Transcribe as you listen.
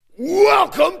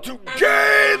Welcome to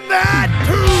Game That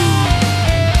Tune!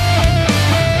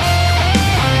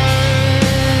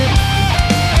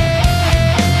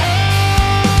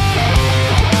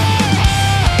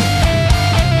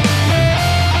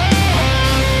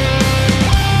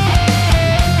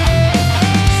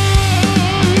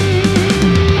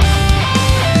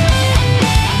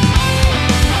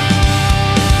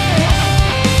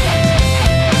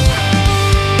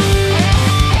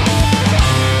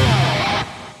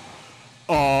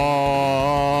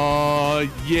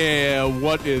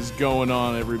 What is going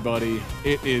on, everybody?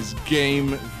 It is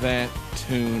Game That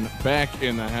Tune back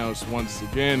in the house once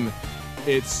again.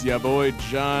 It's ya boy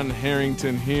John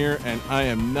Harrington here, and I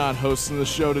am not hosting the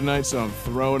show tonight, so I'm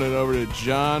throwing it over to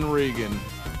John Regan.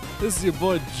 This is your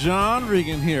boy John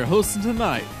Regan here, hosting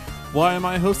tonight. Why am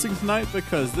I hosting tonight?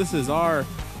 Because this is our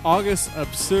August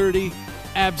Absurdity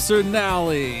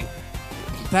Absurdinale.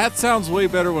 That sounds way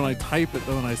better when I type it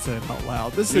than when I say it out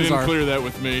loud. You didn't clear that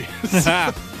with me.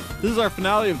 This is our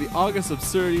finale of the August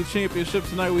Absurdity Championship.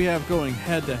 Tonight we have going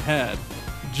head-to-head.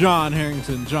 John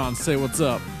Harrington. John, say what's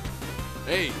up.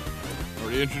 Hey,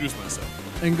 already introduced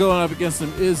myself. And going up against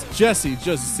him is Jesse.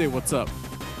 Jesse, say what's up.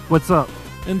 What's up?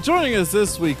 And joining us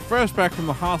this week, fresh back from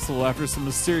the hospital after some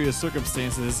mysterious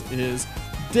circumstances, is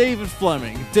David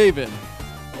Fleming. David,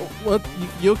 what?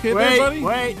 You okay there, buddy?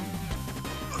 Wait.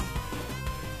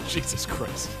 Jesus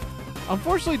Christ.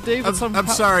 Unfortunately, David I'm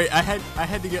sorry. I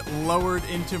had to get lowered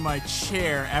into my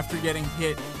chair after getting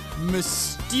hit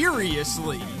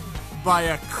mysteriously by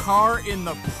a car in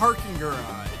the parking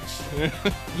garage.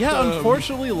 Yeah,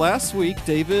 unfortunately, last week,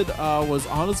 David was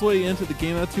on his way into the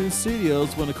Game That Tune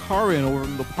studios when a car ran over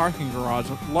him in the parking garage,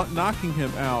 knocking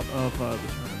him out of the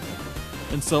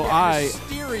tournament. And so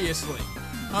mysteriously,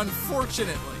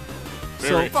 unfortunately.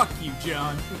 So fuck you,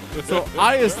 John. So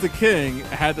I, as the king,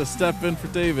 had to step in for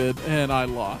David, and I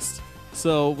lost.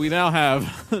 So we now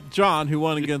have John, who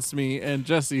won against me, and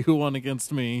Jesse, who won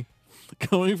against me,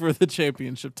 going for the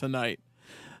championship tonight.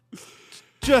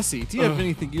 Jesse, do you have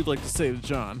anything you'd like to say to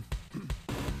John?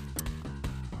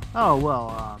 Oh,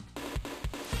 well,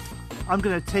 I'm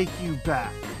going to take you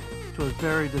back to a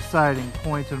very deciding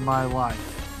point in my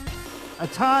life. A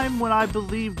time when I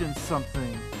believed in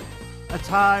something. A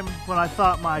time when I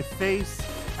thought my face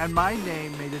and my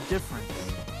name made a difference.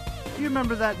 Do you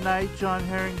remember that night, John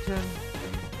Harrington?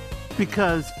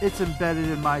 Because it's embedded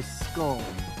in my skull.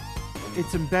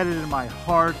 It's embedded in my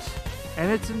heart.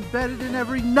 And it's embedded in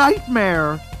every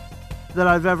nightmare that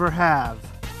I've ever had.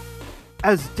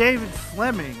 As David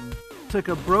Fleming took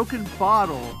a broken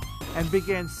bottle and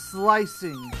began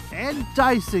slicing and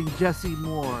dicing Jesse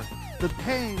Moore, the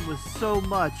pain was so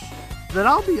much that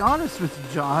I'll be honest with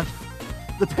you, John.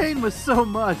 The pain was so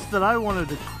much that I wanted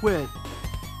to quit.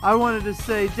 I wanted to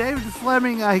say, David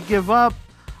Fleming, I give up.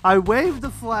 I wave the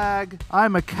flag.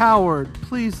 I'm a coward.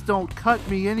 Please don't cut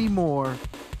me anymore.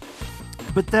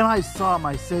 But then I saw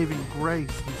my saving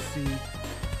grace, you see.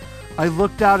 I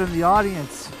looked out in the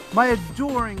audience, my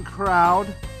adoring crowd,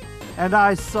 and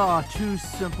I saw two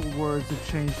simple words that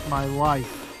changed my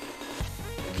life.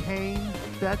 Kane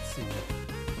Betsy.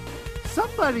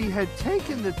 Somebody had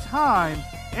taken the time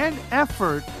and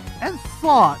effort and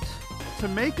thought to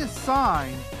make a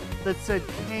sign that said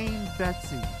Kane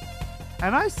Betsy.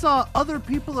 And I saw other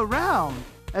people around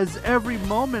as every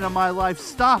moment of my life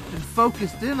stopped and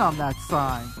focused in on that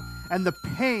sign. And the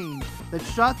pain that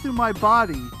shot through my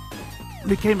body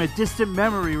became a distant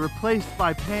memory replaced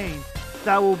by pain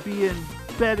that will be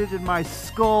embedded in my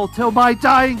skull till my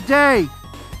dying day.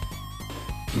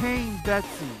 Kane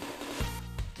Betsy.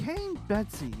 Kane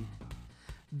Betsy.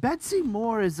 Betsy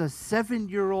Moore is a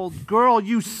 7-year-old girl,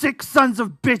 you sick sons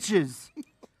of bitches.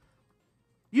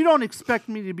 You don't expect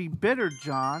me to be bitter,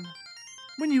 John.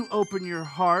 When you open your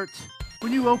heart,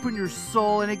 when you open your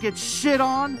soul and it gets shit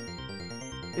on,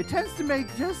 it tends to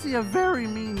make Jesse a very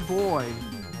mean boy.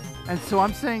 And so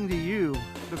I'm saying to you,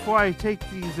 before I take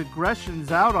these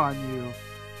aggressions out on you,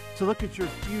 to look at your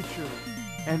future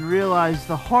and realize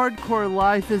the hardcore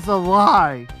life is a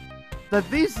lie. That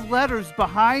these letters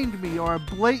behind me are a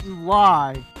blatant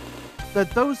lie.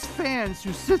 That those fans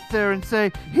who sit there and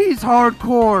say, he's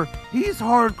hardcore, he's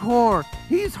hardcore,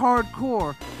 he's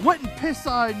hardcore, wouldn't piss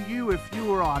on you if you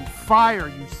were on fire,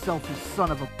 you selfish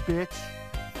son of a bitch.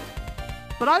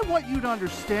 But I want you to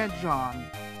understand, John,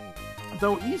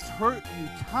 though he's hurt you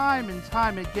time and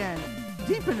time again,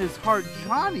 deep in his heart,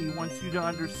 Johnny wants you to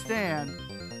understand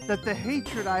that the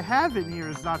hatred I have in here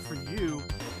is not for you.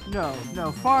 No,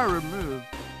 far removed.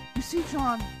 You see,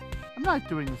 John, I'm not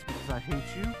doing this because I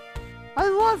hate you. I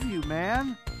love you,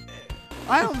 man.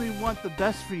 I only want the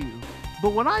best for you.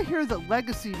 But when I hear that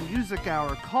Legacy Music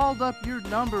Hour called up your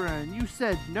number and you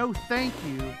said no thank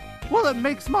you, well, it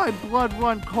makes my blood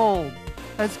run cold.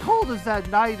 As cold as that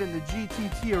night in the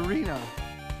GTT arena.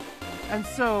 And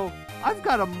so, I've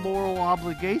got a moral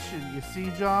obligation, you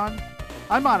see, John?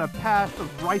 I'm on a path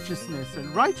of righteousness,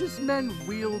 and righteous men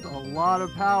wield a lot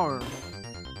of power.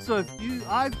 So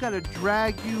I've got to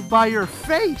drag you by your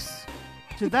face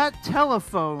to that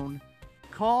telephone,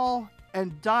 call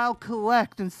and dial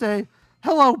collect and say,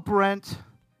 "Hello, Brent.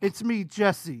 It's me,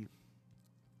 Jesse.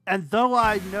 And though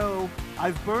I know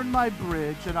I've burned my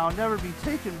bridge and I'll never be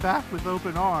taken back with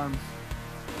open arms,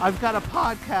 I've got a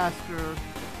podcaster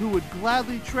who would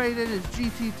gladly trade in his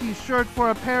GTT shirt for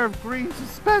a pair of green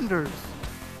suspenders."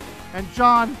 And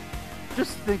John,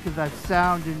 just think of that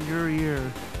sound in your ear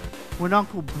when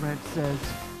Uncle Brent says,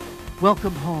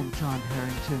 "Welcome home, John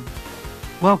Harrington.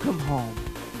 Welcome home.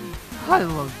 I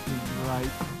love being right."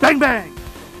 Bang, bang!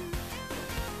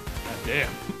 God damn.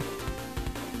 A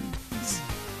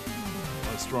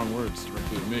lot of strong words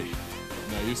directly to me.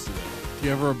 I'm not used to that. Do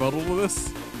you have a rebuttal to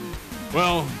this?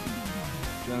 Well,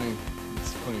 Johnny,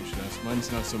 it's funny you should ask.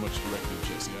 Mine's not so much directed at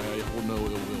Jesse. I hold no ill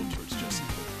will towards Jesse.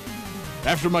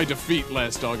 After my defeat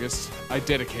last August, I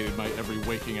dedicated my every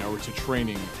waking hour to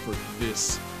training for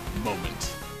this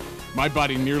moment. My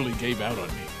body nearly gave out on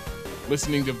me.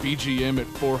 Listening to BGM at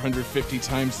 450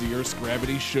 times the Earth's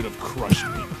gravity should have crushed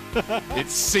me. It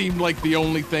seemed like the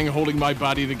only thing holding my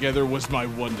body together was my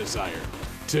one desire: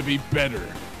 to be better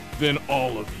than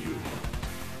all of you.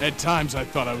 At times I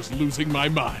thought I was losing my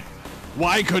mind.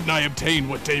 Why couldn't I obtain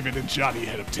what David and Johnny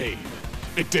had obtained?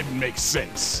 It didn't make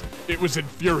sense. It was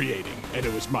infuriating, and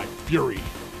it was my fury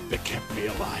that kept me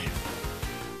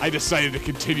alive. I decided to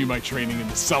continue my training in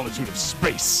the solitude of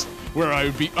space, where I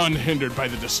would be unhindered by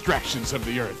the distractions of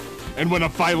the Earth. And when a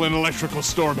violent electrical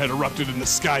storm had erupted in the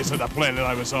skies of the planet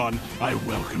I was on, I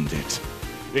welcomed it.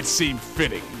 It seemed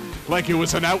fitting, like it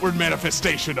was an outward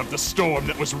manifestation of the storm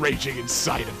that was raging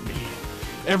inside of me.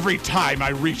 Every time I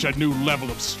reach a new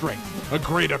level of strength, a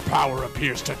greater power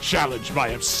appears to challenge my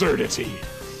absurdity.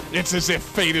 It's as if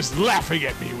fate is laughing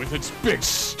at me with its big,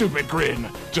 stupid grin,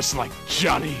 just like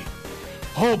Johnny.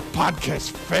 Whole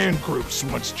podcast fan groups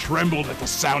once trembled at the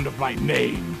sound of my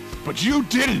name, but you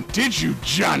didn't, did you,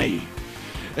 Johnny?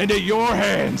 And at your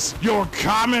hands, your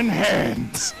common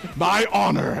hands, my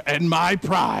honor and my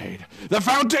pride, the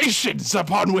foundations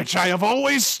upon which I have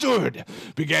always stood,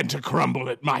 began to crumble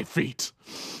at my feet.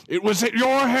 It was at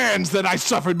your hands that I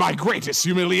suffered my greatest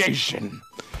humiliation.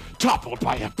 Toppled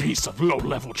by a piece of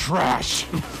low-level trash.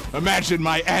 Imagine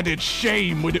my added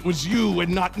shame when it was you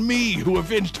and not me who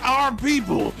avenged our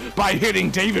people by hitting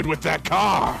David with that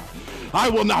car. I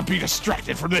will not be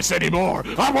distracted from this anymore.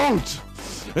 I won't.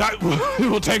 It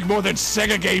will take more than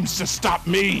Sega games to stop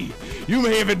me. You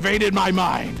may have invaded my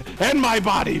mind and my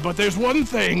body, but there's one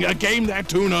thing a Game That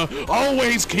Tuna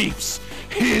always keeps: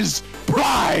 his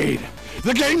pride.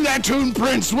 The Game That Tune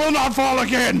Prince will not fall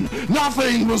again.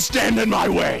 Nothing will stand in my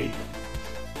way.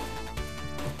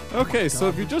 Okay, so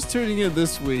if you're just tuning in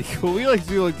this week, what we like to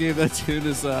do on Game That Tune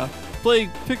is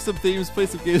pick some themes, play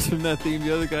some games from that theme.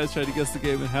 The other guys try to guess the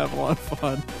game and have a lot of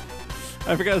fun.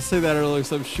 I forgot to say that earlier,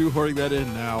 so I'm shoehorning that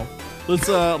in now. Let's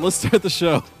start the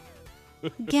show.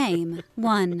 Game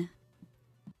 1.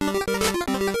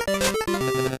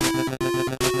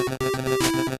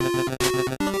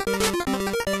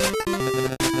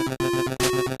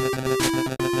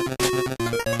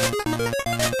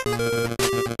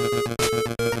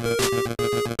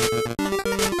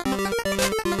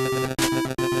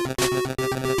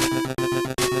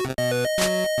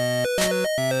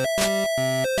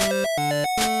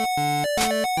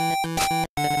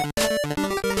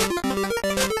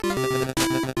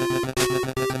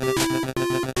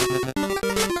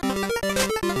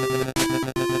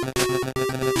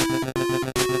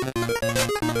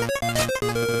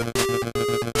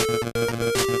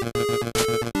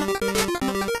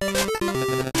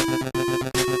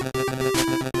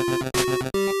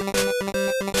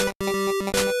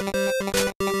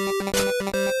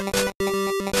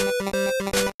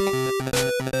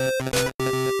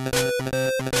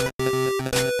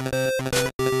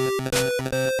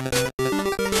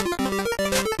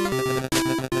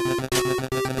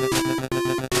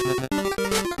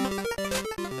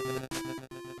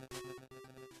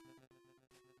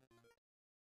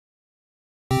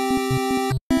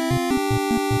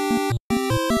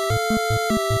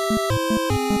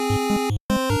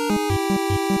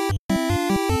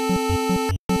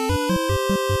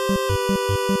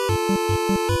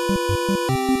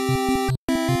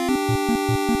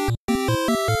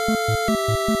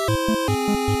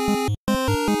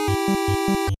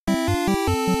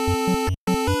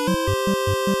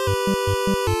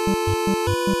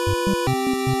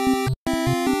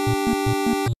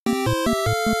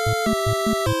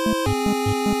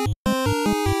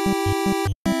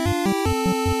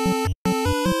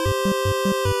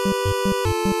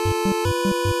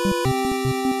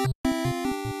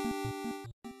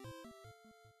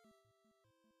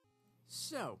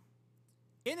 So,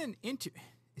 in an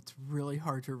it's really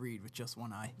hard to read with just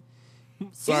one eye.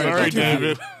 Sorry,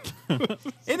 David.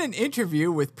 In an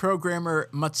interview with programmer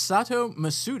Masato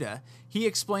Masuda, he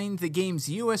explained the game's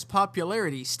U.S.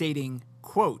 popularity, stating,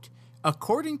 quote,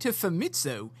 "According to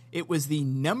Famitsu, it was the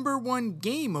 #1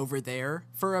 game over there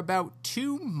for about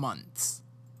 2 months."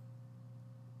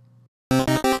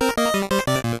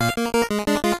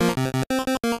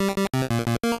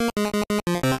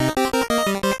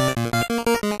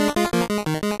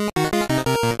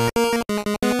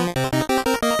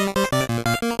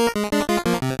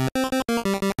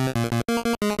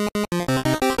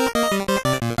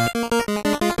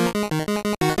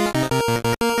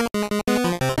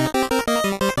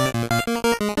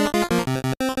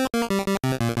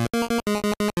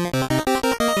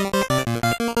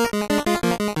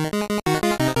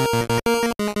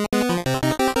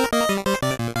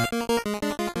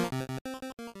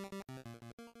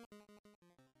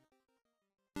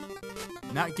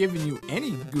 Not giving you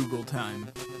any Google time.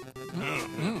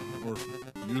 Or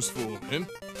useful hint.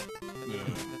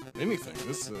 Anything.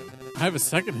 I have a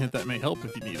second hint that may help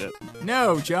if you need it.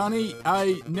 No, Johnny,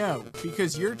 no,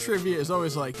 because your trivia is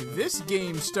always like, this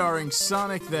game starring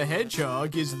Sonic the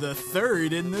Hedgehog is the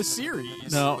 3rd in the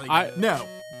series. No, No.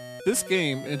 This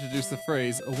game introduced the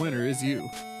phrase, "A winner is you."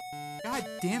 God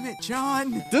damn it,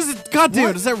 John. Does it? God damn What?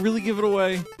 it! Does that really give it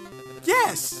away?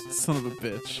 Yes. Son of a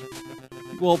bitch.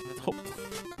 Well,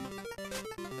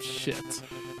 shit.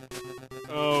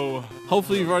 Oh,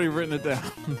 Hopefully you've already written it down.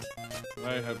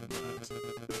 I have not.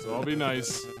 So I'll be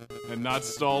nice and not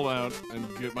stall out and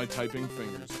get my typing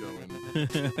fingers going.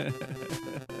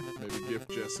 Maybe gift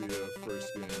Jesse a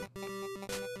first game.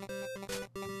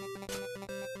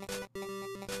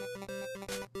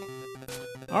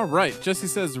 All right. Jesse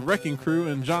says Wrecking Crew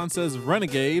and John says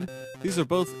Renegade. These are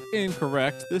both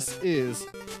incorrect. This is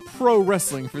Pro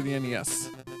Wrestling for the NES.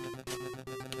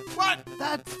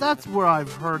 That's where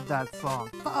I've heard that song.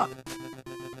 Fuck.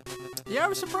 Yeah, I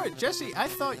was surprised. Jesse, I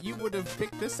thought you would have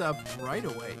picked this up right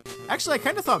away. Actually, I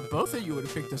kind of thought both of you would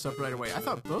have picked this up right away. I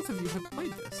thought both of you had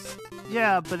played this.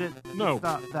 Yeah, but it's No.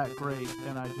 not that great,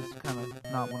 and I just kind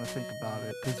of not want to think about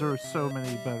it because there are so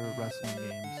many better wrestling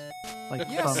games, like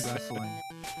Yes. Thumb Wrestling.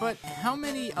 But how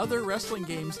many other wrestling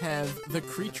games have the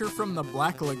creature from the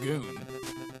Black Lagoon?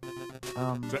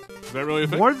 Is that really a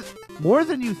thing? More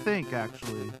than you think,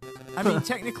 actually. I mean,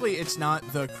 technically, it's not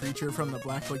the creature from the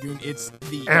Black Lagoon. It's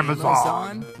the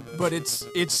Amazon. But it's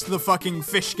the fucking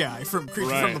fish guy from Creature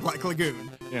from Right. the Black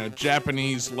Lagoon. Yeah,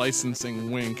 Japanese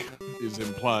licensing wink is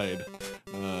implied.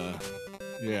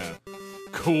 Yeah.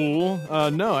 Cool.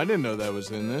 No, I didn't know that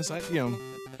was in this. No,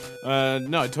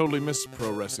 I totally missed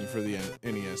Pro Wrestling for the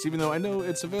NES, even though I know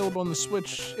it's available on the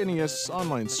Switch NES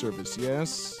online service,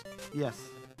 yes? Yes.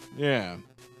 Yeah.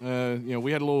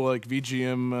 We had a little like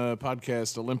VGM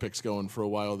podcast Olympics going for a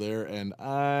while there, and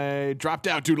I dropped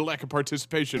out due to lack of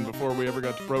participation before we ever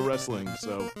got to pro wrestling,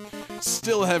 so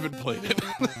still haven't played it.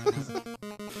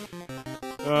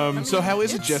 So how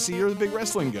is it, Jesse? You're the big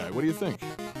wrestling guy. What do you think?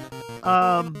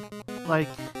 Like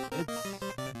it's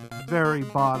very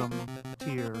bottom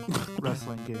tier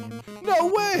wrestling game. No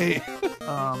way!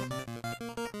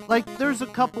 Like there's a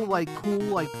couple like cool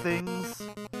like things,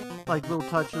 like little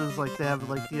touches, like they have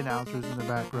like the announcers in the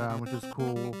background, which is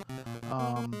cool.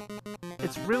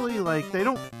 It's really like they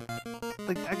don't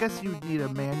like. I guess you need a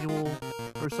manual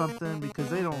or something because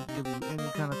they don't give you any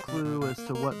kind of clue as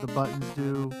to what the buttons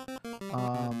do.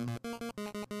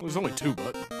 There's only 2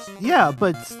 buttons. Yeah,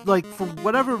 but like for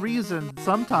whatever reason,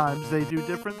 sometimes they do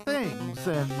different things,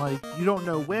 and like you don't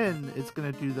know when it's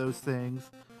gonna do those things.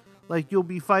 Like you'll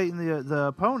be fighting the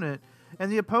opponent,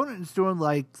 and the opponent is doing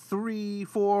like 3,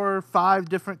 4, 5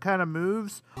 different kind of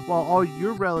moves, while all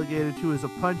you're relegated to is a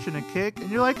punch and a kick, and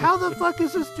you're like, how the fuck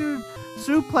is this dude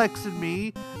suplexing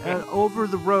me over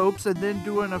the ropes and then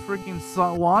doing a freaking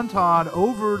wonton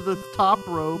over the top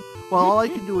rope, while all I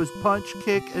can do is punch,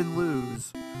 kick, and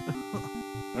lose.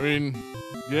 I mean,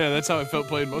 yeah, that's how I felt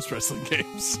playing most wrestling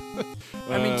games.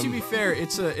 I mean, to be fair,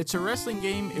 it's a wrestling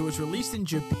game. It was released in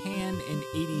Japan in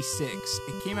 1986.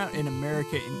 It came out in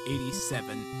America in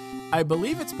 87. I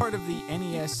believe it's part of the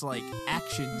NES like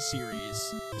action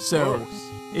series. So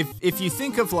if you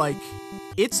think of like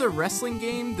it's a wrestling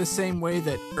game the same way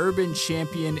that Urban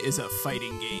Champion is a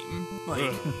fighting game.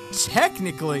 Like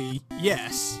technically,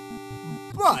 yes.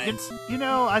 But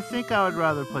I think I would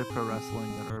rather play pro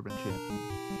wrestling than Urban Champion.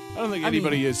 I don't think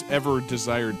anybody has ever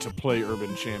desired to play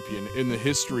Urban Champion in the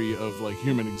history of like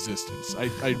human existence.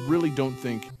 I really don't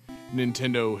think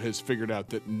Nintendo has figured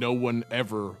out that no one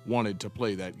ever wanted to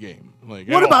play that game. Like,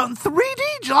 what about in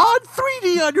 3D, John?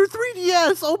 3D on your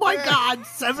 3DS. Oh my God,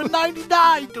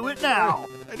 $7.99. Do it now.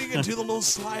 And you can do the little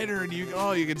slider, and you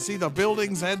can see the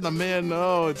buildings and the men.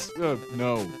 Oh, it's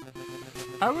no.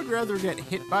 I would rather get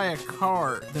hit by a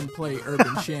car than play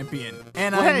Urban Champion.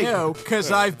 And I know,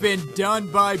 because I've been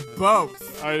done by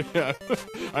both. I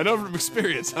know from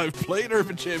experience. I've played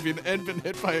Urban Champion and been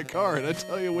hit by a car, and I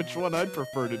tell you which one I'd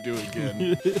prefer to do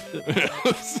again.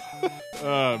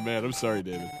 Oh, man, I'm sorry,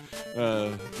 David.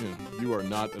 You are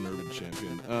not an Urban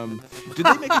Champion.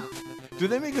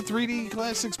 Did they make a 3D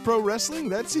Classics Pro Wrestling?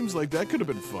 That seems like that could have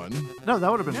been fun. No,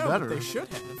 that would have been better. But they should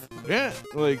have. Yeah,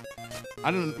 like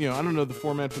I don't know the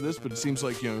format for this, but it seems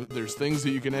like there's things that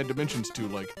you can add dimensions to,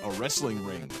 like a wrestling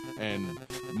ring and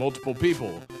multiple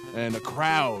people and a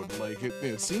crowd. Like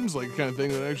it seems like the kind of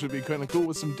thing that would actually be kind of cool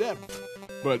with some depth,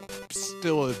 but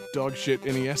still a dog shit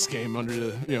NES game under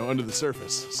the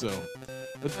surface. So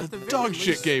a dog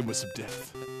shit game with some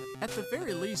depth. At the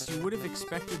very least, you would have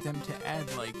expected them to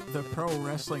add, like, the pro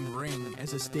wrestling ring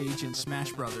as a stage in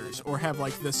Smash Brothers, or have,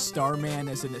 like, the Starman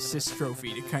as an assist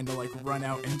trophy to kind of, like, run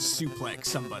out and suplex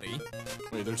somebody.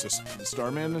 Wait, the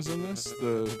Starman is in this?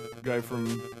 The guy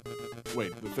from...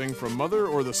 Wait, the thing from Mother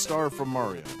or the star from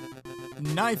Mario?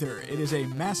 Neither. It is a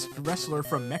masked wrestler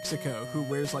from Mexico who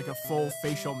wears, like, a full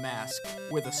facial mask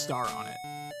with a star on it.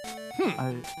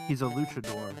 He's a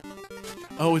luchador.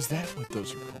 Oh, is that what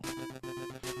those are called?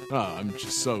 Oh, I'm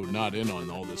just so not in on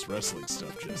all this wrestling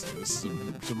stuff, Jesse. This is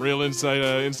some real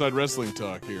inside wrestling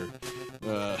talk here.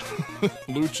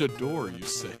 Luchador, you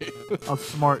say? I'll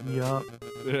smarten you up.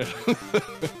 Yeah.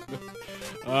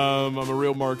 I'm a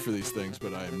real mark for these things,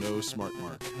 but I am no smart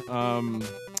mark. I'm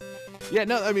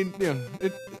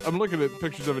looking at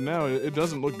pictures of it now. It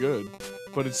doesn't look good,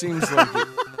 but it seems like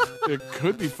it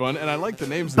could be fun, and I like the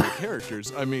names of the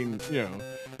characters. I mean,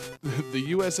 the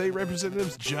USA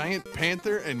representatives, Giant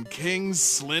Panther and King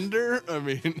Slender. I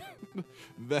mean,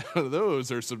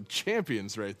 those are some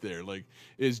champions right there. Like,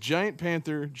 is Giant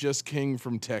Panther just King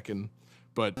from Tekken,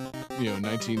 but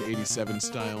 1987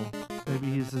 style? Maybe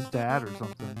he's his dad or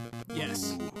something.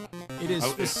 Yes. It is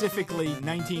specifically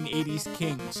 1980s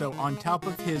King, so on top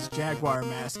of his Jaguar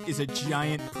mask is a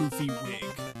giant poofy wig.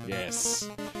 Yes.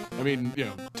 I mean,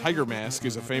 Tiger Mask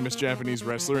is a famous Japanese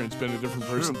wrestler, and it's been a different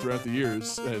person throughout the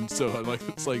years. And so,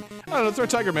 it's like, I don't know, throw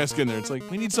Tiger Mask in there. It's like,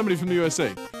 we need somebody from the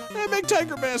USA. Make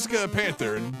Tiger Mask a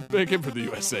Panther and make him for the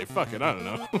USA. Fuck it, I don't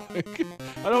know.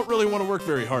 I don't really want to work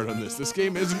very hard on this. This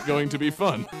game isn't going to be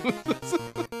fun.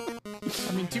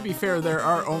 I mean, to be fair, there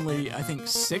are only, I think,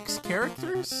 6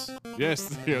 characters? Yes,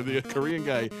 the Korean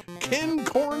guy, Ken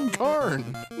Korn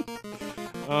Karn.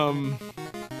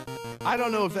 I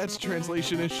don't know if that's a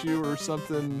translation issue or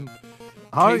something.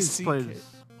 I always played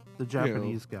the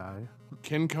Japanese guy.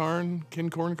 Ken Korn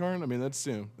Karn? I mean, that's,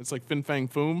 it's like Fin Fang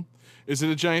Foom. Is it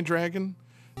a giant dragon?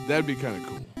 That'd be kind of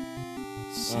cool.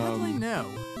 Sadly, no.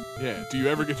 Yeah, do you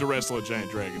ever get to wrestle a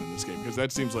giant dragon in this game? Because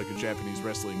that seems like a Japanese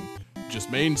wrestling just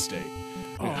mainstay.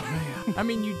 Oh, man. I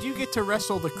mean, you do get to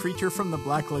wrestle the creature from the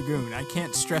Black Lagoon. I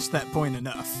can't stress that point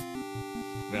enough.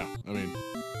 Yeah, I mean,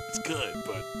 it's good,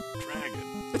 but dragon.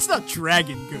 It's not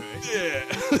dragon good. Yeah.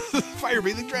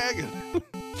 Fire-breathing dragon.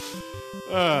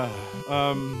 Yeah, I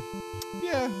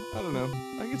don't know.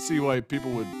 I can see why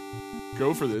people would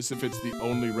go for this if it's the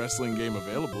only wrestling game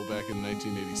available back in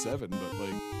 1987, but,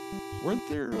 like, weren't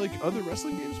there, like, other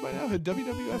wrestling games by now? Had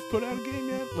WWF put out a game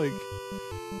yet? Like,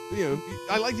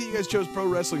 I like that you guys chose pro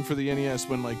wrestling for the NES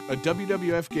when, like, a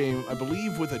WWF game, I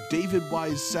believe, with a David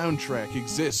Wise soundtrack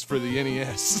exists for the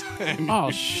NES.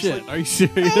 Oh, shit. Are you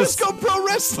serious? Hey, let's go pro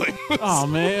wrestling. Oh,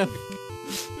 man.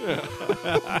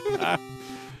 Yeah.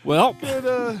 Well.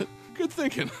 Good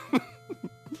thinking.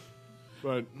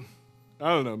 But, I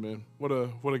don't know, man. What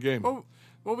a game.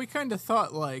 Well, we kind of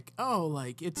thought, like,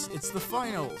 it's the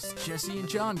finals. Jesse and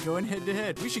John going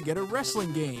head-to-head. We should get a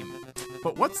wrestling game.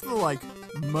 But what's the, like,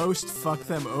 most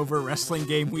fuck-them-over wrestling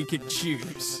game we could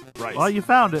choose? Right. Well, you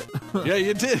found it. Yeah,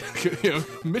 you did.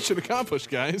 Mission accomplished,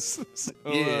 guys. So,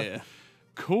 yeah.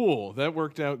 Cool. That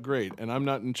worked out great. And I'm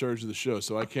not in charge of the show,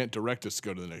 so I can't direct us to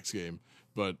go to the next game.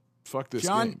 But fuck this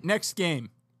John, game. next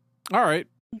game. All right.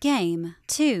 Game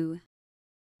 2.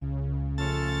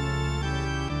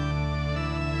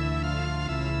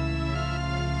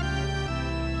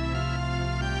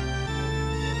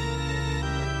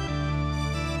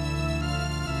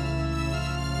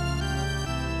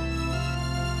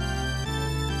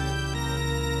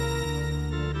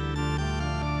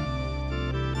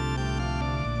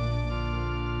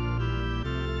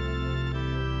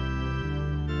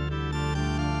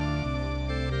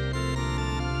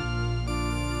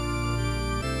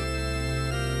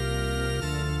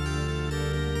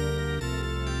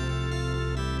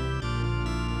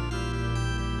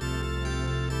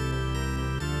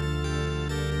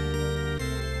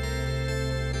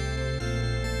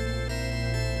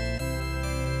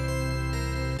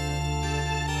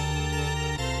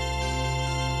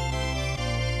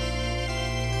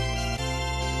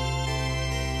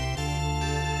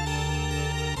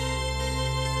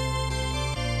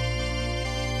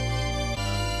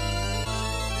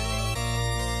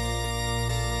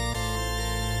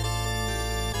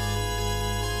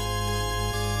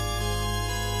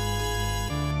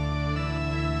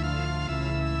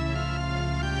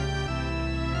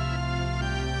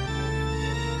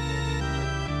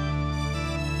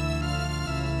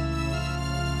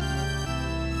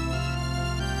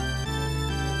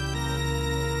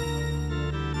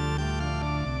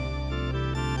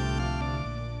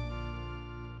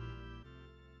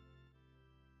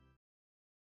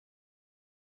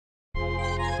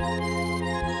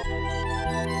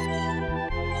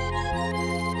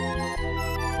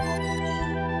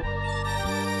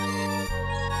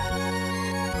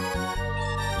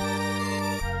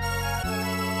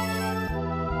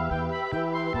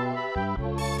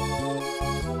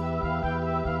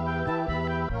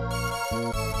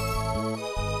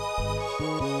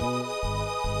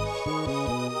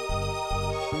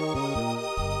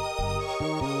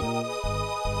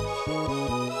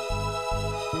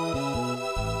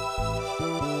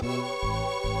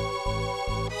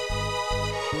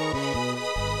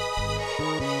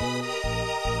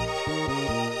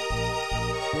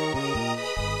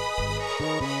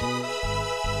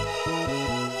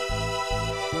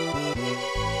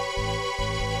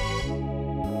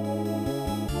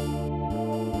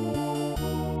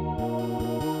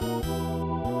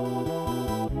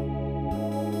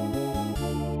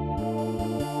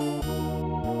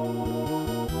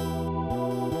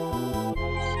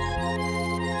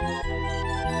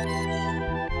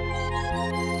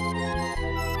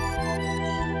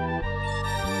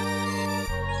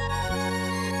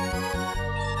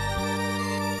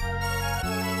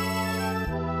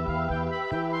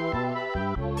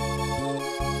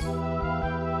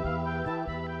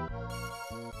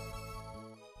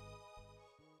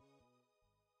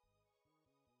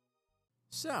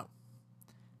 So,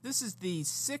 this is the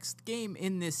 6th game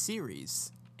in this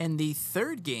series, and the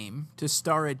 3rd game to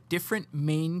star a different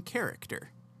main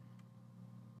character.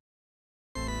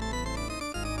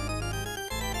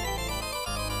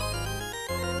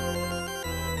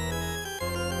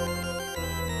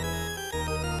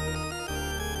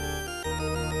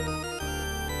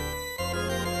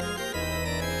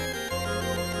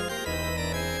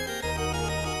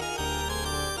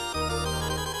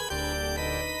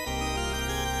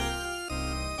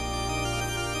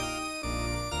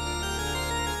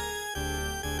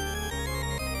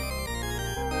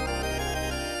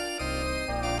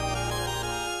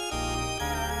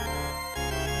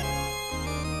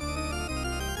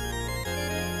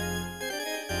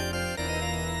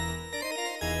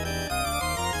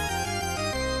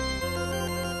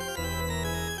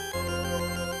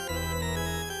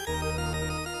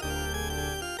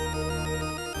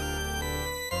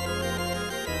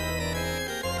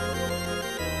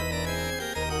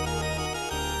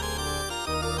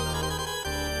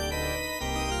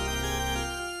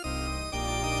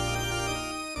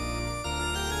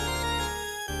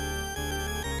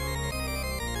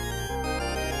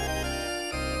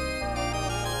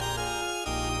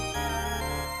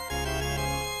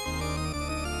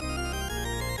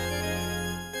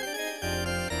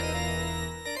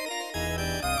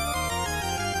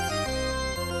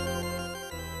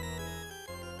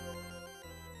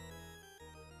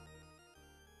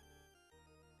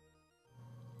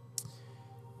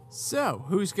 So,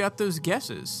 who's got those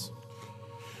guesses?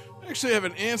 I actually have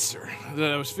an answer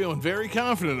that I was feeling very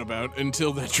confident about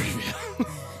until that trivia.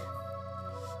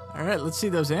 All right, let's see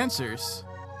those answers.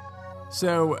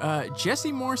 So,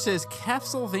 Jesse Moore says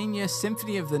Castlevania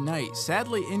Symphony of the Night.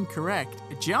 Sadly incorrect.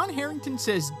 John Harrington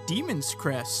says Demon's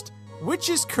Crest, which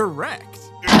is correct.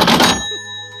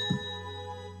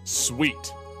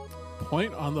 Sweet.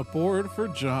 Point on the board for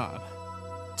John.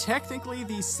 technically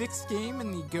the 6th game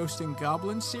in the Ghost and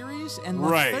Goblin series, and the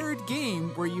Right. 3rd game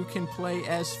where you can play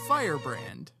as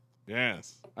Firebrand.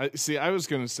 Yes. I was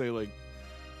gonna say like,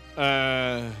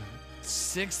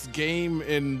 6th game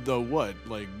in the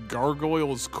like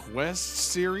Gargoyles Quest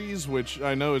series, which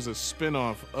I know is a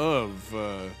spin-off of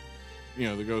the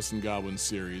Ghosts and Goblins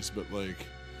series, but like,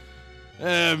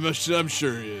 I'm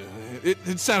sure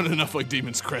it sounded enough like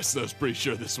Demon's Crest. I was pretty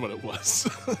sure this is what it was.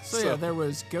 So yeah, there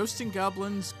was Ghosts and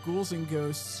Goblins, Ghouls and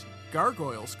Ghosts,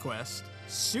 Gargoyles Quest,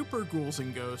 Super Ghouls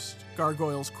and Ghosts,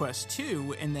 Gargoyles Quest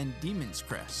 2, and then Demon's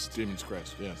Crest. Demon's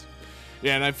Crest, yes.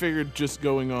 Yeah, and I figured just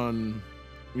going on,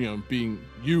 being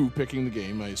you picking the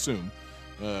game, I assume,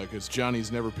 because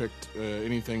Johnny's never picked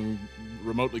anything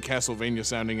remotely Castlevania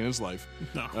sounding in his life.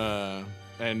 No.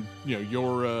 And,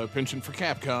 your penchant for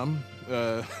Capcom,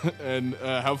 and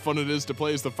how fun it is to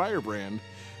play as the Firebrand,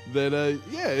 that,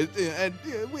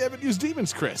 we haven't used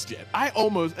Demon's Crest yet.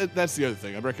 That's the other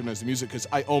thing. I recognize the music because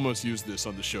I almost used this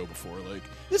on the show before. Like,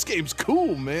 this game's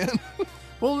cool, man.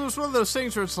 Well, it was one of those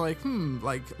things where it's like,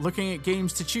 like looking at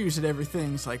games to choose and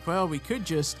everything. It's like, well, we could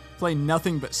just play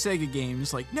nothing but Sega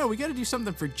games. Like, no, we got to do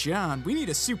something for John. We need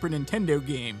a Super Nintendo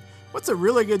game. What's a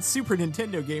really good Super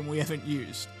Nintendo game we haven't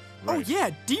used? Right. Oh,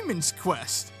 yeah, Demon's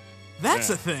Quest. That's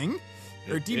Yeah. a thing.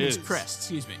 Or It Demon's is. Crest,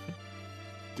 excuse me.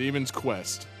 Demon's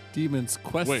Quest. Demon's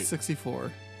Quest Wait.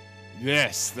 64.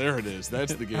 Yes, there it is.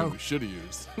 That's the game Oh. we should have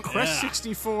used. Quest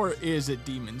 64 is a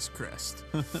Demon's Crest.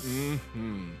 I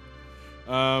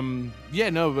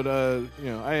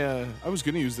was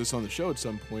going to use this on the show at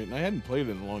some point, and I hadn't played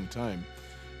it in a long time.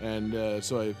 And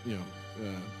so I,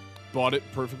 bought it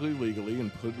perfectly legally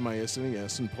and put it in my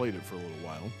SNES and played it for a little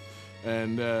while.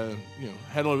 And,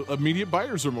 had immediate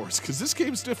buyer's remorse because this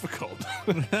game's difficult.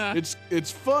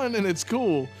 It's fun and it's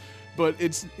cool, but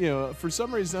it's, for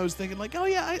some reason I was thinking like, oh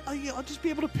yeah, I'll just be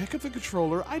able to pick up the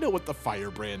controller. I know what the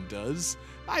Firebrand does.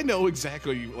 I know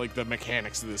exactly like the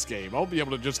mechanics of this game. I'll be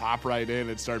able to just hop right in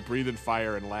and start breathing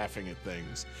fire and laughing at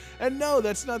things. And no,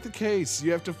 that's not the case.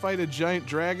 You have to fight a giant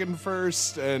dragon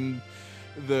first, and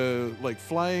the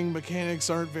flying mechanics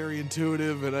aren't very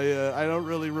intuitive, and I don't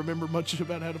really remember much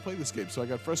about how to play this game, so I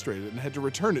got frustrated and had to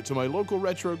return it to my local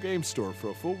retro game store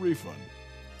for a full refund.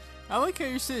 I like how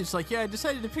you said it's like, yeah, I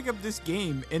decided to pick up this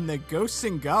game in the Ghosts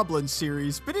and Goblins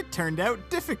series, but it turned out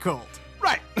difficult.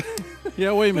 Right.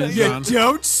 Yeah, wait a minute, You John.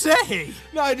 don't say!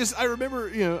 No, I remember,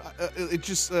 it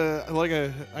just, I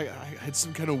had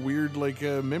some kind of weird,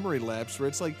 memory lapse where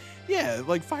it's like, yeah,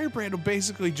 like, Firebrand will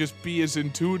basically just be as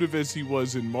intuitive as he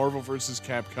was in Marvel vs.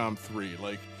 Capcom 3.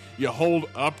 Like, you hold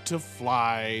up to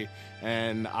fly,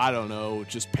 and, I don't know,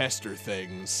 just pester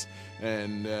things.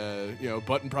 And, a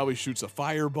button probably shoots a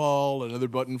fireball, another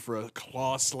button for a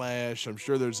claw slash. I'm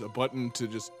sure there's a button to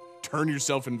just turn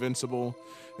yourself invincible.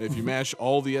 If you mash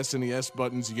all the SNES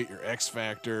buttons, you get your X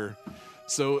Factor.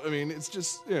 So, I mean, it's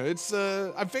just,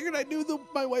 I figured I knew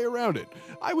my way around it.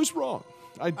 I was wrong.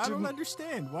 I don't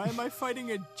understand. Why am I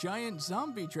fighting a giant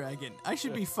zombie dragon? I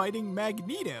should be fighting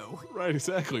Magneto. Right,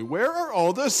 exactly. Where are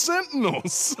all the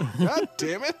Sentinels? God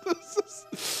damn it.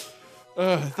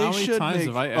 They many should times make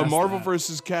have I a asked Marvel that?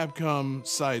 vs. Capcom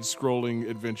side-scrolling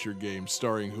adventure game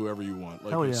starring whoever you want.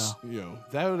 Like Hell it's-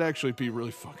 that would actually be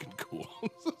really fucking cool.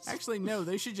 Actually, no,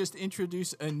 they should just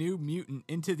introduce a new mutant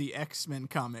into the X-Men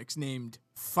comics named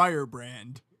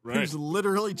Firebrand, Right. who's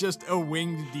literally just a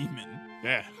winged demon.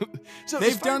 Yeah. So They've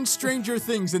it's done stranger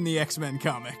things in the X-Men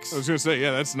comics. I was gonna say,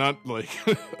 yeah, that's not like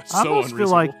I so almost unreasonable. feel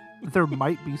like there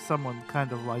might be someone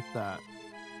kind of like that.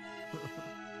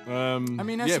 I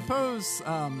mean, I yeah, suppose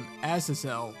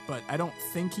Azazel, but I don't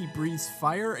think he breathes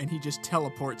fire, and he just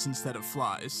teleports instead of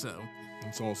flies, so...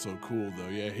 it's also cool though.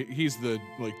 Yeah, he's the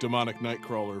demonic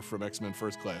Nightcrawler from X-Men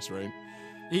First Class, right?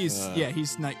 He's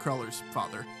Nightcrawler's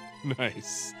father.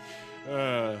 Nice.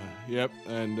 Yep,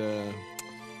 and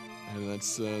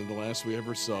that's the last we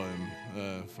ever saw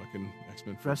him. Fucking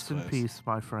X-Men First Rest in Class. peace,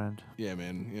 my friend. Yeah,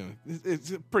 man.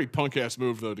 It's a pretty punk ass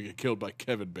move though to get killed by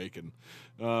Kevin Bacon.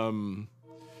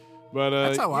 But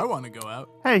That's how I want to go out.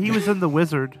 Hey, he was in The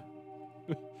Wizard.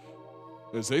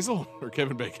 is Hazel or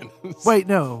Kevin Bacon? Wait,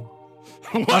 no.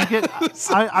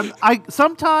 I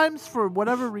sometimes, for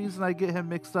whatever reason, I get him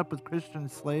mixed up with Christian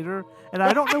Slater, and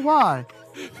I don't know why.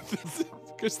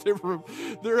 Because there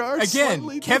are Again,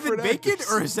 slightly Kevin different Bacon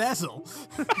actors. or Azazel?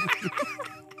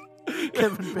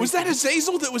 Kevin Bacon. Was that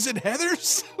Azazel that was in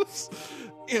Heathers?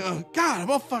 God, I'm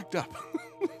all fucked up.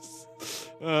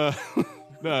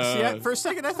 See, for a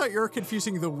second, I thought you were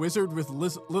confusing The Wizard with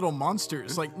Little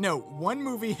Monsters. Like, no, one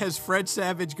movie has Fred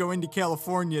Savage going to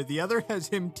California, the other has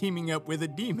him teaming up with a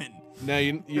demon. Now,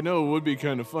 you know it would be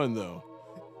kind of fun, though,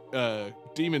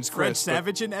 Demon's Fred Crest. but-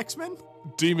 Savage in X-Men?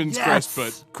 Demon's Yes! Crest,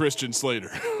 but Christian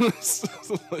Slater.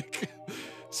 Like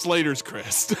Slater's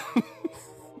Crest.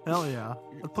 Hell yeah.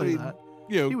 I'd play I mean, that.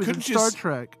 You know, He was in Star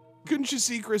Trek. couldn't you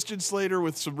see Christian Slater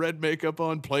with some red makeup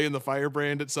on playing the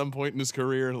Firebrand at some point in his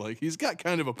career? Like, he's got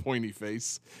kind of a pointy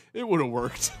face. It would have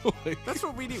worked. Like, That's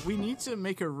what we need. We need to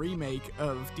make a remake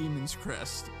of Demon's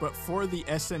Crest, but for the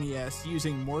SNES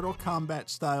using Mortal Kombat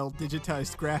style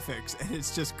digitized graphics, and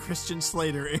it's just Christian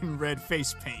Slater in red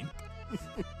face paint.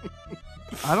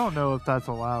 I don't know if that's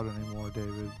allowed anymore,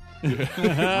 David.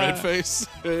 red face.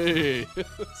 Hey.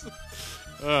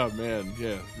 Oh, man.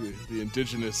 Yeah. The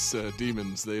indigenous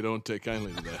demons, they don't take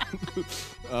kindly to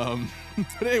that.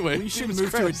 But anyway, We should Demon's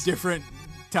move to a Crest. different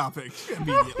topic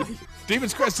immediately.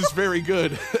 Demon's Crest is very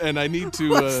good, and I need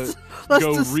to Let's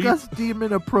go discuss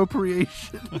demon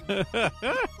appropriation.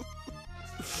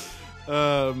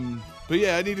 But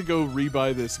yeah, I need to go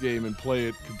rebuy this game and play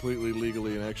it completely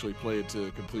legally and actually play it to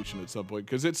completion at some point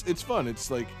because it's fun. It's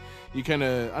like you kind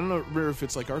of I don't know remember if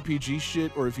it's like RPG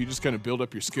shit or if you just kind of build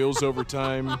up your skills over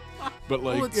time. But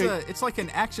like Well, it's like an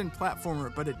action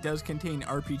platformer, but it does contain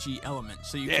RPG elements.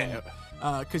 So you can,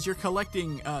 because you're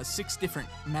collecting 6 different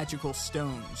magical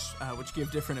stones, which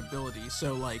give different abilities.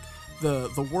 So like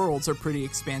the worlds are pretty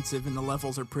expansive and the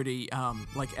levels are pretty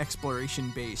like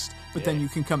exploration based. But then you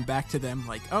can come back to them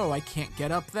like, oh, I can't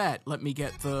get up that. Let me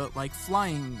get the like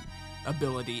flying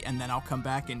ability, and then I'll come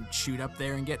back and shoot up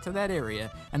there and get to that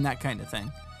area and that kind of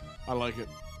thing. I like it.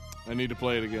 I need to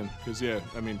play it again because yeah,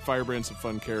 I mean Firebrand's a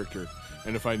fun character,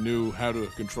 and if I knew how to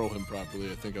control him properly,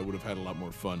 I think I would have had a lot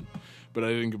more fun. But I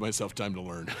didn't give myself time to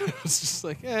learn. It was just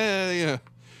like, yeah,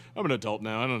 I'm an adult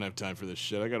now. I don't have time for this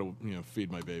shit. I gotta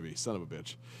feed my baby. Son of a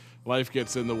bitch. Life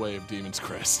gets in the way of Demon's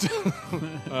Crest.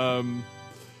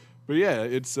 But yeah,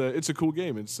 it's a cool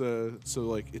game. It's so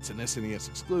like it's an SNES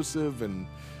exclusive and.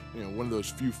 One of those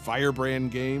few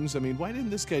Firebrand games. I mean, why didn't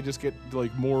this guy just get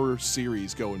like more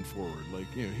series going forward?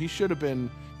 Like, he should have been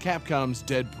Capcom's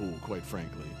Deadpool, quite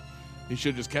frankly. He should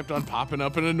have just kept on popping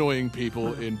up and annoying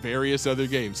people in various other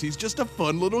games. He's just a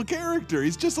fun little character.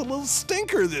 He's just a little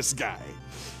stinker, this guy.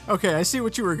 Okay, I see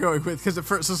what you were going with, because at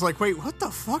first I was like, wait, what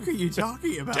the fuck are you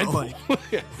talking about? Like,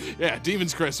 yeah,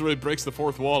 Demon's Crest really breaks the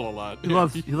fourth wall a lot. He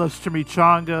loves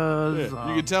chimichangas.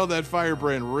 You can tell that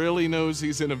Firebrand really knows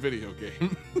he's in a video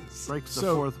game. Breaks the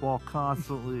So- fourth wall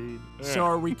constantly. so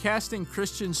are we casting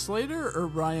Christian Slater or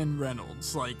Ryan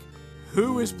Reynolds? Like,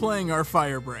 who is playing our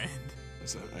Firebrand?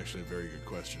 That's actually a very good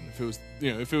question. If it was,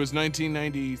 if it was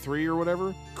 1993 or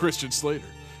whatever, Christian Slater.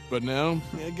 But now,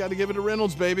 got to give it to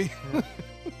Reynolds, baby.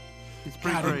 He's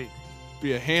pretty great.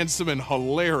 Be a handsome and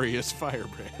hilarious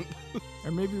Firebrand.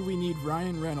 Or maybe we need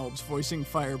Ryan Reynolds voicing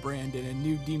Firebrand in a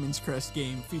new Demon's Crest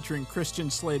game featuring Christian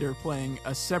Slater playing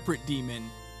a separate demon,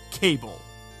 Cable.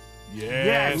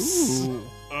 Yes. Ooh.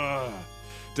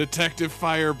 Detective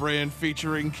Firebrand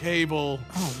featuring Cable.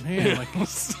 Oh man, like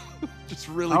Just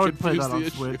really I would play confuse that on the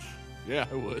issue. Switch. Yeah,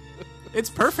 I would. It's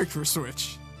perfect for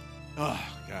Switch. Oh,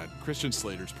 God. Christian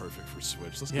Slater's perfect for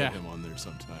Switch. Let's Yeah. get him on there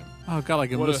sometime. oh god,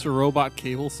 like a What a- Mr. Robot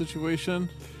Cable situation.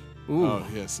 Ooh. Oh,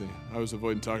 yeah, see. I was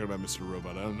avoiding talking about Mr.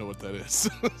 Robot. I don't know what that is.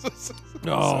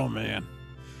 Oh man.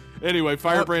 Anyway,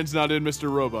 Firebrand's not in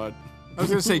Mr. Robot. I was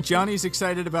going to say, Johnny's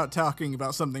excited about talking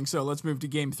about something, so let's move to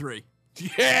game 3.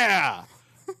 Yeah!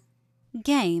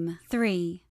 Game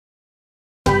 3.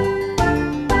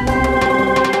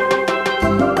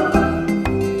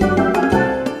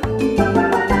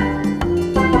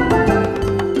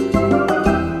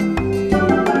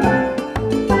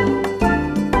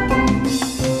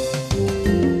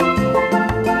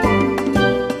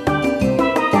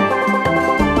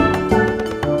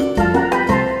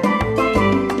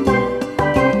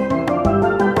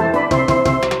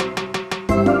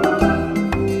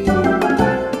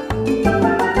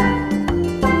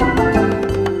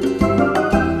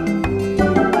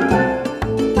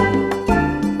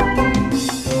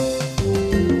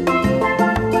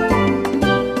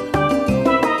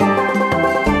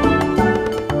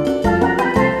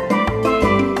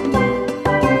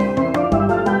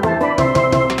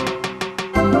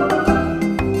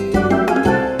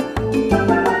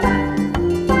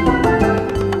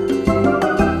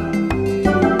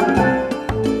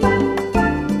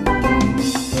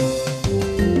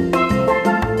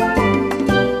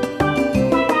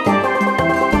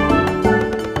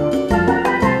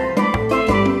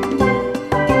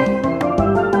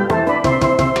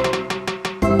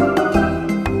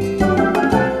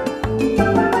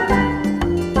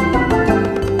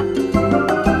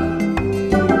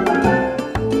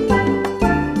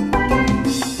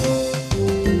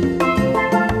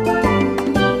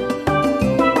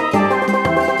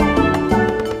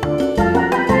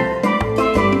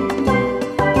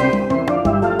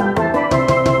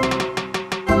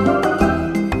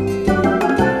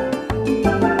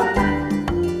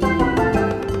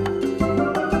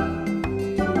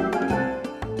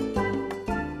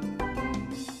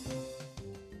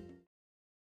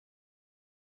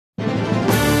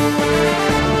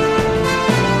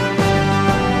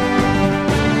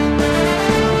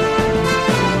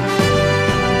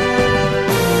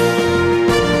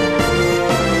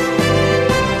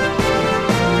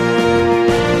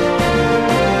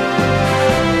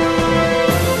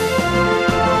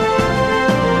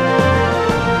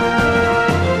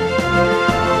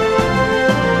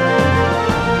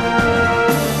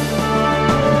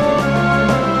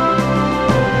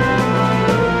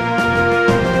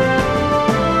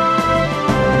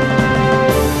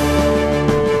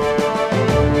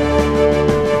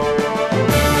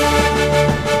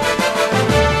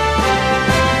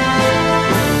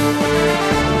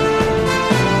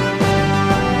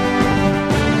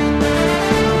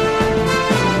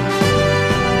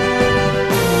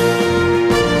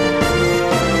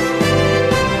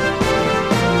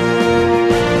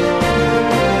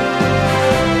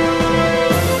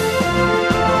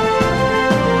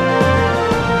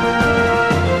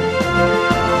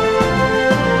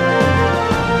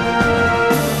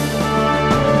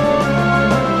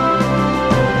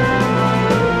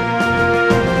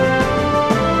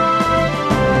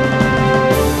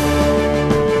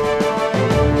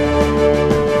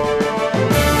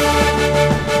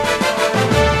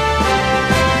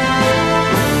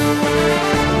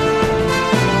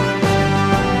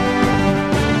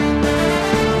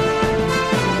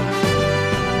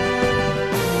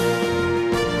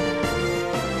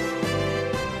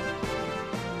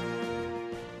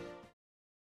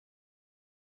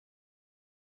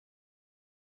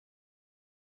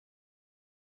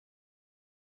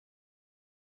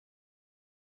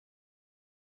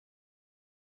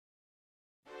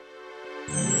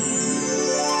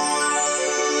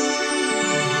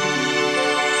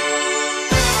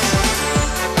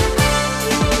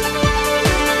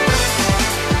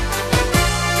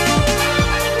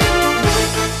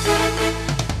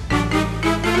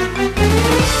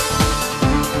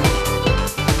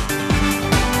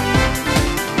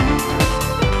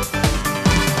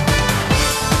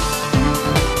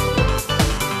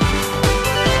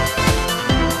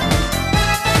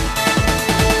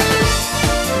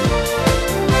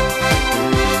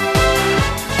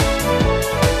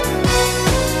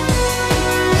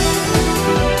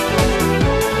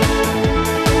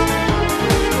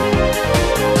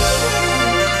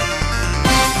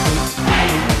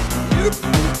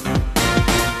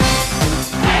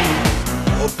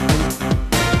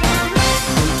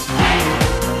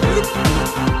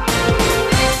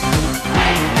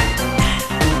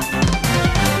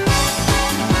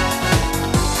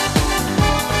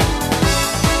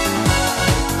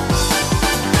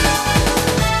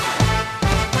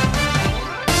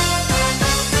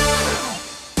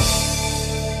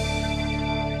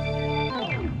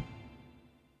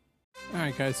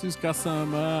 guys, who's got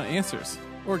some answers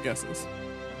or guesses?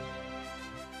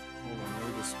 Hold on, let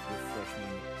me just refresh my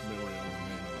memory on the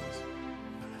name of this.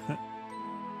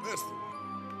 That's the one.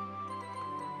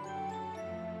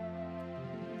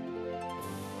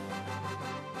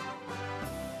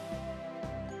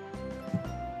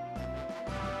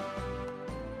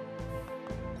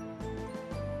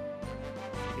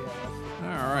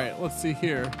 All right, let's see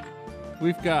here.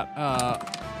 We've got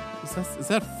is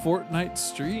that Fortnite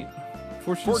Street?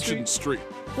 Fortune Street.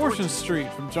 Fortune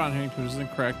Street from John Harrington, which is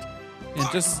incorrect. And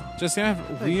just kind of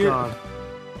Thank weird. God.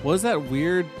 Was that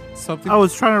weird something? I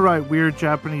was trying to write weird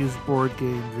Japanese board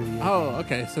game video. Oh,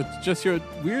 okay. So it's just your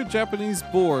weird Japanese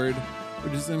board,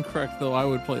 which is incorrect, though I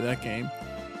would play that game.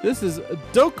 This is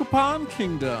Dokapon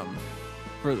Kingdom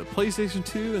for the PlayStation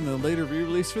 2 and then later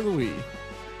re-released for the Wii.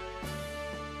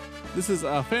 This is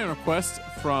a fan request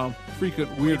from frequent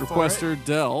weird Wait for requester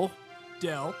Dell.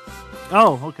 Dell.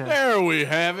 Oh, okay. There we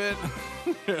have it.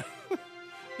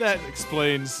 That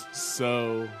explains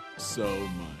so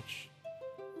much.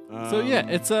 So yeah,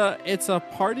 it's a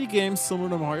party game similar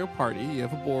to Mario Party. You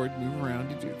have a board, move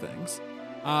around, you do things.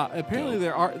 Apparently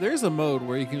there's a mode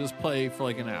where you can just play for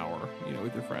like an hour,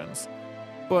 with your friends.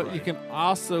 But you Right. can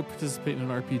also participate in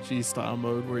an RPG style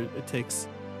mode where it takes,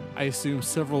 I assume,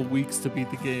 several weeks to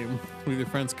beat the game with your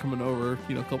friends coming over,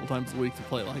 a couple times a week to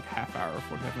play like half hour,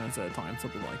 45 minutes at a time,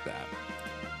 something like that.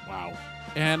 Wow.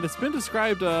 And it's been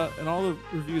described in all the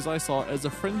reviews I saw as a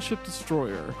friendship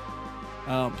destroyer.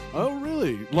 Oh,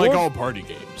 really? Like all party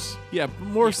games. Yeah,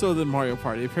 more so than Mario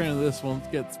Party. Apparently this one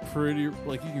gets pretty,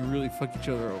 like, you can really fuck each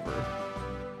other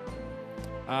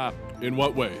over. In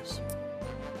what ways?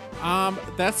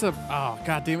 That's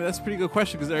god damn it, that's a pretty good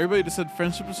question, because everybody just said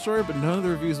friendship destroyer, but none of the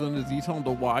reviews went into detail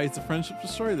into why it's a friendship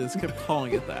destroyer. They just kept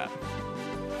calling it that.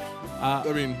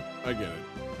 I mean, I get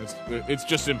it. It's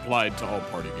just implied to all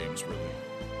party games, really.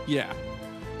 Yeah.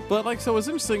 But so what's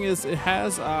interesting is it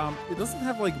has it doesn't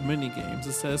have like mini games.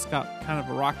 It says it's got kind of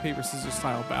a rock paper scissors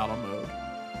style battle mode.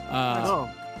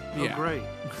 Yeah. Great.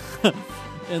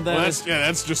 And then Well,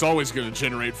 that's just always going to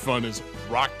generate fun is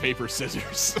rock, paper,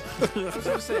 scissors. I was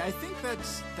gonna say, I think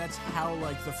that's how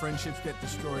like the friendships get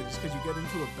destroyed, is because you get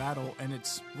into a battle and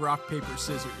it's rock, paper,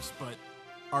 scissors, but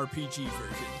RPG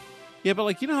version. yeah,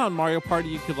 but how in Mario Party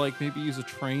you could maybe use a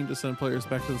train to send players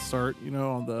back to the start,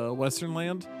 on the Western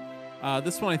land.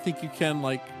 This one I think you can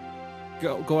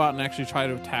go out and actually try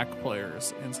to attack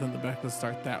players and send them back to the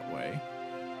start that way.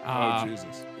 Oh,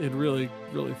 Jesus. It really,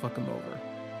 really fuck them over.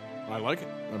 I like it.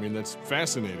 I mean, that's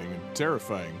fascinating and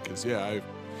terrifying because,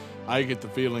 I get the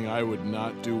feeling I would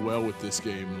not do well with this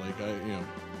game.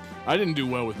 I didn't do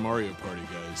well with Mario Party,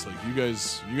 guys.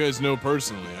 You guys know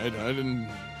personally, it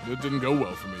didn't go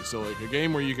well for me. So, a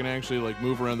game where you can actually,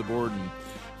 move around the board and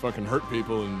fucking hurt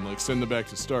people and, send them back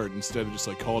to start instead of just,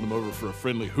 calling them over for a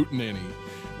friendly hootenanny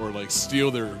or,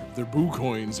 steal their boo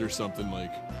coins or something,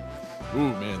 ooh,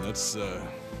 man, that's, I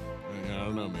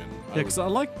don't know, man. Yeah, because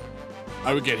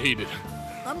I would get heated.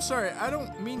 I'm sorry, I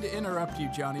don't mean to interrupt you,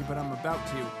 Johnny, but I'm about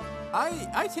to.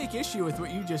 I take issue with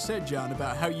what you just said, John,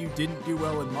 about how you didn't do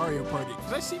well in Mario Party,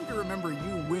 because I seem to remember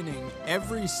you winning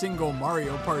every single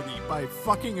Mario Party by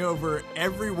fucking over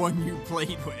everyone you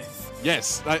played with.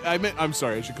 Yes, I'm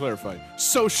sorry, I should clarify.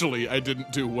 Socially, I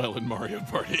didn't do well in Mario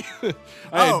Party.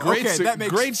 I had that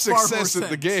makes great far more success at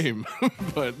the sense. game.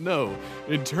 But no,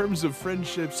 in terms of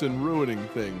friendships and ruining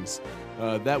things,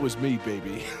 that was me,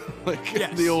 baby.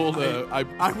 Yes, the old, I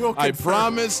will I confirm.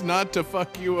 promise not to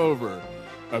fuck you over.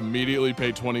 Immediately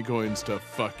pay 20 coins to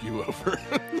fuck you over.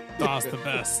 DOS the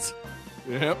best.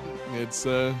 Yep,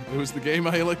 it was the game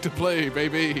I like to play,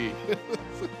 baby.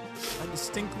 I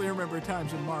distinctly remember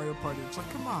times in Mario Party, it's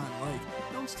come on,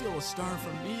 don't steal a star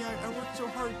from me. I worked so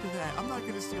hard for that. I'm not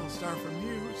going to steal a star from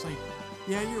you. It's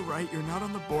yeah, you're right. You're not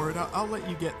on the board. I'll let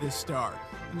you get this star.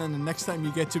 And then the next time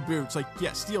you get to Boo, it's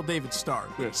yeah, steal David's star.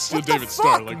 Yeah, steal What the David's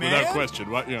star, fuck, without man? question.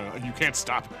 What, you can't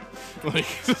stop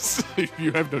it.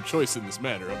 You have no choice in this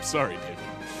matter. I'm sorry, David.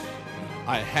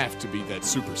 I have to be that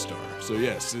superstar. So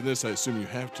yes, in this I assume you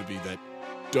have to be that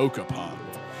Dokapon.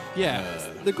 Yeah,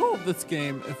 the goal of this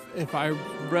game, if I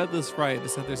read this right,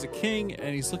 is that there's a king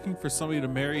and he's looking for somebody to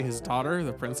marry his daughter,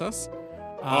 the princess.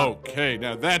 Okay,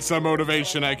 now that's a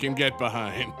motivation I can get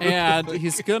behind. And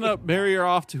he's gonna marry her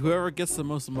off to whoever gets the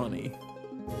most money.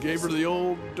 Gave her the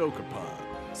old Dokapon.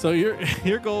 So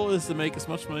your goal is to make as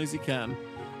much money as you can,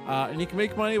 and you can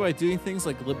make money by doing things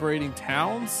like liberating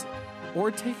towns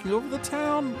or taking over the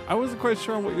town. I wasn't quite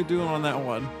sure on what you're doing on that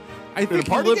one. I In a think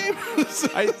party you game?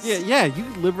 yeah, you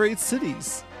can liberate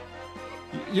cities.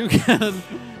 You can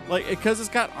like because it's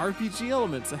got RPG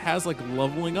elements. It has like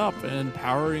leveling up and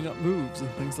powering up moves and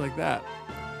things like that.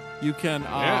 You can,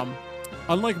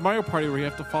 unlike Mario Party where you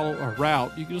have to follow a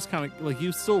route, you can just kind of like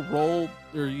you still roll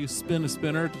or you spin a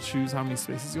spinner to choose how many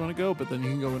spaces you want to go, but then you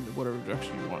can go in whatever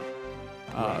direction you want.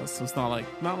 So it's not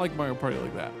like Mario Party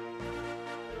like that.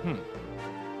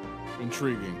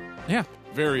 Intriguing. Yeah.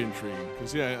 Very intriguing.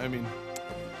 Because, I mean,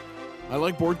 I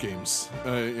like board games.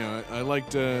 I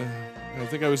liked, I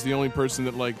think I was the only person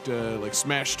that liked, like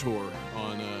Smash Tour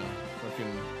on,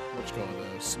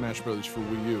 fucking, Smash Brothers for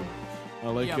Wii U. I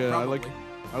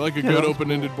like a good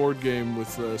open-ended board game with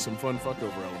some fun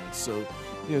fuckover elements. So,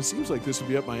 it seems like this would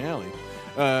be up my alley.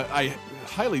 I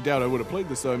highly doubt I would have played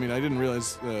this, though. I mean, I didn't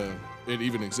realize it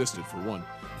even existed, for one.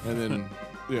 And then,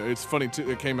 it's funny, too,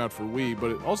 it came out for Wii,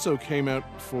 but it also came out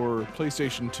for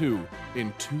PlayStation 2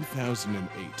 in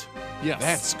 2008. Yes.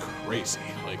 That's crazy.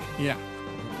 Like, Yeah.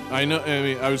 I know, I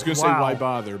mean, I was going to say Wow. why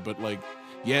bother, but, like,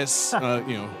 yes,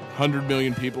 100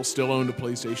 million people still owned a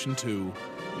PlayStation 2,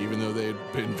 even though they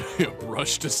had been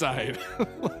brushed aside.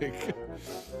 Like,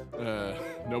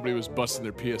 nobody was busting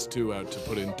their PS2 out to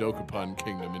put in Dokapon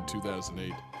Kingdom in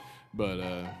 2008. But,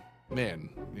 man,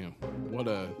 what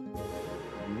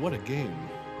a game.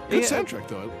 Good soundtrack,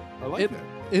 though. I like that.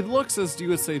 It looks, as you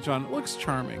would say, John, it looks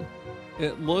charming.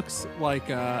 It looks like,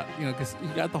 because you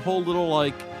got the whole little,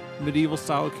 like, medieval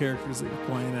style characters that you're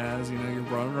playing as. You're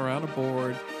running around a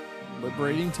board,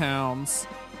 liberating towns.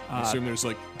 I assume there's,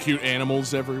 like, cute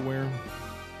animals everywhere.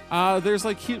 There's,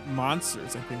 like, cute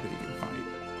monsters, I think, that you can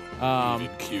fight.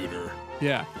 Even cuter.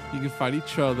 Yeah, you can fight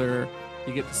each other.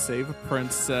 You get to save a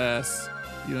princess.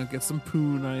 Get some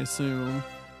poon, I assume.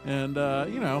 And,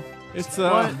 it's...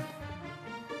 What?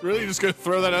 Really? You're just going to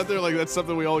throw that out there like that's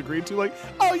something we all agreed to? Like,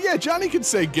 oh, yeah, Johnny can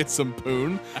say get some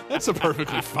poon. That's a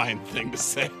perfectly fine thing to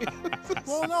say.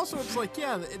 Well, and also it's like,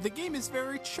 the game is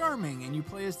very charming, and you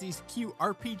play as these cute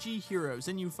RPG heroes,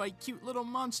 and you fight cute little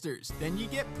monsters. Then you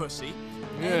get pussy.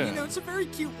 And, Yeah. it's a very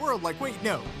cute world. Like, wait,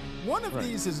 no. One of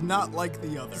these is not like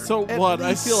the other. So At what? I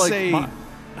least feel like... say- my-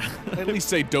 At least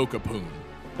say Dokapoon.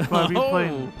 Well, if you Oh.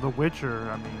 playing The Witcher,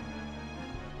 I mean,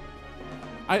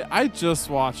 I just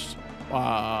watched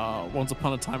Once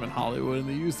Upon a Time in Hollywood, and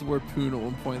they used the word poon at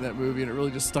one point in that movie, and it really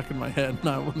just stuck in my head, and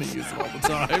I want to use it all the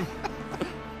time.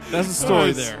 That's the story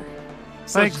Nice. there.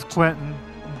 thanks, Quentin.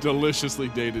 Deliciously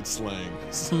dated slang.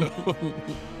 So,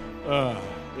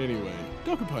 anyway,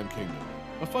 Dokapon Kingdom.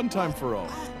 A fun time for all.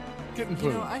 Getting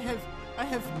poon. I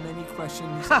have many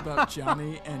questions about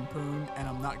Johnny and Poon, and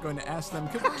I'm not going to ask them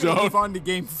because we're going Don't. to move on to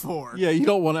game 4. Yeah, you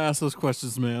don't want to ask those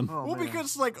questions, man. Oh, Well, man.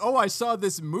 because I saw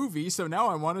this movie, so now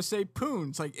I want to say Poon.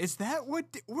 It's like, is that what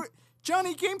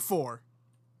Johnny, game 4?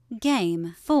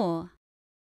 Game 4.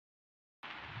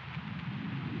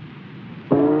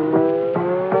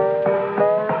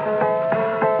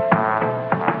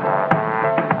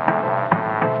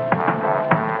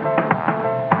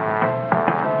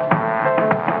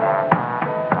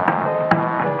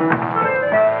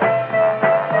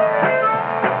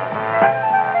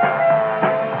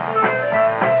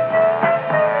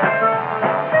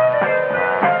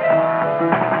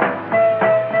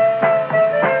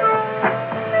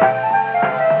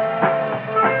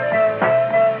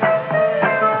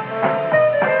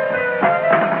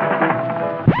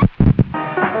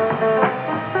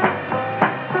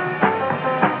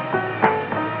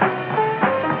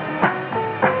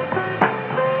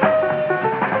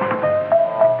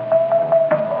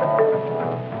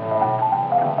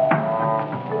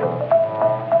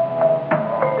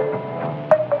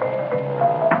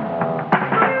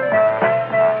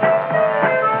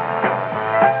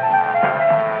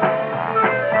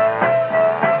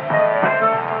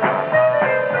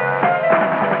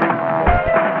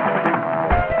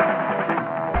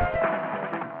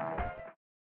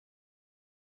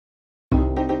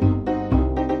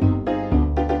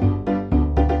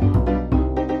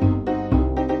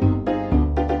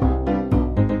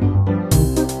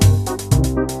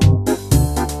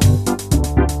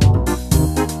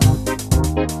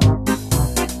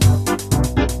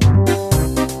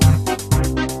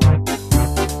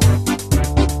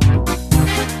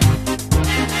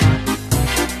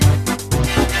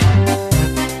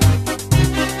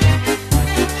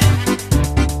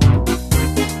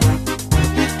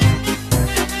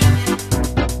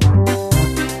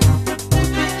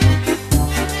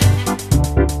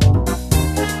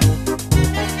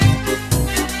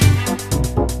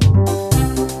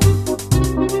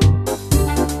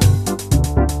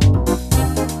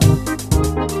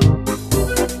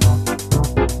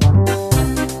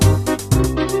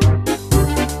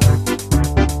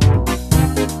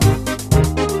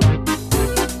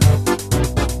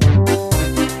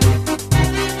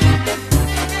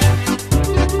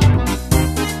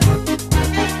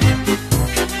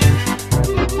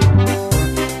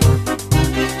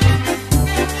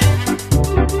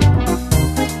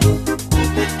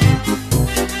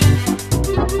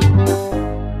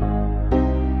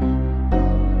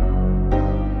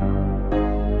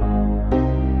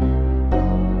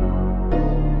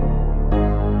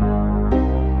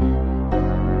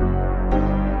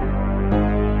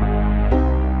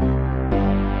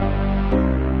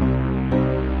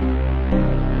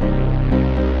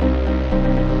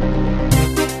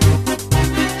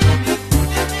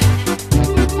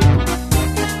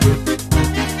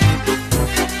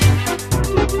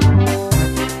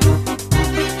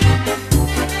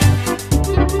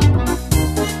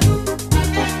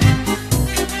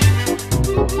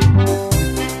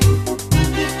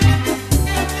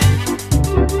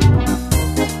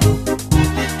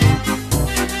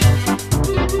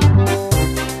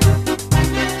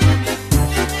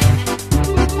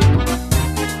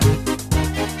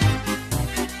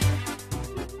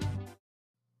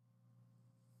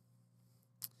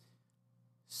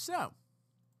 So,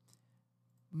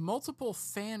 multiple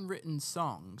fan-written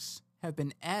songs have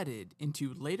been added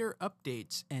into later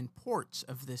updates and ports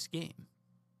of this game.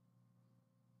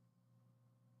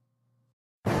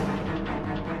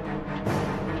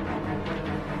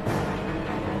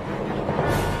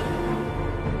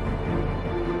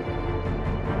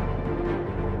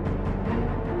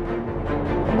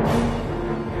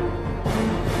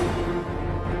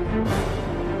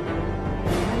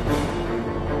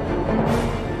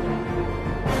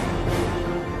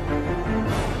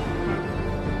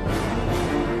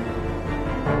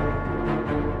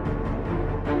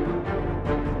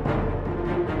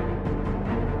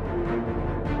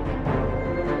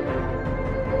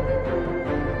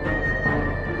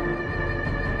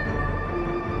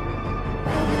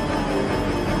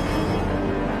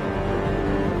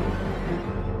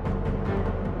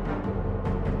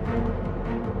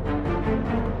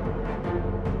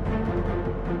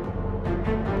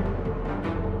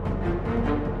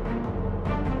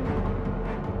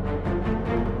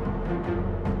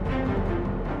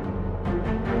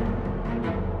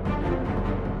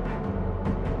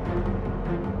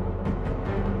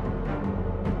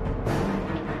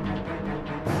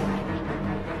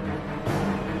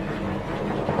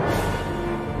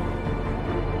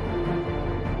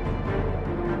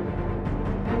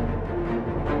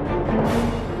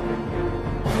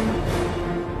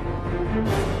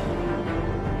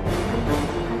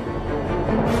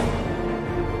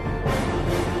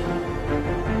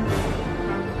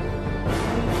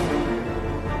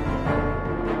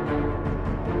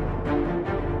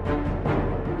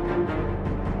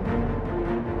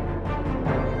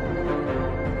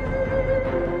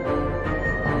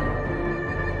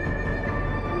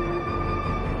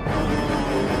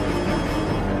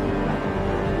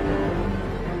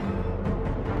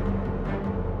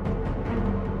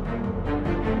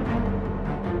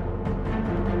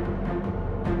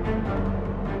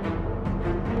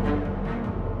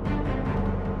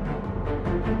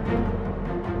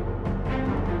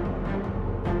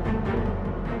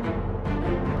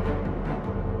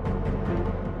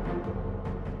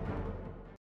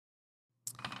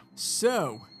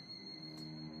 So,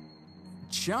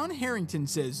 John Harrington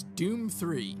says Doom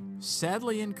 3.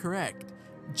 Sadly incorrect.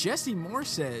 Jesse Moore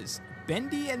says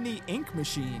Bendy and the Ink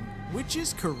Machine, which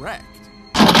is correct.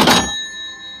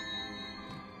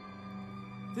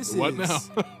 This What is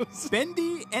now?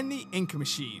 Bendy and the Ink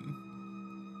Machine.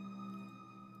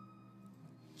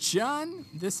 John,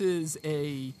 this is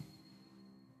a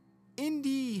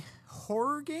indie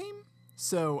horror game,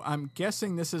 so I'm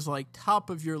guessing this is like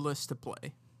top of your list to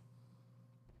play.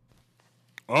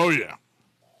 Oh, yeah.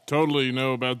 Totally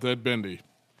know about that Bendy.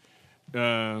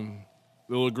 The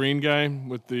little green guy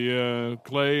with the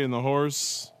clay and the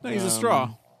horse. No, he's a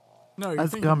straw. No, you're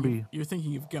That's thinking Gumby. You're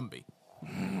thinking of Gumby.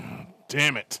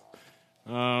 Damn it.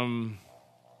 And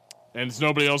it's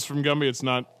nobody else from Gumby. It's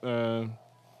not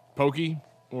Pokey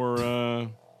or...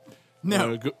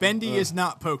 No, Gu- Bendy is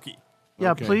not Pokey.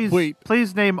 Yeah, Okay.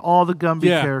 please name all the Gumby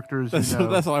Yeah, characters That's, you know.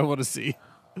 that's all I want to see.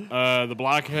 the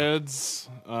Blockheads.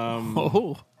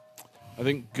 Oh, I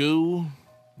think Goo.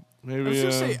 Maybe. I was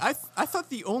gonna say, I thought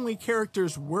the only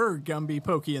characters were Gumby,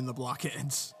 Pokey, and the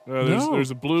Blockheads. No.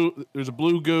 There's a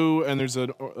blue Goo, and there's a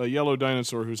yellow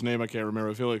dinosaur whose name I can't remember.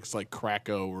 I feel like it's like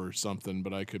Kracko or something,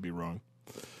 but I could be wrong.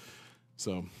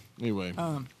 So anyway,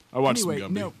 I watched anyway,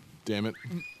 some Gumby. no. Damn it.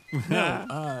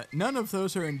 No, none of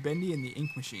those are in Bendy and the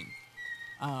Ink Machine.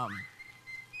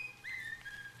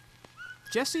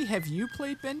 Jesse, have you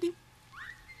played Bendy?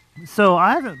 So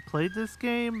I haven't played this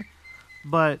game,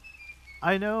 but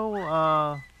I know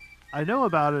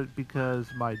about it because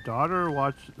my daughter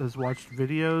has watched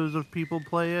videos of people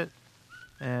play it,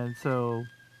 and so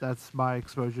that's my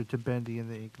exposure to Bendy and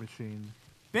the Ink Machine.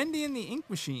 Bendy and the Ink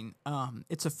Machine.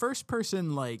 It's a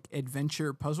first-person like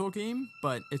adventure puzzle game,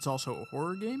 but it's also a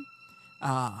horror game.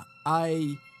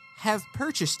 I have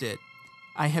purchased it.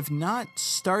 I have not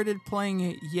started playing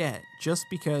it yet, just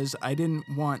because I didn't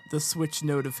want the Switch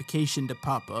notification to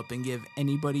pop up and give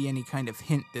anybody any kind of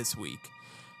hint this week.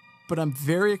 But I'm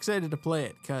very excited to play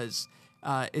it, because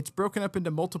it's broken up into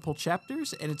multiple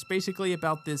chapters, and it's basically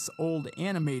about this old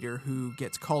animator who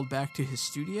gets called back to his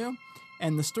studio,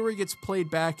 and the story gets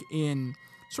played back in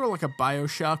sort of like a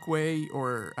BioShock way,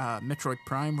 or Metroid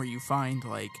Prime, where you find,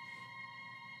 like,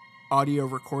 audio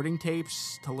recording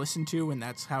tapes to listen to, and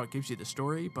that's how it gives you the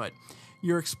story. But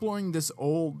you're exploring this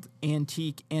old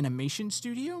antique animation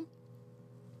studio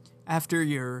after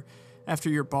your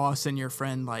boss and your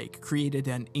friend like created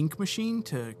an ink machine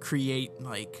to create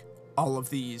like all of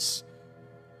these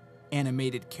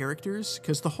animated characters,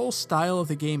 because the whole style of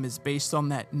the game is based on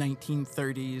that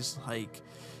 1930s, like,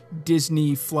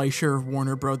 Disney, Fleischer,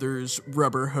 Warner Brothers,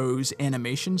 rubber hose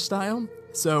animation style.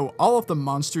 So all of the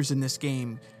monsters in this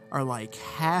game are like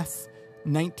half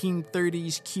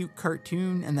 1930s cute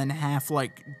cartoon and then half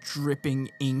like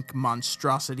dripping ink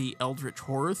monstrosity eldritch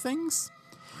horror things.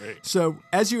 Great. So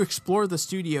as you explore the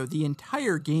studio, the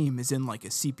entire game is in like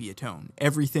a sepia tone.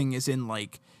 Everything is in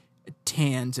like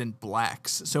tans and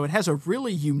blacks. So it has a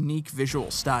really unique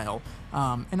visual style.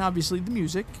 And obviously the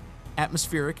music,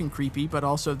 atmospheric and creepy, but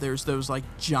also there's those like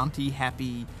jaunty,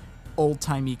 happy,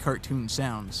 old-timey cartoon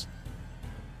sounds.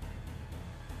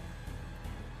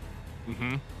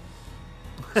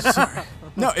 Sorry.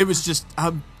 No, it was just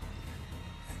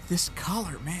this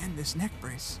collar, man, this neck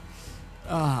brace.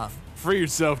 Free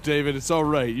yourself, David. It's all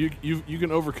right. You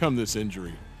can overcome this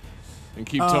injury and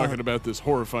keep talking about this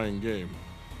horrifying game.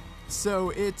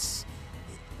 So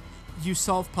you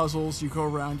solve puzzles, you go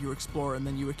around, you explore, and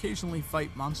then you occasionally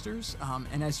fight monsters.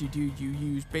 And as you do, you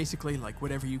use basically like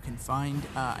whatever you can find.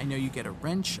 I know you get a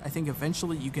wrench. I think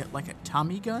eventually you get like a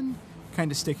Tommy gun, kind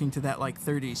of sticking to that like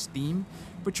 30s theme.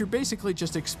 But you're basically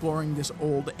just exploring this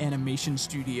old animation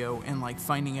studio and like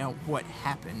finding out what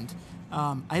happened.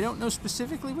 I don't know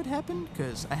specifically what happened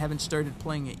because I haven't started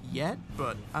playing it yet,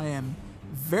 but I am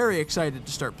very excited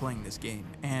to start playing this game.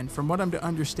 And from what I'm to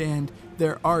understand,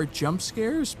 there are jump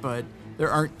scares, but there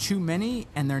aren't too many,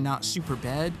 and they're not super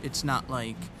bad. It's not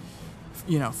like,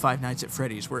 you know, Five Nights at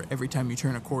Freddy's, where every time you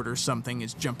turn a quarter, something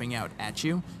is jumping out at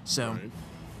you. So Right.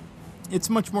 it's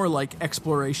much more like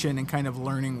exploration and kind of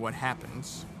learning what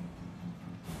happens.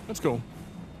 That's cool.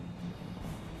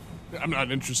 I'm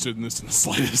not interested in this in the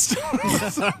slightest.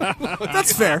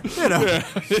 That's fair, you know. Yeah,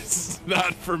 it's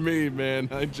not for me, man.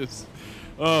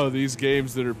 These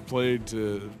games that are played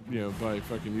to, by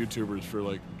fucking YouTubers for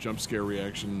like jump scare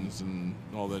reactions and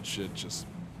all that shit, just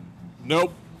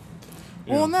nope.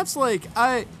 Well, Yeah. and that's like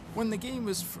when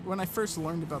I first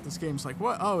learned about this game, it's like,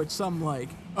 what? Oh, it's some like,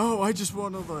 I just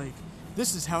want to like,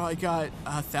 this is how I got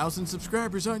 1,000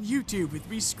 subscribers on YouTube with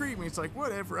me screaming. It's like,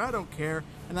 whatever, I don't care.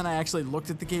 And then I actually looked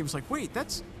at the game. It's like, wait,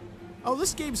 this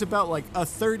game's about like a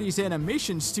 30s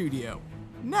animation studio.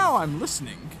 Now I'm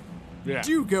listening. Yeah.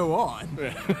 Do go on.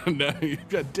 Now you've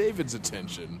got David's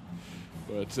attention,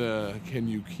 but can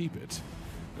you keep it?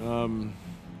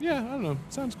 Yeah, I don't know.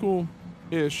 Sounds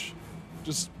cool-ish.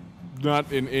 Just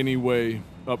not in any way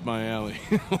up my alley.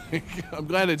 I'm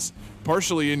glad it's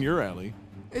partially in your alley.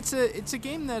 It's a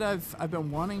game that I've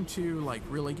been wanting to like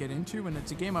really get into, and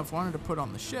it's a game I've wanted to put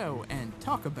on the show and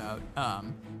talk about.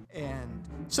 And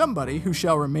somebody who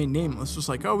shall remain nameless was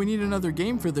like, "Oh, we need another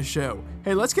game for the show.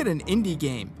 Hey, let's get an indie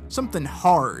game, something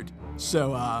hard."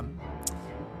 So,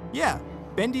 yeah,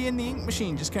 Bendy and the Ink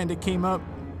Machine just kind of came up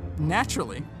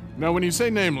naturally. Now, when you say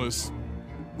nameless,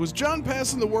 was John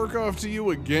passing the work off to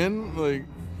you again? Like,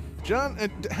 John,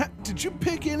 did you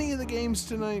pick any of the games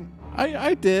tonight?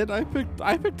 I did. I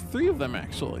picked 3 of them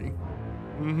actually.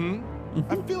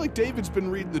 I feel like David's been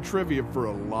reading the trivia for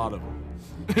a lot of them.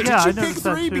 Yeah, I Did you pick noticed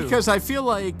that 3? too. Because I feel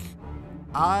like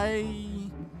I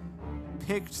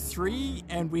picked 3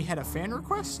 and we had a fan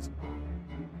request.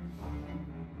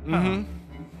 Cool.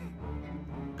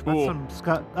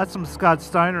 That's some Scott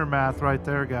Steiner math right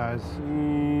there, guys.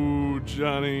 Ooh,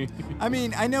 Johnny. I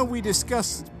mean, I know we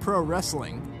discussed pro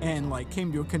wrestling and like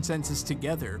came to a consensus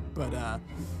together, but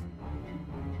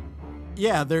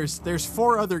yeah, there's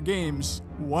 4 other games,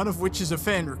 one of which is a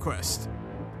fan request,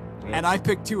 and I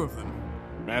picked 2 of them.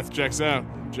 Math checks out.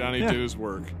 Johnny did his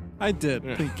work. I did.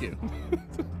 Yeah. Thank you.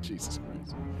 Jesus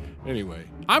Christ. Anyway.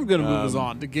 I'm gonna move us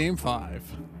on to game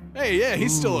 5. Hey, yeah,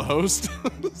 he's still a host.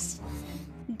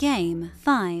 Game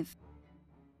 5.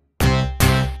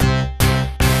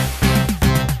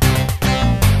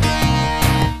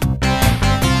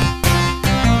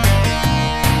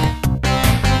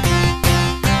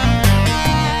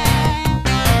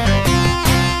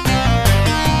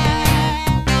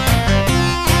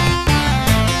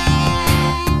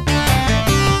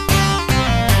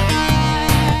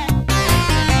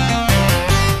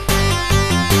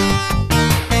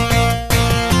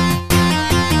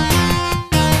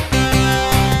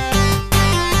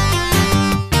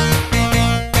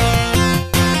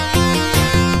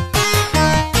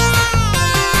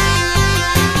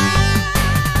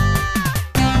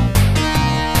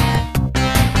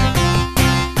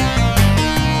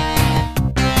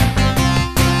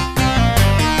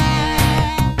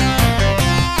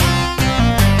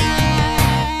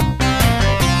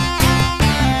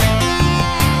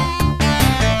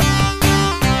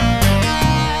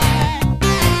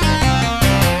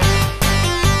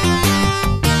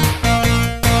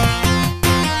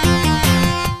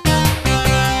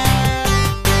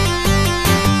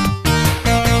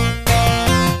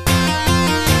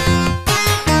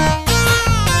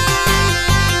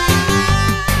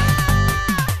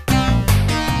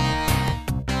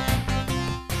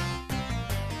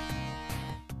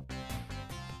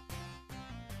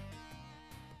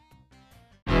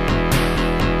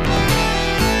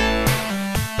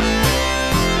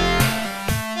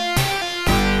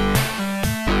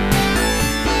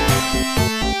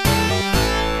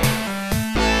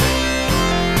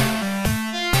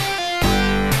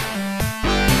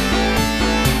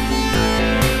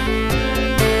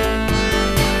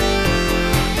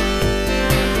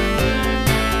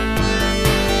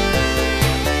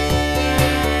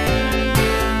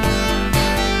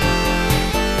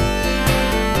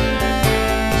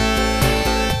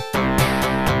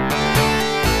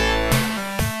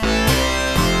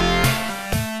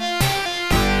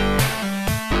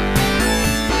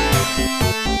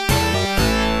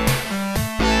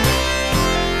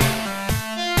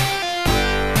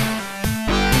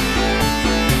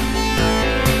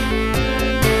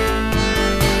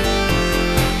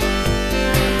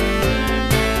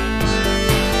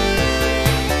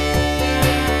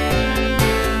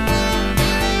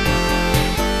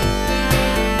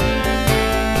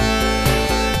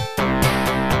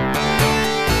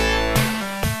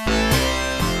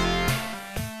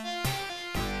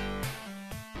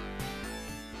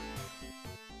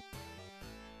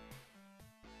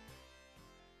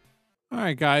 All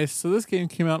right, guys. So this game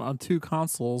came out on 2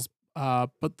 consoles,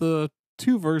 but the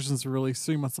 2 versions were released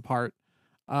 3 months apart.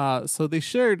 So they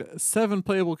shared 7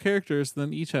 playable characters,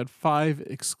 then each had 5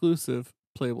 exclusive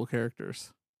playable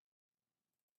characters.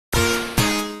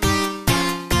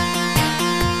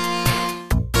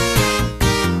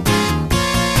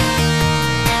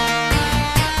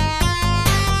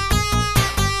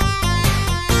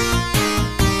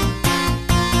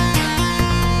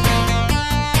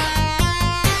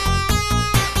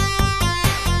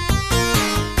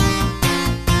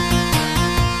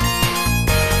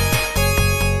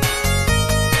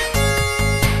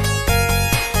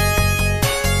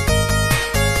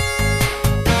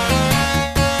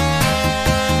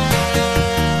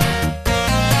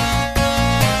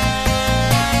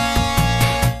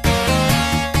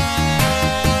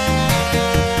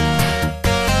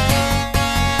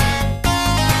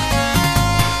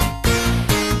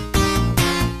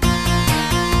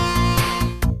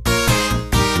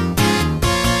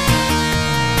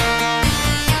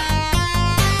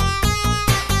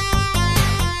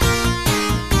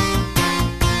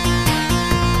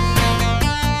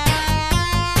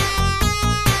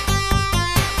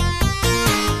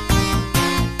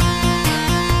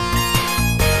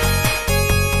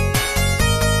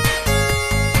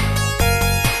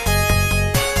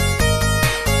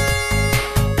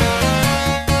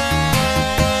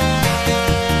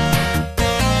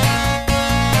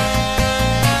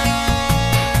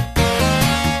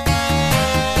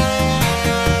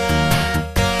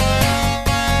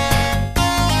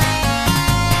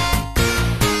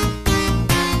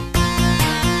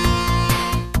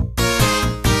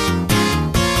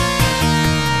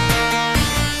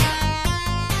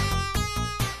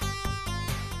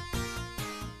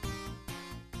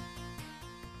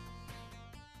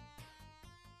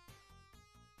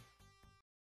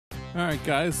 All right,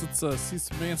 guys, let's see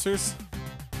some answers.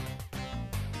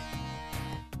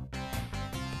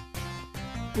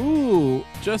 Ooh,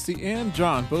 Jesse and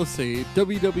John both say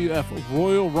WWF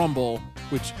Royal Rumble,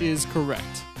 which is correct.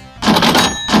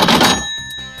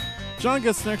 John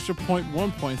gets an extra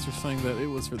 0.1 points for saying that it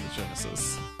was for the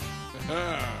Genesis.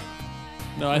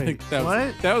 No, I Wait, think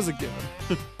that was a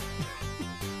given.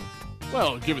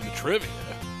 Well, given the trivia,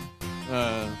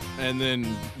 and then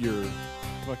your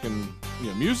fucking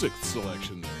music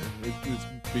selection there,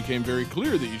 it became very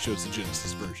clear that you chose the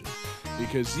Genesis version.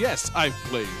 Because yes, I've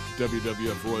played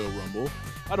WWF Royal Rumble.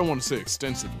 I don't want to say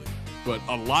extensively, but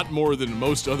a lot more than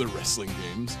most other wrestling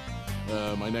games.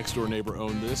 My next door neighbor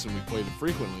owned this, and we played it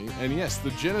frequently. And yes, the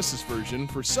Genesis version,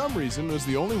 for some reason, was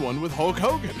the only one with Hulk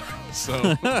Hogan.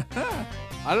 So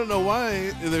I don't know why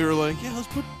they were like,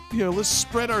 yeah, let's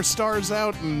spread our stars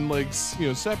out and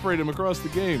separate them across the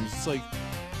games. It's like,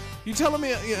 you telling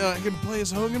me I can play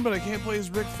as Hogan, but I can't play as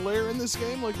Ric Flair in this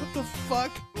game? Like, what the fuck?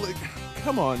 Like,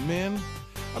 come on, man.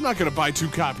 I'm not gonna buy 2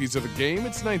 copies of a game.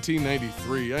 It's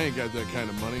 1993. I ain't got that kind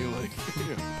of money.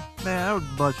 Man, I would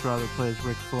much rather play as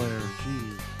Ric Flair.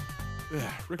 Jeez.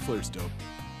 Yeah, Ric Flair's dope,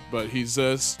 but he's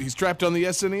trapped on the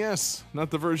SNES,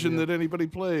 not the version that anybody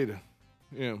played.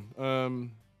 Yeah. So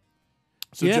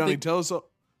Yeah, Johnny, tell us all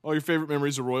your favorite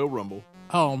memories of Royal Rumble.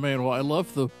 Oh man, well I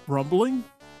love the rumbling.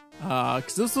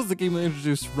 Because this was the game that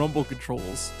introduced rumble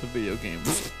controls to video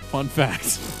games. Fun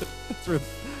fact.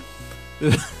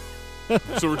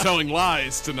 So we're telling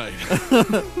lies tonight.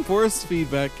 Force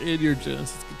feedback in your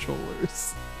Genesis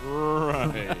controllers.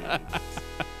 Right.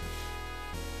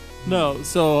 No,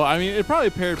 so I mean, it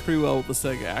probably paired pretty well with the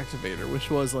Sega Activator,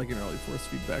 which was like an early force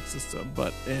feedback system.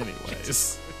 But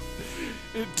anyways,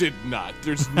 it did not.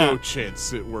 There's no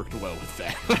chance it worked well with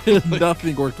that.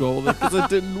 nothing worked well with it because it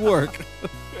didn't work.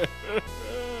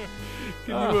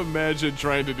 Can you imagine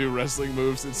trying to do wrestling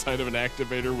moves inside of an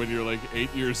activator when you're like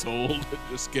 8 years old and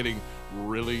just getting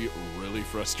really, really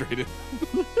frustrated?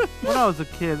 When I was a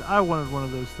kid, I wanted one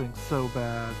of those things so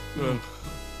bad. Ugh,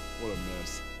 what a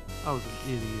mess. I was an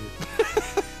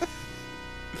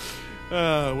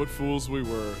idiot. What fools we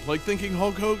were. Like thinking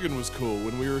Hulk Hogan was cool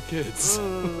when we were kids.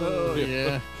 Oh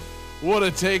yeah. What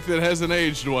a take that hasn't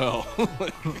aged well.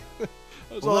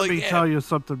 Let me tell you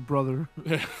something, brother.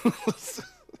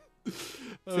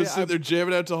 I was sitting there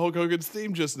jamming out to Hulk Hogan's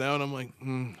theme just now, and I'm like,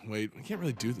 wait, we can't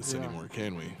really do this anymore,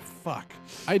 can we? Fuck.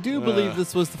 I do believe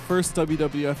this was the first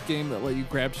WWF game that let you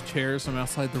grab chairs from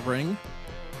outside the ring.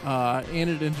 And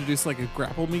it introduced like a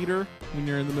grapple meter when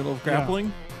you're in the middle of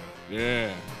grappling.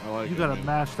 Yeah, I like it. You gotta man.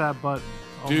 mash that button.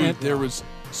 Oh my Dude, there God. was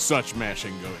such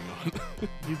mashing going on.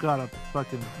 You gotta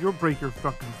you'll break your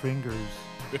fucking fingers.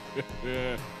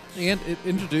 Yeah. And it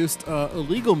introduced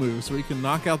illegal moves where you can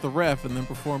knock out the ref and then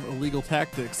perform illegal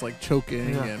tactics like choking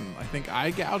Yeah. and I think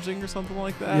eye gouging or something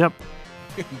like that. Yep.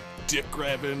 Dick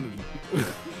grabbing,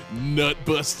 and nut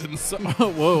busting,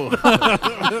 Whoa.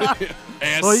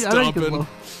 ass Well, yeah, I think it's stomping. low.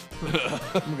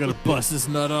 I'm going to bust this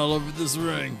nut all over this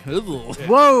ring.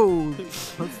 Whoa!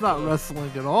 That's not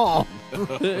wrestling at all.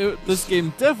 This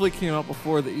game definitely came out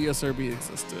before the ESRB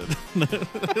existed.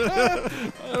 I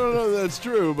don't know if that's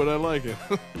true, but I like it.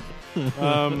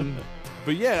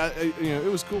 But yeah,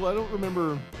 it was cool. I don't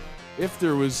remember if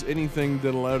there was anything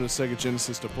that allowed a Sega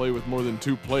Genesis to play with more than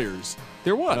 2 players.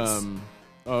 There was,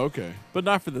 Oh, okay. but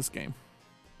not for this game.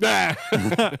 Yeah,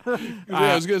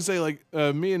 I was gonna say like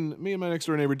me and my next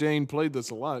door neighbor Dane played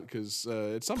this a lot because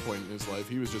at some point in his life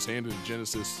he was just handed a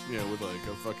Genesis, with like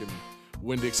a fucking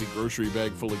Winn-Dixie grocery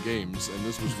bag full of games, and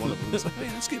this was one of them. It's like,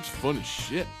 man, this game's fun as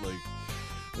shit. Like,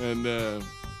 and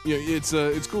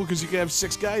it's cool because you can have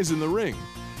 6 guys in the ring,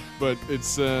 but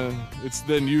it's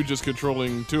then you just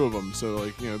controlling 2 of them. So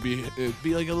like it'd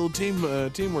be like a little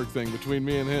teamwork thing between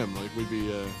me and him. Like we'd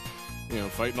be.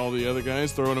 Fighting all the other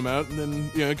guys, throwing them out, and then,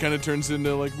 it kind of turns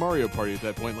into, like, Mario Party at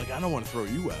that point. Like, I don't want to throw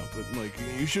you out, but, like,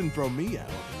 you shouldn't throw me out.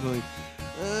 And like,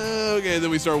 okay, then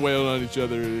we start wailing on each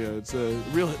other. It's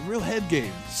real head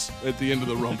games at the end of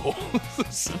the Rumble. But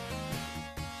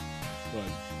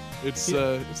it's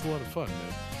a lot of fun,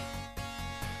 man.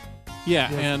 Yeah,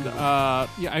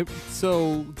 Yeah, and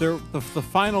so the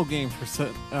final game for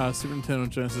Super Nintendo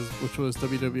Genesis, which was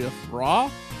WWF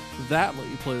Raw, that let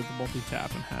you play with the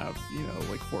multi-tap and have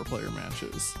like 4-player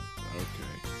matches.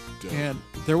 Okay. Dope. And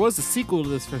there was a sequel to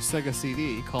this for Sega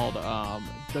CD called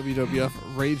WWF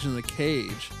Rage in the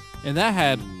Cage, and that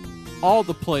had all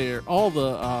the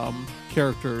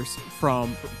characters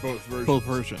from both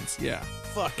versions. Yeah.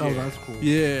 Fuck Oh, yeah. that's cool.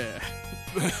 Yeah.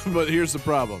 But here's the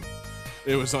problem.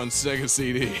 It was on Sega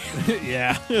CD.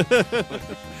 Yeah.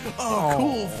 Oh,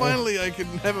 cool. Finally, I can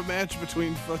have a match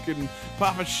between fucking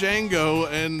Papa Shango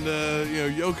and,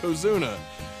 Yokozuna.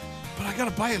 But I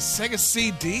gotta buy a Sega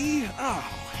CD? Oh,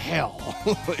 hell.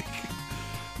 Like,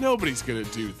 nobody's gonna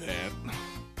do that.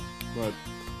 But,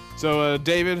 so,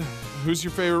 David, who's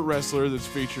your favorite wrestler that's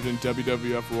featured in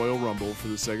WWF Royal Rumble for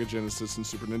the Sega Genesis and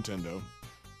Super Nintendo?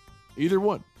 Either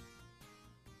one.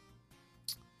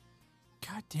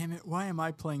 God damn it, why am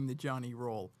I playing the Johnny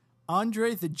role?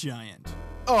 Andre the Giant.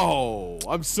 Oh,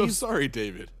 I'm so sorry,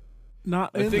 David.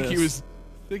 Not I think he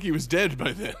was dead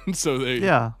by then. So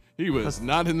he was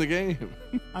not in the game.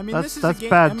 I mean, That's- this is that's a game.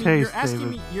 bad I mean, taste,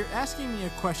 you're David. asking me a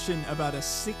question about a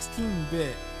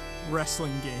 16-bit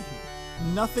wrestling game.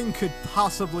 Nothing could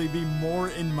possibly be more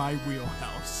in my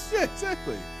wheelhouse. Yeah,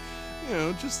 exactly.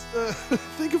 Just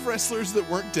think of wrestlers that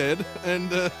weren't dead,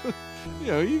 and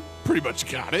you pretty much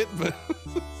got it. But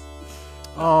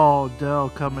Oh, Dell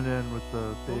coming in with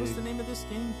the What was big the name of this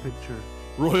game? picture.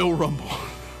 Royal Rumble.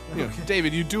 Okay.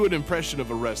 David, you do an impression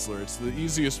of a wrestler. It's the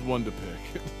easiest one to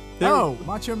pick. Oh,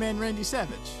 Macho Man Randy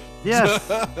Savage. Yes.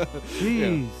 Yeah.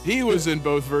 Jeez. He was in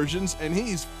both versions, and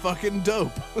he's fucking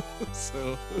dope.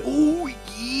 So Oh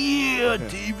yeah,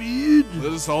 David.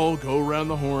 let us all go around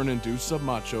the horn and do some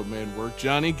Macho Man work.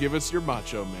 Johnny, give us your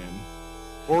Macho Man.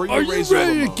 Or your Are you Razor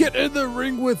ready to Ramon. get in the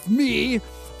ring with me,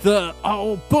 the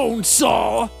bone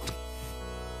saw?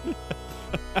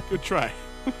 Good try.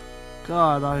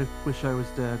 God, I wish I was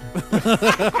dead.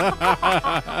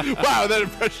 Wow, that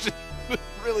impression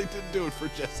really didn't do it for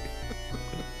Jesse.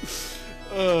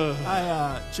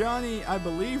 Johnny, I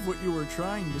believe what you were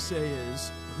trying to say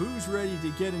is, who's ready to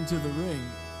get into the ring?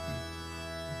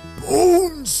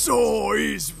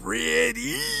 Bonesaw is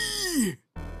ready.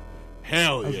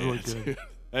 Hell That's yeah. really good. dude.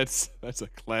 That's a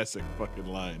classic fucking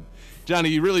line. Johnny,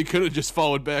 you really could have just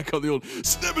followed back on the old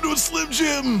step into a Slim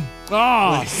Jim.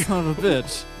 Oh, son of a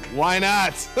bitch. Why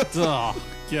not? Oh,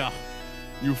 yeah.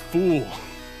 You fool.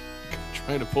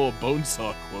 Trying to pull a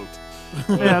Bonesaw quote.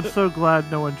 Man, I'm so glad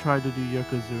no one tried to do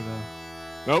Yokozuna.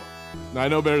 Nope. I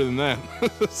know better than that.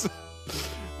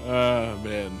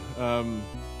 Man.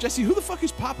 Jesse, who the fuck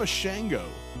is Papa Shango?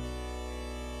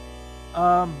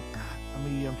 I'm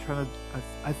trying to.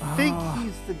 I think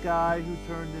he's the guy who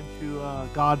turned into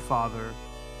Godfather.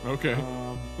 Okay.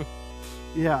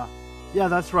 Yeah,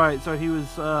 that's right. So he was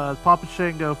Papa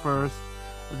Shango first,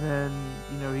 and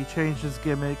then he changed his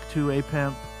gimmick to a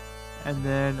pimp, and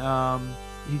then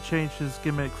he changed his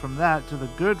gimmick from that to the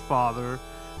Good Father,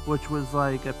 which was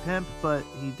like a pimp, but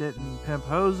he didn't pimp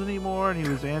hoes anymore, and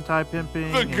he was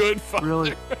anti-pimping. The and Good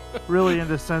Father. really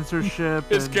into censorship.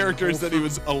 His and character is that he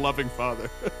wholesome- was a loving father.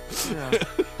 Yeah.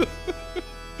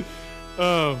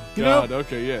 Oh, You know, God.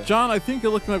 Okay, yeah. John, I think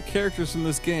you're looking up characters in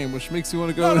this game, which makes you want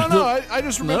to go. No. I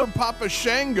just remember Nope. Papa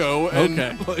Shango. And,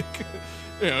 Okay. like,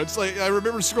 it's like, I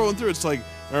remember scrolling through. It's like,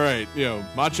 all right,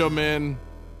 Macho Man,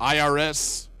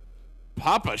 IRS,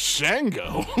 Papa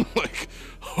Shango. Like,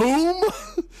 whom?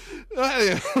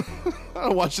 I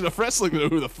don't watch enough wrestling to know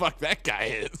who the fuck that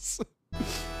guy is.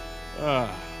 But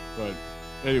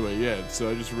anyway, yeah. So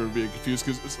I just remember being confused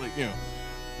because it's like,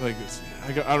 like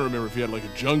I don't remember if he had like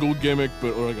a jungle gimmick, or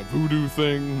like a voodoo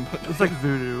thing. It's like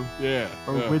voodoo Yeah.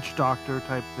 or yeah. witch doctor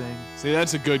type thing. See,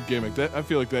 that's a good gimmick. I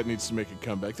feel like that needs to make a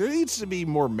comeback. There needs to be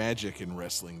more magic in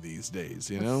wrestling these days,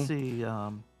 Let's see.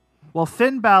 Well,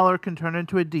 Finn Balor can turn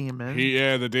into a demon.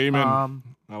 The demon.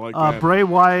 I like that. Bray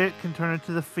Wyatt can turn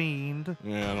into the Fiend.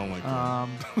 Yeah, I don't like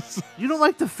that. You don't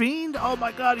like the Fiend? Oh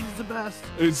my God, he's the best.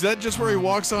 Is that just where he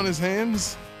walks on his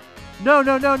hands? No.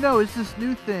 It's this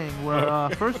new thing where,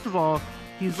 first of all,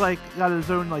 he's like got his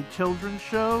own like children's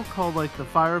show called like the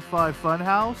Firefly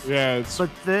Funhouse. Yeah, it's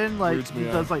But then like weirds me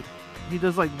he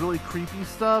does like really creepy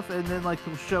stuff, and then like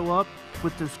he'll show up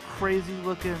with this crazy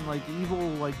looking like evil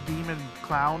like demon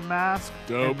clown mask,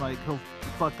 Dope. and like he'll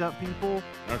fuck up people.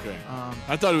 okay.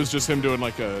 I thought it was just him doing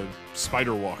like a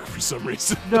spider walk for some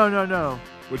reason. No.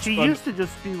 Which He used to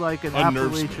just be like an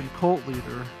unnerves me. Appalachian cult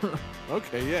leader.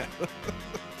 Okay, yeah.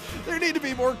 There need to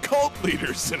be more cult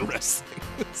leaders in wrestling.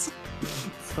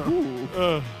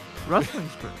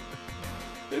 Wrestling's great.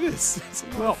 It is. It's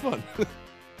a lot of fun.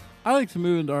 I like to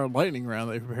move into our lightning round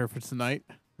that we prepare for tonight.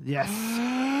 Yes.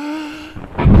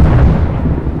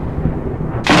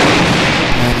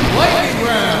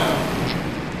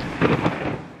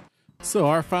 So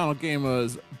our final game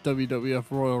was WWF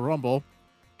Royal Rumble.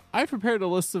 I prepared a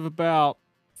list of about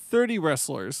 30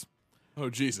 wrestlers, Oh,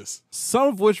 Jesus. some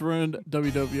of which were in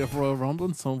WWF Royal Rumble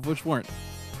and some of which weren't.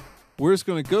 We're just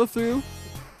going to go through,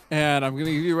 and I'm going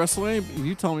to give you a wrestler name, and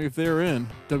you tell me if they're in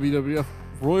WWF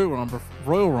Royal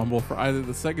Rumble for either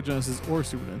the Sega Genesis or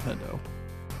Super Nintendo.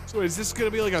 So is this going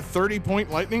to be like a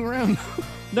 30-point lightning round?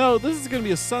 No, this is going to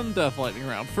be a sudden death lightning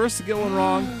round. First to get one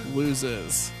wrong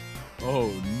loses.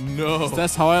 Oh, no.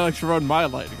 That's how I like to run my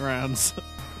lightning rounds.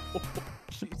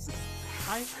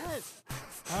 I had.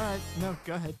 All right, no,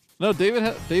 go ahead. No,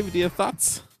 David, do you have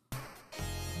thoughts?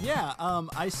 Yeah,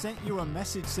 I sent you a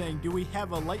message saying, do we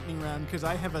have a lightning round? Because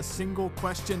I have a single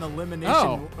question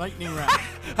elimination lightning round.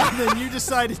 And then you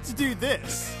decided to do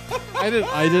this. I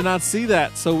did not see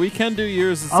that, so we can do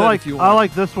yours instead I if you want.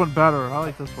 like this one better. I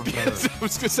like this one better. I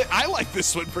was going to say, I like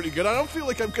this one pretty good. I don't feel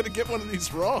like I'm going to get one of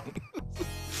these wrong.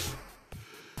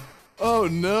 Oh,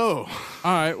 no.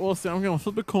 All right, well, so I'm going to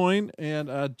flip a coin,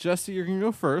 and Jesse, you're going to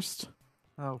go first.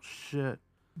 Oh shit.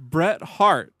 Bret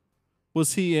Hart,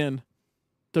 was he in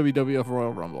WWF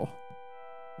Royal Rumble?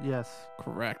 Yes.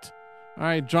 Correct. All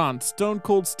right, John, Stone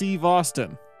Cold Steve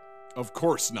Austin. Of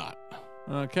course not.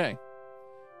 Okay.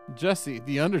 Jesse,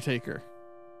 The Undertaker.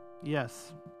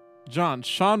 Yes. John,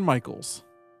 Shawn Michaels.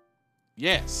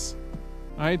 Yes.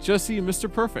 All right, Jesse,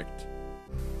 Mr. Perfect.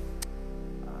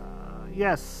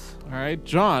 Yes. All right,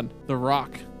 John, The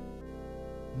Rock.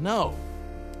 No.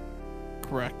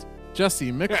 Correct.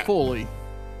 Jesse, Mick Yeah. Foley.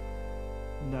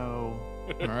 No.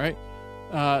 All right.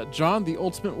 John, The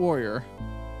Ultimate Warrior.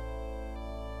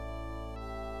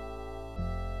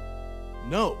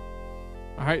 No.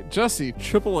 All right, Jesse,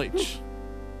 Triple H.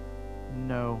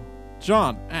 No.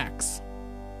 John, Axe.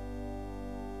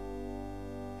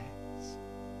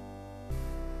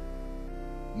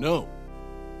 No.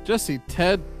 Jesse,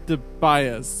 Ted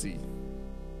DiBiase.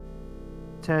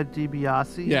 Ted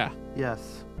DiBiase. Yeah.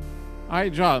 Yes. All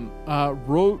right, John,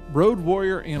 Road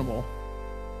Warrior Animal.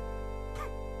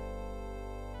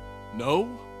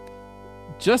 No.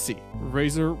 Jesse,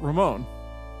 Razor Ramon.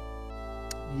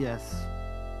 Yes.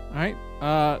 All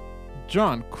right,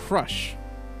 John, Crush.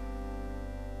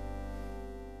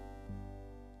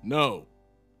 No.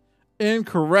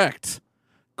 Incorrect.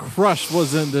 Crush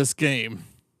was in this game.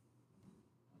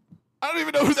 I don't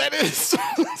even know who that is.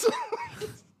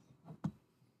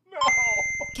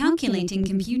 Calculating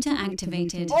computer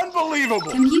activated. Unbelievable.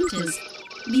 Computers.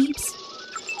 Beeps.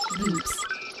 Boops.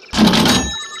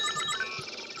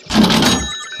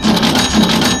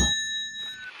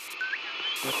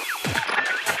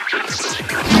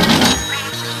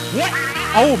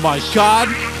 Oh my God!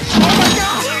 Oh my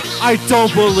God! I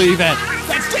don't believe it.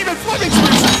 That's David Fleming's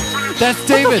music. That's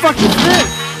David. What the fuck is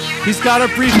this? He's got a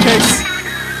briefcase.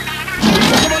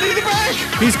 The money in the bank.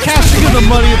 He's cashing in the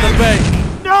money in the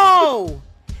bank. No!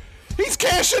 He's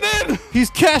cashing in. He's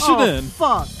cashing Oh, in.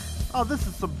 fuck. Oh, this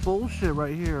is some bullshit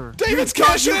right here. David's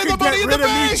cashing in the money in the Get rid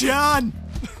of me, bank. John.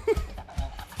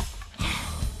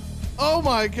 Oh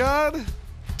my God.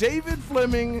 David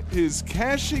Fleming is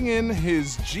cashing in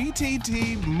his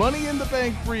GTT Money in the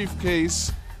Bank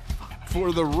briefcase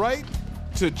for the right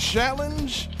to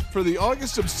challenge for the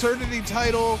August Absurdity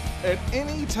title at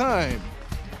any time.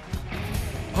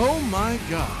 Oh my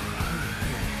God.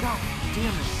 God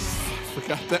damn it.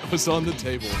 Forgot that was on the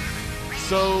table.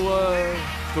 So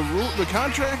the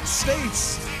contract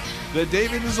states that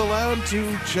David is allowed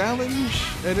to challenge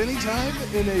at any time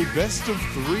in a best of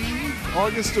 3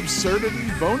 August Absurdity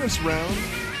bonus round.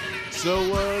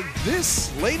 So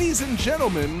this, ladies and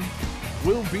gentlemen,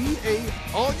 will be a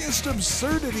August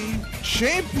Absurdity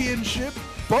Championship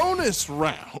bonus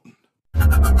round.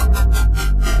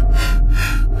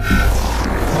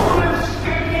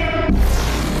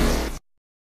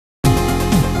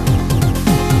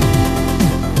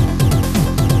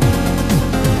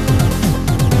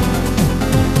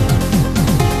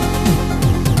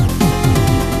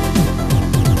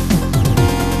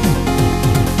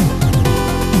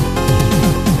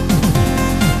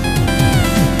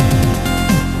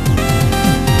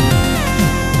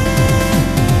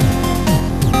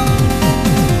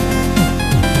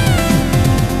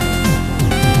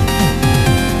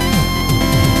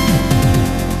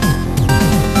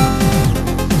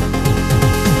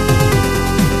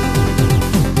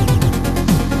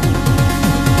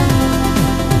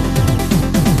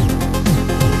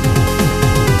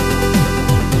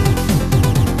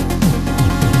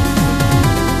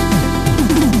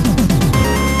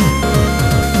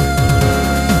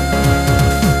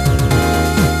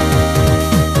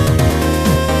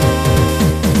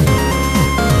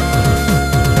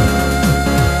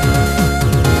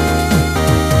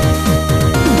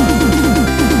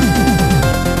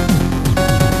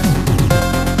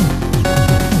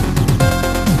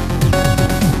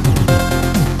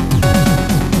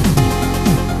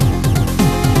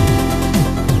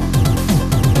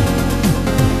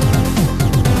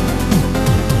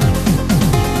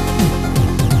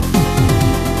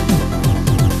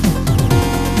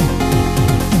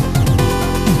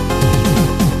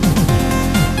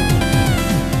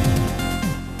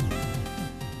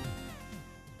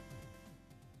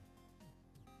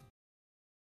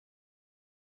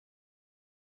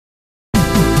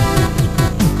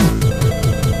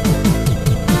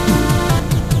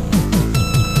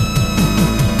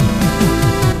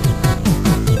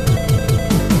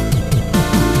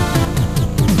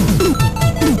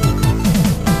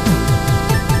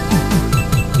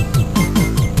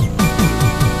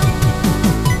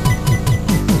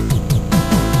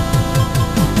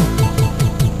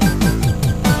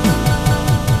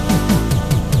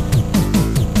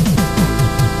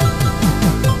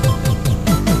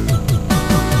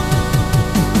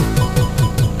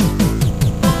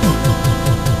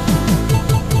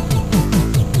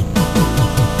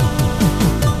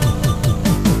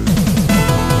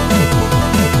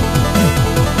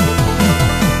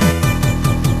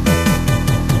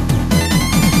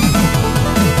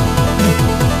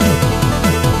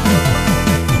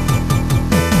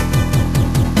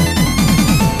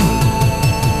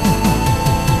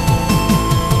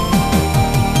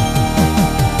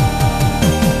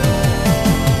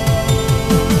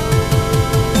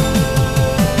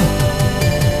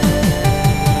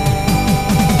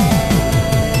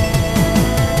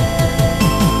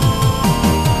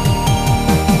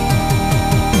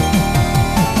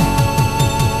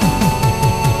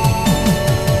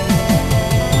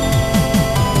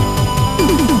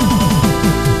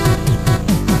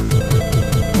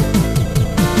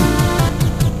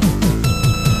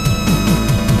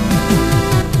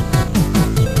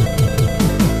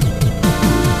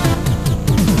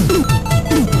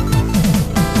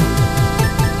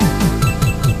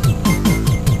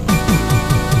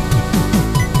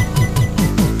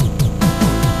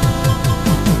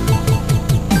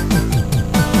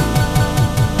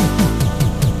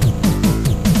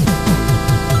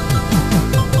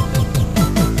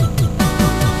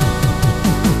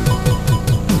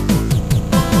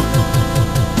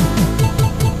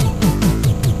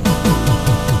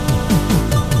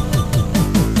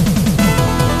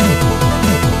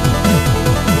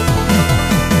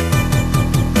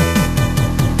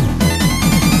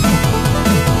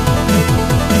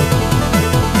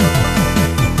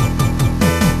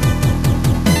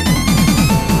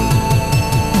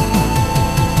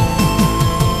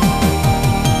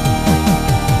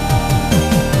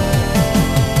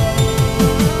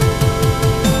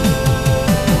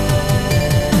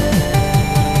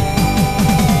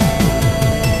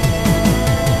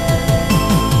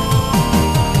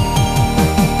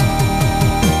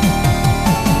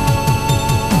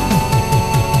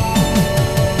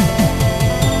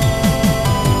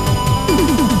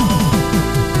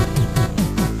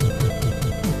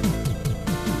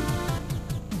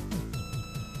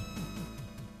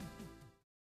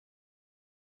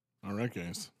 that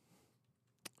case.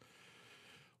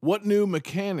 What new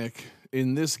mechanic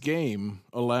in this game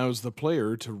allows the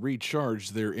player to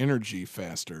recharge their energy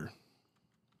faster?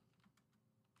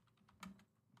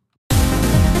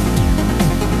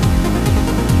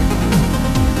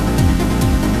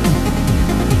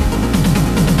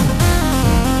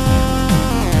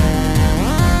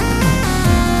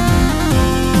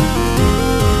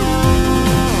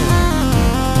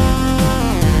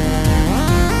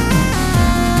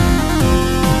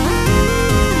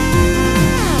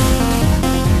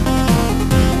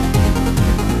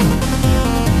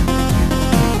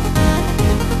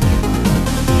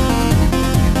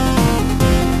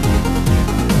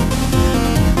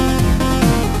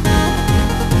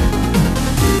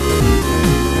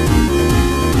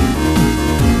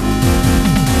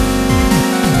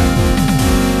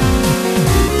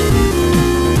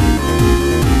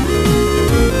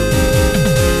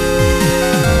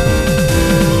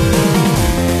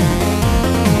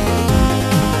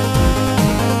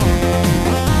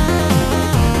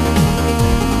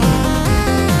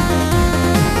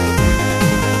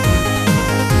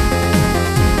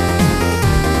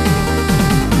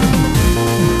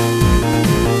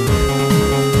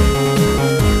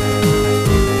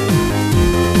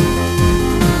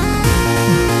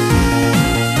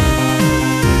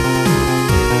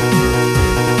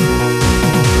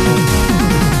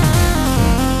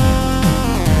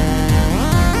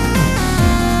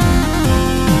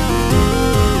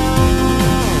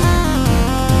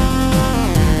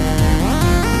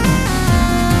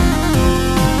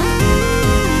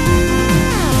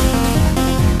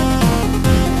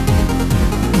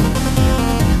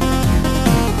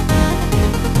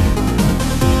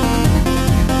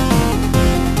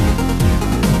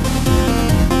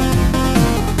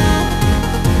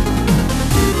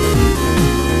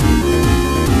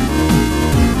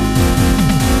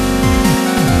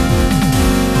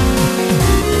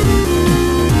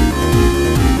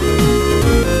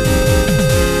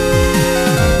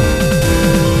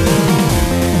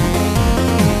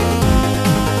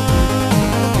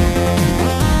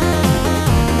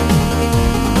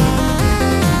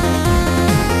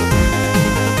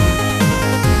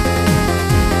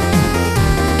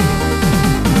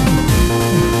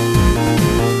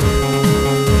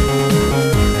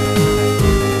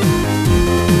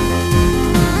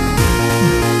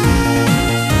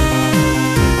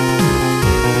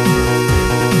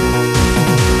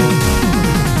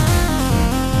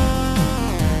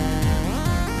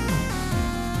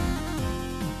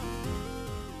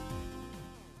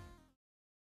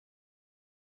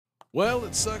 Well,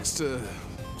 it sucks to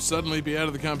suddenly be out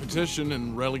of the competition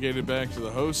and relegated back to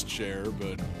the host chair,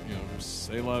 but, you know,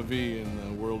 c'est la vie in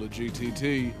the world of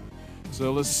GTT.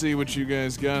 So let's see what you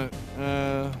guys got.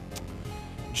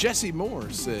 Jesse Moore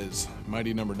says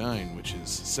Mighty Number 9, which is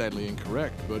sadly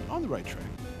incorrect, but on the right track.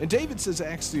 And David says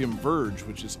Axiom Verge,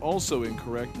 which is also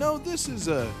incorrect. No, this is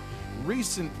a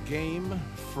recent game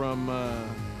from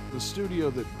the studio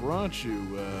that brought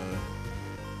you...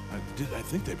 I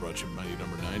think they brought you Mighty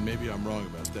Number 9. Maybe I'm wrong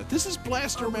about that. This is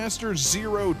Blaster Master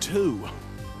 02.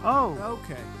 Oh,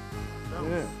 Okay.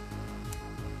 Yeah.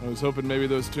 I was hoping maybe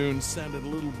those tunes sounded a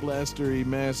little blastery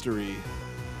mastery.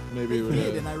 Maybe it We would.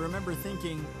 did, and I remember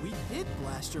thinking, we did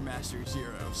Blaster Master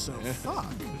Zero, so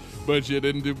fuck. But you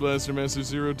didn't do Blaster Master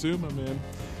 02, my man.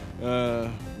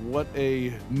 What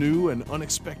a new and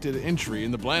unexpected entry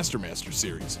in the Blaster Master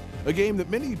series. A game that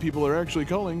many people are actually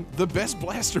calling the best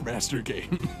Blaster Master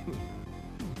game.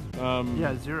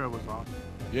 yeah, Zero was awesome.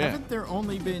 Yeah. Haven't there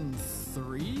only been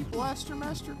 3 Blaster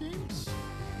Master games?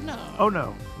 No. Oh,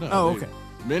 no. No, Oh, they- okay.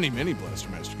 Many Blaster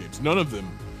Master games. None of them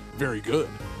very good.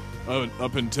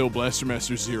 Up until Blaster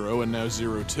Master 0 and now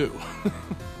 02.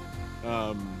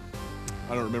 I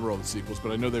don't remember all the sequels,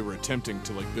 but I know they were attempting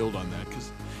to like build on that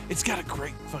because it's got a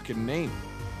great fucking name,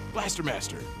 Blaster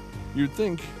Master. You'd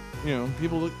think, you know,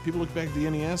 people look back at the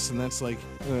NES and that's like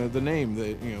the name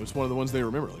that, you know, it's one of the ones they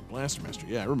remember, like Blaster Master.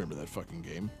 Yeah, I remember that fucking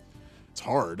game. It's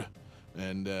hard,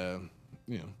 and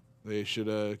you know, they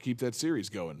should keep that series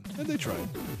going, and they tried.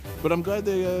 But I'm glad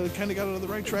they kind of got on the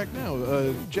right track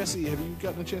now. Jesse, have you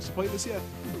gotten a chance to play this yet?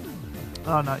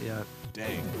 Oh, not yet.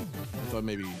 Dang. I thought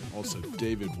maybe also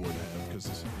David would have,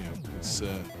 because you know,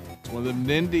 it's one of them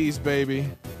Nindies, baby.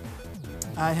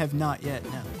 I have not yet,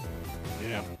 no.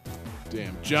 Yeah.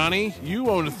 Damn. Johnny, you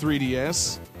own a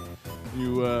 3DS.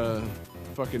 You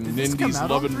fucking Did this come Nindies out on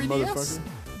loving 3DS? motherfucker.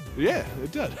 Yeah,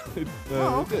 it did.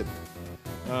 Oh, It did.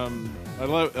 I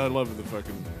love the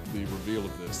reveal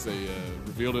of this. They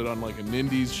revealed it on like a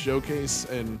Nindies showcase,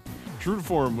 and true to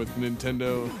form with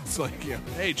Nintendo, it's like, yeah,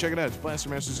 hey, check it out, it's Blaster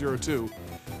Master 02.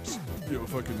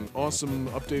 fucking awesome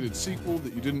updated sequel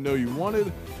that you didn't know you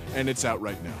wanted, and it's out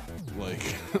right now. Like,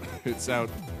 it's out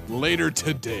later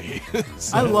today.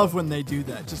 So- I love when they do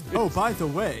that. Just, oh, by the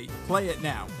way, play it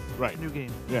now. right. New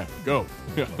game. Yeah, go.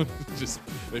 Yeah, just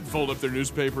they fold up their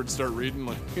newspaper and start reading.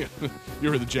 Like,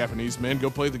 you're the Japanese man. Go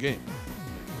play the game.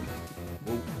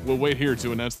 We'll wait here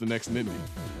to announce the next Nindy.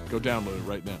 Go download it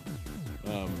right now.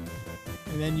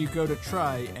 And then you go to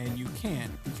try, and you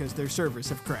can't because their servers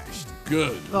have crashed.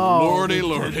 Good Oh, lordy,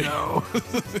 lordy. no.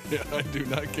 Yeah, I do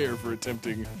not care for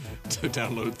attempting to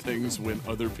download things when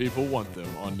other people want them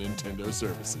on Nintendo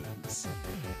services.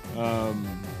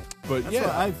 But That's yeah,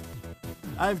 why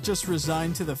I've just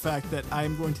resigned to the fact that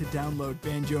I'm going to download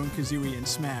Banjo and Kazooie and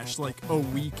Smash like a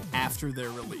week after they're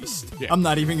released. Yeah. I'm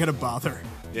not even gonna bother.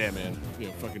 yeah, man.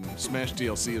 Fucking Smash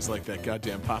DLC is like that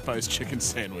goddamn Popeye's chicken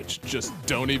sandwich. Just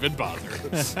don't even bother.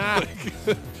 Like,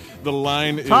 the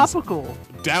line is Topical.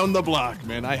 down the block,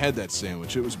 man. I had that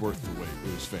sandwich. It was worth the wait.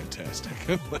 It was fantastic.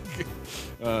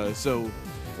 Like, so,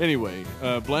 anyway,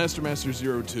 Blaster Master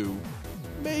Zero 2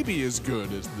 maybe as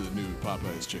good as the new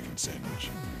Popeye's chicken sandwich.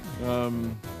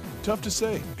 Tough to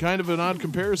say. Kind of an odd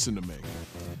comparison to make.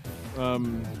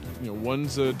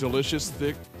 One's a delicious,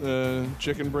 thick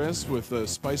chicken breast with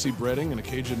spicy breading and a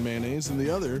Cajun mayonnaise, and the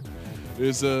other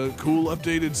is a cool,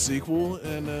 updated sequel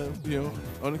and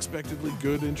unexpectedly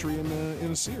good entry in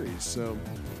a series. So,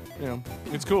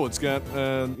 it's cool. It's got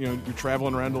you're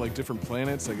traveling around to like different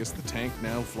planets. I guess the tank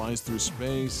now flies through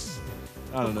space.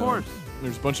 I don't know. Of course.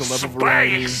 There's a bunch of level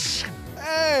variety.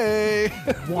 Hey.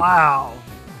 Wow.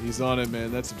 He's on it,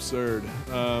 man. That's absurd.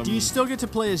 Do you still get to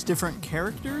play as different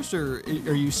characters, or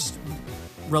are you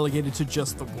relegated to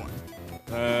just the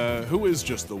one? Who is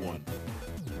just the one?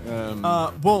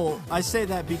 Well, I say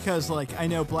that because, like, I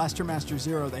know Blaster Master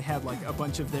Zero, they had, like, a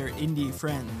bunch of their indie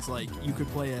friends. Like, you could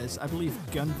play as, I believe,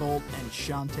 Gunvolt and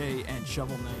Shantae and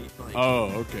Shovel Knight. Like, Oh,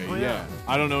 okay, Oh, yeah. yeah.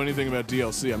 I don't know anything about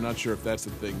DLC. I'm not sure if that's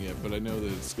the thing yet, but I know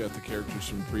that it's got the characters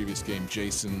from the previous game,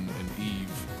 Jason and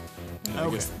Eve. And I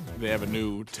Okay. guess they have a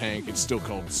new tank. It's still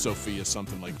called Sophia,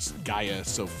 something like Gaia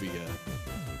Sophia.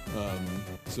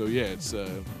 So yeah, it's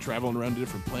traveling around to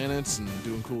different planets and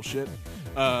doing cool shit.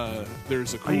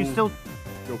 There's a cool. Are you still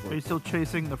Go for Are you it. still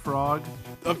chasing the frog?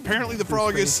 Apparently, the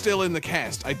frog is space? still in the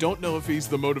cast. I don't know if he's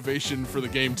the motivation for the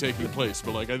game taking place,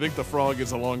 but like, I think the frog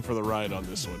is along for the ride on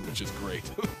this one, which is great.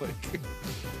 Like,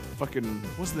 fucking,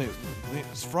 what's the name?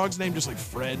 Is Frog's name just like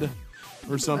Fred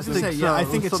or I something? was gonna say, so. yeah, I It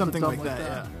think was it's something something like dumb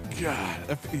that. like Yeah.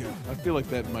 God, I feel like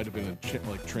that might have been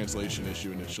a translation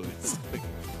issue initially. It's like,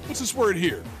 what's this word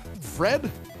here? Fred?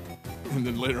 And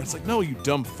then later it's like, no, you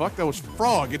dumb fuck, that was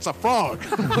frog. It's a frog.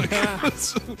 Like,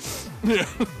 yeah.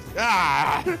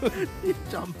 Ah. You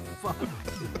dumb fuck.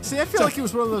 See, I feel like it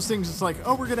was one of those things. It's like,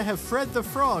 oh, we're gonna have Fred the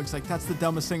Frog. It's like, that's the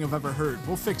dumbest thing I've ever heard.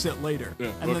 We'll fix it later.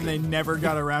 Yeah, and okay. then they never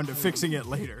got around to fixing it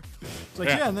later. It's like,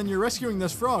 Yeah. yeah, and then you're rescuing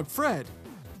this frog, Fred.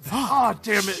 Oh,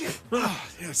 damn it. Yeah,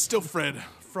 it's still Fred.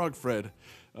 Frog Fred.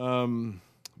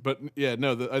 But yeah,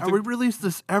 no, I Are think we release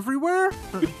this everywhere?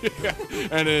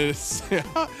 and it's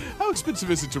how expensive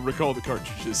is it to recall the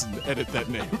cartridges and edit that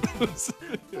name?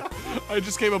 I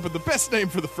just came up with the best name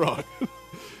for the frog.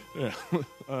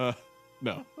 Yeah.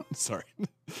 No, sorry.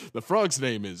 The frog's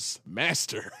name is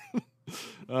Master.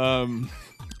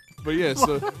 But yeah,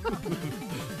 so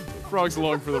frog's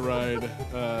along for the ride.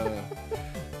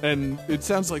 And it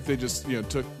sounds like they just,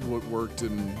 took what worked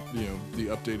in, the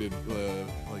updated,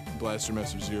 like Blaster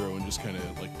Master Zero and just kind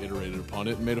of like iterated upon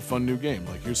it and made a fun new game.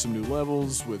 Like, here's some new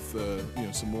levels with,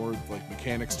 some more like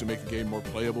mechanics to make the game more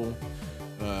playable.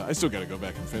 I still got to go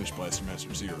back and finish Blaster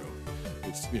Master Zero.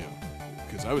 It's,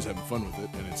 because I was having fun with it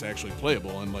and it's actually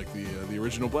playable, unlike the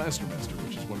original Blaster Master,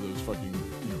 which is one of those fucking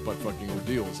butt-fucking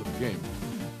ordeals of the game.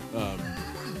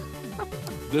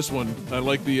 This one, I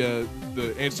like the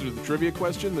answer to the trivia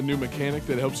question, the new mechanic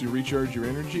that helps you recharge your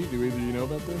energy. Do either of you know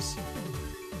about this?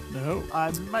 No.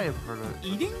 I may have heard it.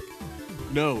 Eating?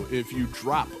 No, if you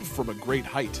drop from a great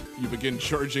height, you begin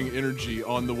charging energy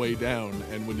on the way down,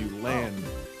 and when you land,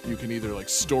 you can either like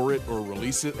store it or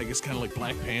release it. I guess kind of like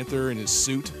Black Panther in his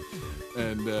suit.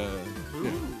 And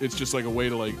it's just like a way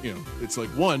to like, it's like,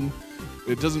 one,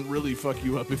 it doesn't really fuck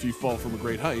you up if you fall from a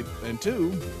great height, and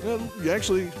two,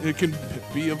 it can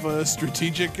be of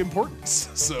strategic importance.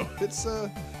 So it's,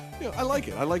 I like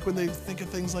it. I like when they think of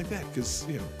things like that, because,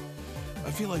 I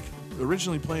feel like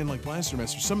originally playing like Blaster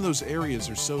Master, some of those areas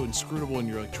are so inscrutable, and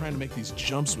you're like trying to make these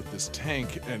jumps with this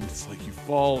tank, and it's like you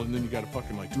fall, and then you got to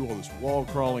fucking like do all this wall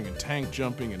crawling and tank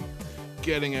jumping and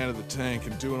getting out of the tank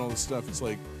and doing all this stuff. It's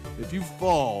like, if you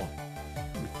fall,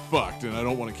 you're fucked, and I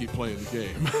don't want to keep playing the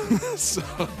game. So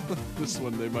this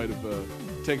one, they might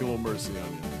have taken a little mercy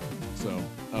on you. so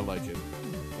I like it.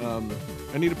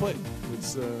 I need to play it.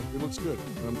 It looks good.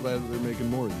 I'm glad that they're making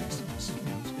more of these.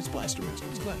 It's Blaster Master.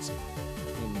 It's classic.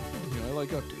 And, I like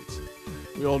updates.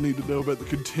 We all need to know about the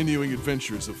continuing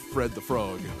adventures of Fred the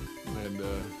Frog and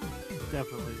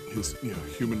Definitely. his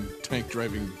human tank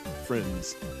driving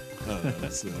friends.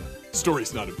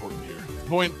 Story's not important here. The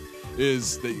point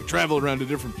is that you travel around to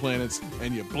different planets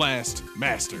and you blast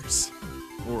masters.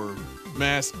 Or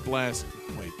blast or master.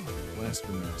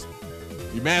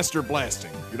 You master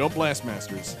blasting. You don't blast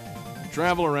masters. You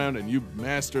travel around and you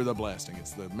master the blasting.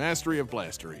 It's the mastery of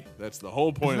blastery. That's the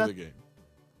whole point of the game.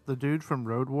 The dude from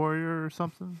Road Warrior or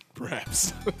something?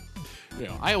 Perhaps.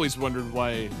 I always wondered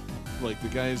why, the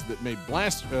guys that made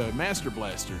Master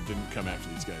Blaster didn't come after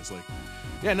these guys.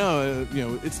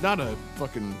 It's not a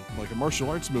fucking, a martial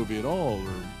arts movie at all,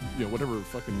 or, whatever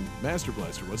fucking Master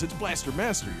Blaster was. It's Blaster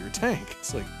Master, you're a tank.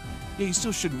 It's you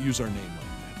still shouldn't use our name like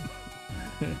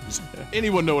that. Does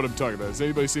anyone know what I'm talking about? Has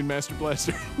anybody seen Master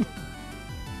Blaster?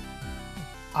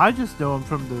 I just know him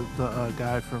from the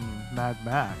guy from Mad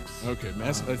Max. Okay,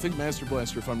 I think Master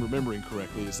Blaster, if I'm remembering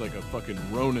correctly, is like a fucking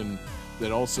Ronin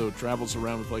that also travels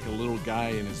around with a little guy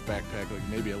in his backpack,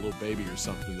 maybe a little baby or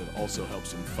something that also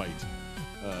helps him fight.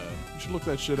 You should look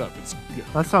that shit up. It's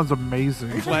That sounds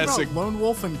amazing. classic. About Lone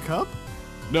Wolf and Cub?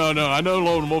 No, I know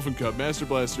Lone Wolf and Cub. Master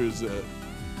Blaster is. I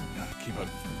keep on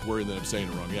worrying that I'm saying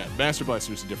it wrong. Yeah, Master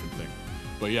Blaster is a different thing.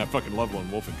 But yeah, I fucking love Lone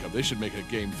Wolf and Cub. They should make a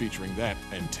game featuring that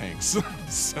and tanks.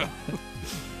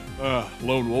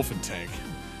 Lone Wolf and Tank.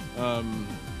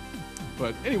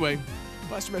 But anyway,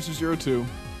 Blaster Master 02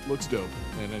 looks dope,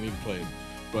 and I need to play it.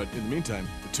 But in the meantime,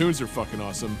 the tunes are fucking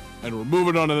awesome, and we're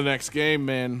moving on to the next game,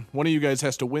 man. One of you guys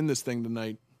has to win this thing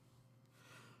tonight.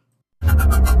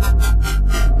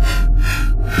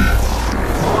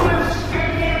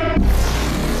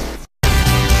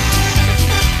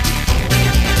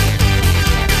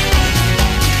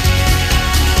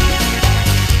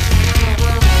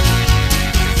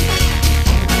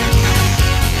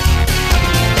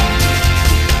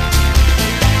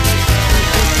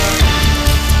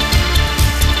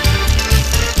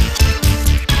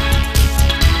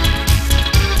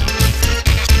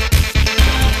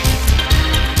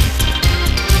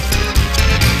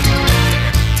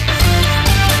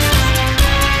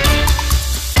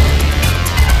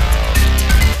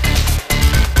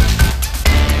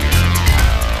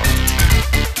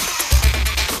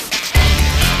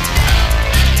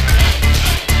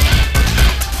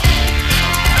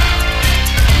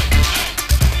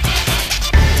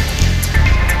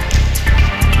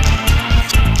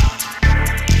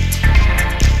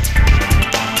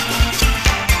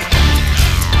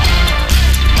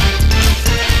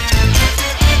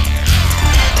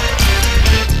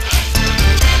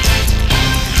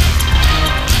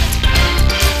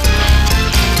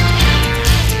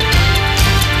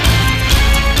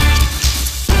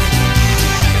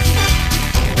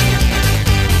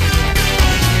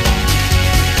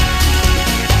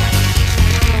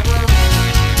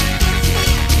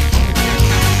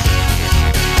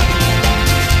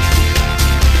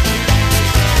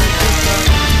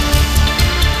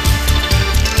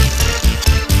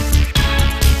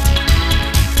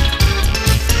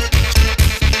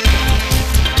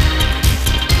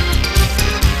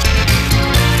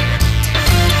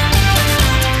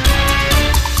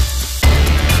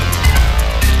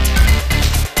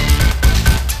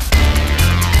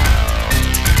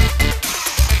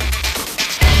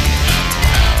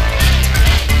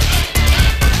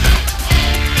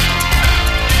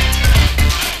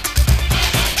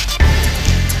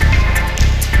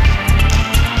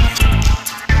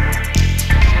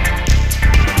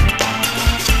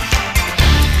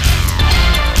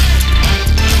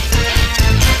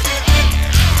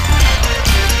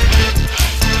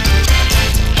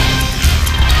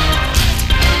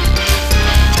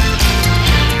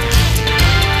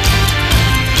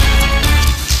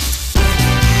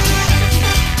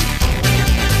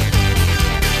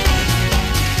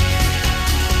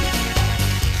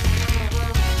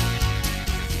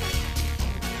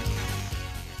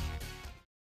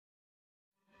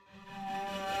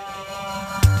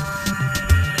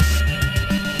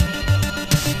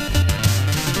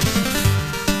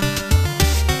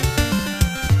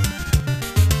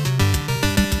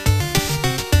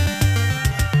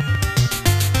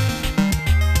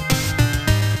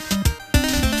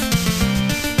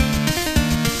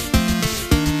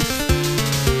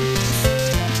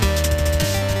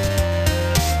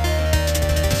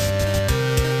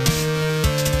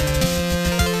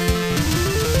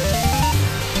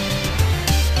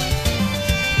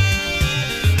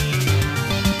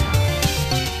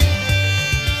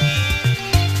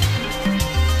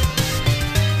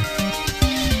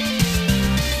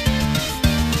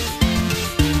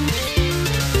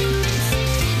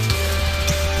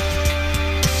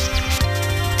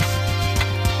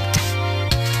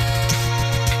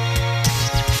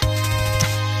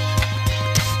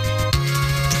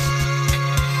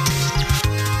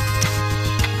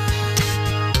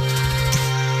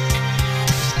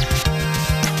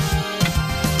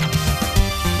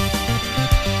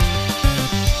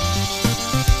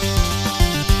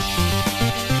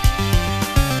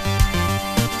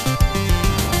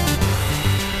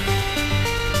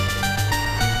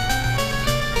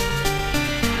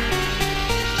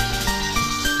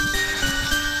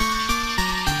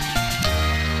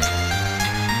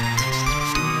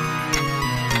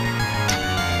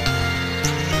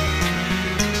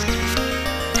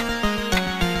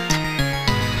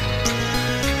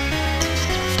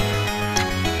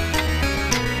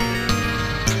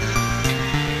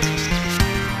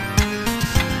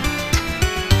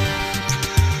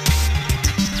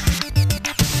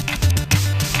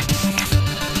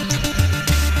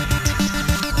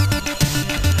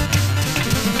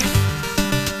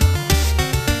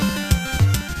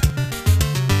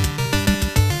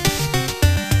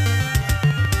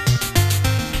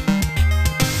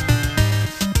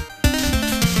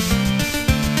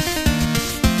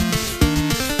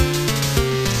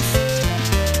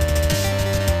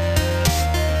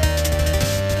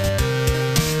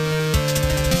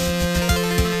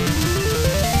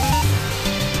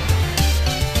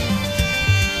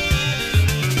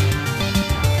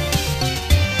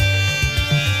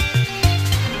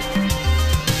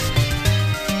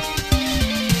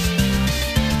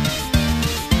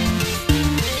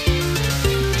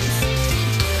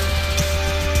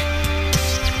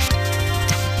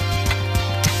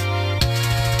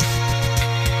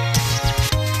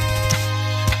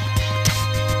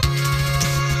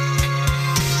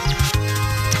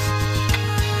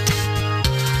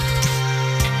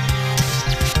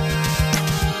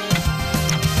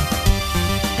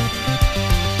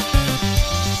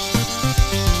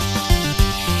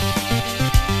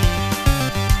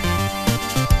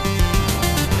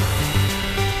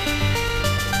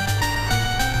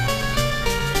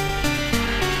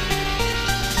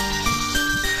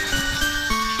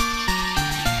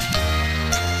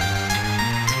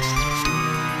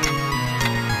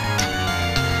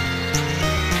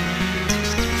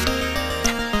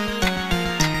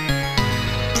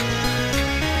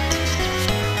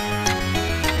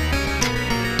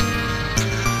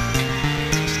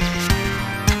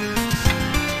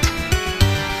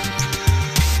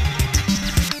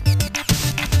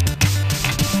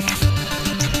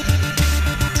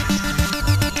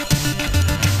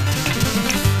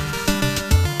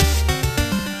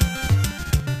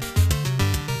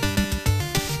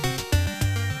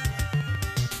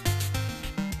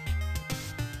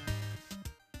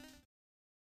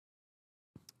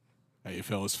 How you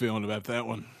fellas feeling about that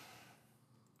one?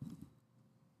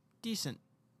 Decent.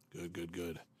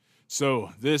 Good.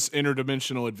 So, this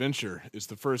interdimensional adventure is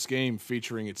the first game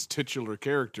featuring its titular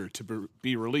character to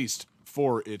be released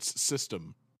for its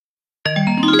system.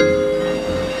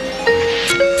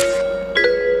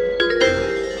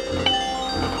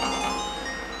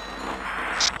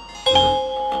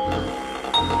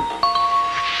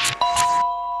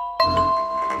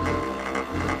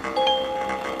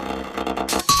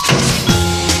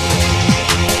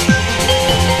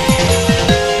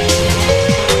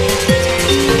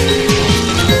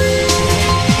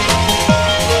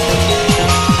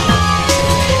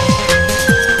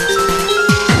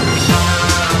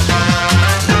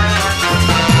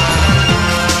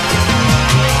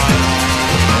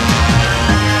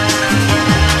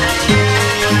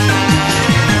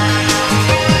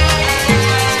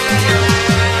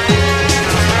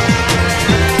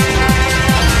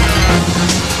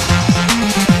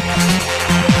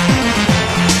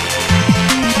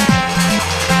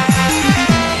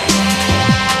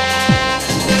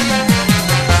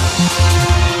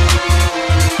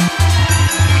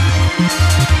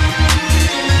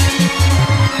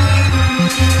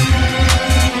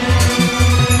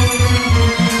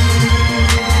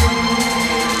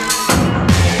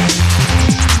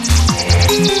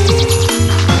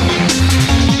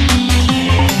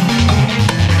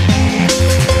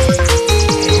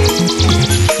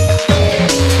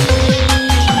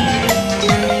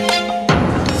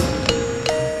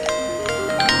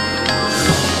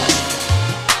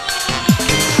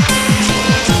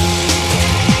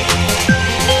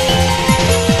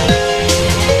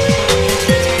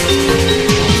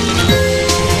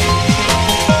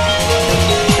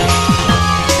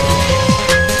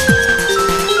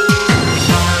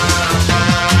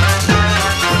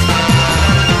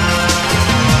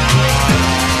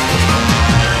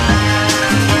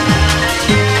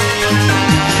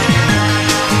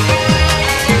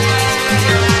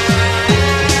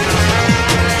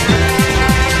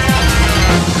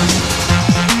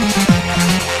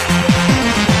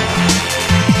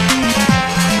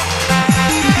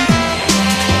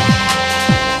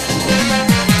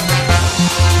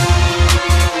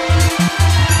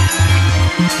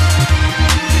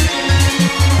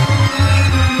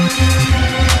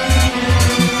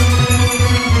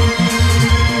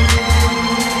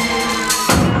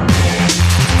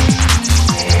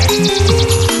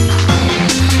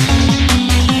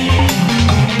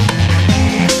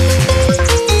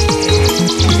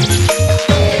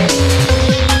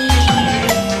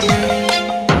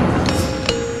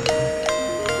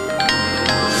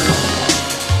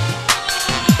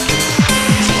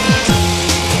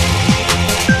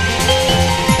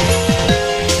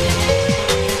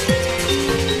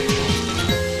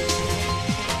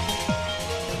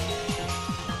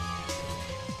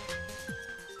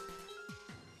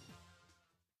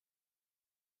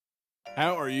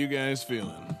 How are you guys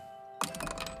feeling?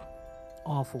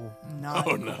 Awful. Not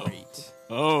Oh, no. great.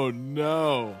 Oh,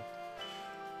 no.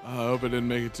 I hope I didn't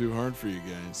make it too hard for you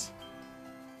guys.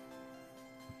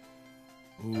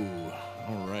 Ooh,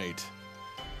 all right.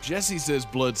 Jesse says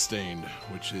Bloodstained,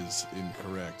 which is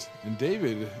incorrect. And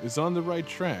David is on the right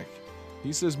track.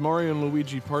 He says Mario and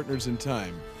Luigi partners in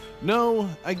time. No,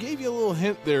 I gave you a little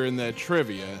hint there in that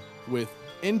trivia with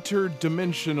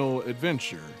interdimensional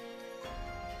adventure.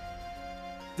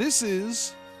 This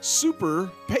is Super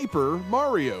Paper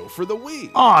Mario for the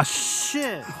Wii. Oh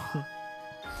shit!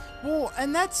 Well,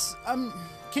 and that's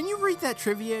can you read that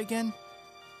trivia again?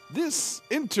 This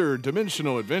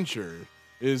interdimensional adventure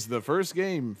is the first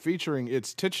game featuring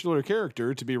its titular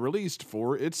character to be released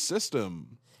for its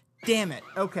system. Damn it.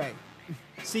 Okay.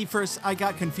 See, first I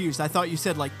got confused. I thought you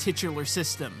said like titular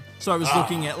system. So I was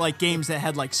looking at like games that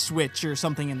had like Switch or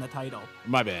something in the title.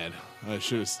 My bad. I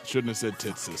shouldn't have said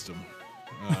tit system.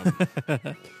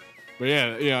 But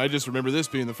yeah, I just remember this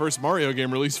being the first Mario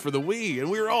game released for the Wii, and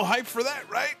we were all hyped for that,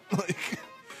 right? Like,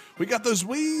 we got those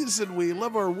Wiis, and we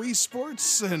love our Wii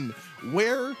Sports, and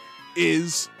where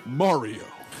is Mario?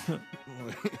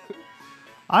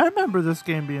 I remember this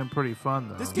game being pretty fun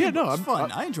though. This game was I'm-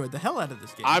 fun. I enjoyed the hell out of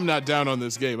this game. I'm not down on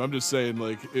this game. I'm just saying,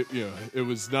 like, it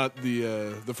was not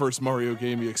the first Mario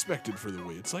game you expected for the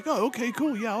Wii. It's like, oh, okay,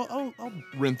 cool, yeah, I'll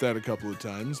rent that a couple of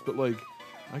times, but like,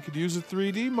 I could use a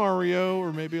 3D Mario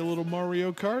or maybe a little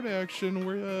Mario Kart action.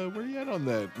 Where you at on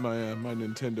that, my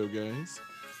Nintendo guys?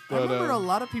 I remember a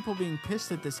lot of people being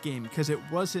pissed at this game because it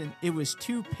was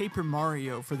too Paper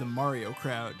Mario for the Mario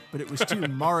crowd, but it was too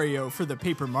Mario for the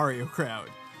Paper Mario crowd.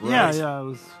 Yeah, Right.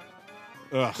 yeah, it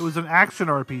Ugh, was an action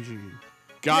RPG.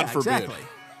 God Yeah, forbid.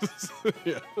 exactly.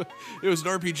 Yeah. It was an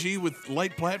RPG with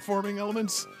light platforming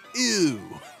elements. Ew.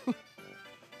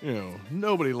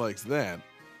 Nobody likes that.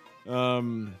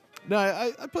 No,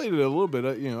 I played it a little bit.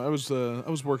 I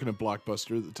was working at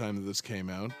Blockbuster at the time that this came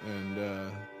out,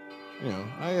 and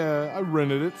I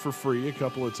rented it for free a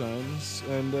couple of times,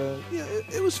 and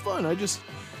it was fun.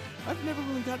 I've never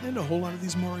really gotten into a whole lot of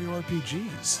these Mario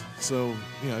RPGs, so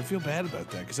I feel bad about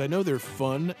that because I know they're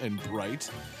fun and bright,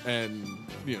 and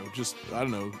I don't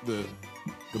know the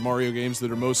Mario games that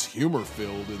are most humor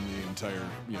filled in the entire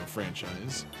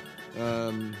franchise.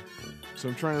 So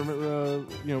I'm trying to remember,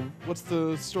 what's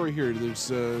the story here? There's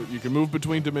you can move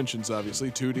between dimensions, obviously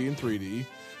 2D and 3D,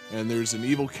 and there's an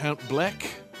evil Count Bleck.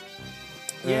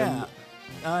 Yeah,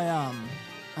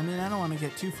 I mean, I don't want to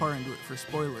get too far into it for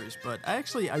spoilers, but I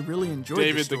really enjoyed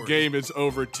David, the story. the game is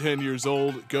over 10 years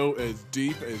old. Go as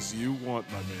deep as you want,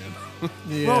 my man.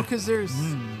 Yeah. Well, because there's...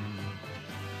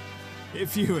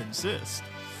 If you insist.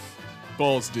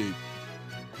 Balls deep.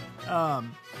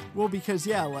 Well, because,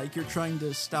 you're trying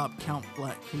to stop Count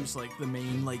Bleck, who's, the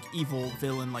main, evil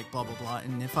villain, blah, blah, blah.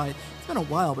 And it's been a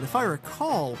while, but if I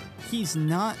recall, he's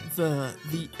not the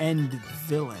end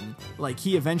villain.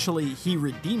 He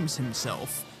redeems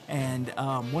himself, and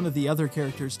one of the other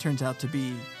characters turns out to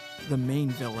be the main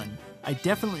villain. I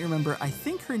definitely remember, I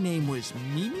think her name was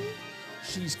Mimi?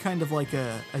 She's kind of like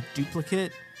a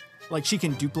duplicate. She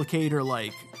can duplicate or,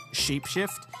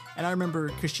 shapeshift. And I remember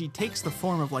because she takes the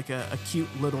form of a cute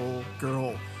little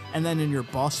girl, and then in your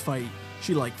boss fight,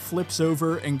 she flips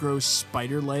over and grows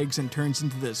spider legs and turns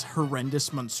into this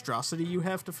horrendous monstrosity you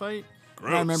have to fight. Gross.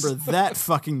 And I remember that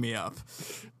fucking me up.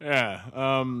 Yeah.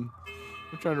 I'm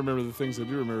trying to remember the things I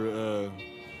do remember.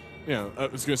 I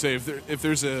was gonna say if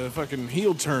there's a fucking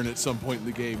heel turn at some point in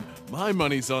the game, my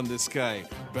money's on this guy,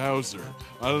 Bowser.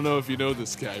 I don't know if you know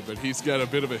this guy, but he's got a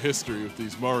bit of a history with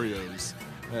these Marios.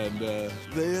 And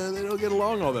they don't get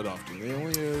along all that often. They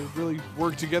only really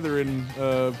work together in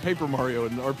Paper Mario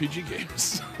and RPG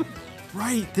games.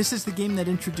 Right. This is the game that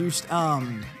introduced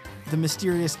the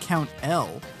mysterious Count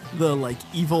L, the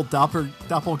evil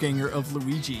doppelganger of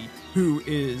Luigi, who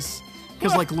is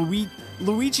because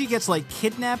Luigi gets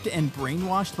kidnapped and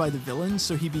brainwashed by the villains,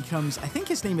 so he becomes, I think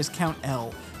his name is Count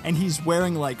L, and he's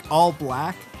wearing all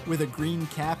black with a green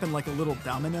cap and a little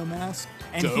domino mask,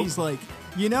 and Dope. he's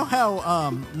you know how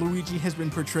Luigi has been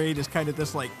portrayed as kind of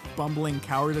this bumbling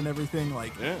coward and everything,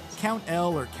 Yes. Count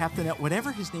L or Captain L,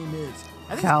 whatever his name is.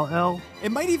 I think Cal-El? it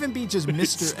might even be just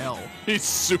Mr. L. He's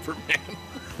Superman.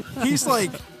 He's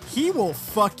he will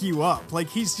fuck you up.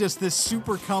 He's just this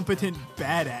super competent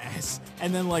badass.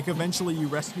 And then eventually you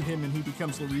rescue him and he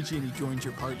becomes Luigi and he joins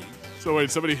your party. So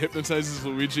wait, somebody hypnotizes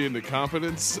Luigi into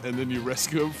competence, and then you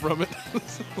rescue him from it?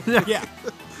 Yeah,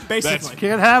 basically.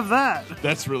 Can't have that.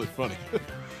 That's really funny.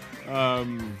 The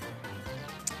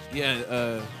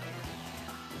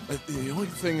only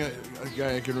thing a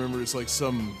guy I can remember is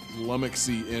some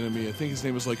lummoxy enemy. I think his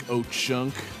name was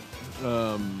Ochunk.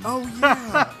 Oh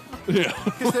yeah.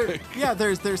 Yeah.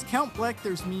 There's Count Bleck,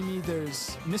 there's Mimi,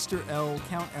 there's Mr. L,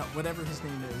 Count L, whatever his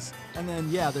name is. And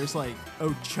then there's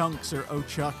Ochunks or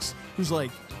Ochucks, who's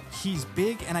he's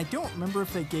big, and I don't remember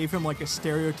if they gave him a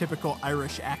stereotypical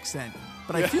Irish accent.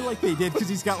 But I feel they did because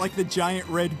he's got the giant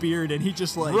red beard and he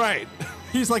just Right.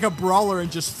 He's a brawler and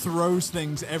just throws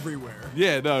things everywhere.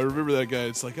 Yeah, no, I remember that guy.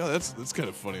 It's that's kind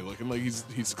of funny looking.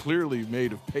 He's clearly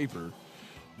made of paper,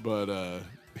 but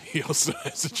he also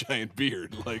has a giant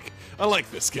beard. I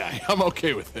like this guy. I'm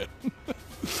okay with him.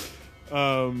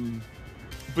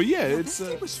 But yeah,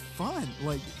 It was fun.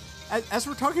 As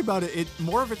we're talking about it,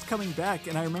 more of it's coming back,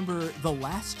 and I remember the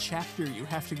last chapter you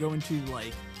have to go into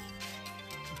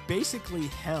basically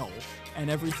hell, and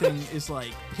everything is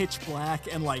pitch black,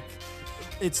 and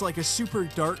it's a super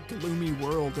dark, gloomy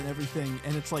world and everything,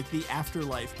 and it's the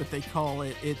afterlife, but they call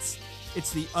it's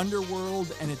the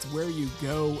underworld, and it's where you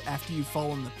go after you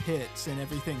fall in the pits and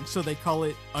everything, so they call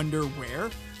it Underwear.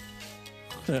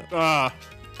 I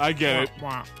get it.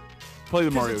 Play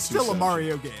the Mario 2 It's still a soundtrack.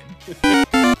 Mario game.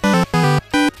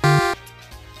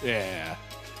 Yeah.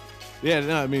 Yeah,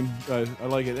 no, I mean, I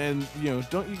like it. And,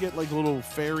 don't you get little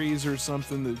fairies or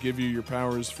something that give you your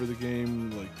powers for the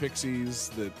game? Pixies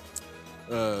that,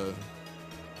 I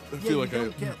feel like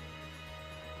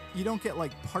you don't get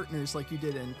partners like you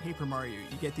did in Paper Mario.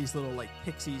 You get these little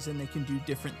pixies, and they can do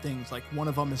different things. One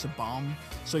of them is a bomb,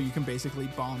 so you can basically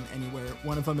bomb anywhere.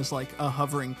 One of them is a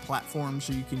hovering platform,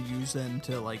 so you can use them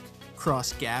to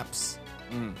cross gaps.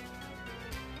 I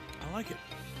like it.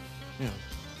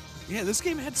 Yeah, this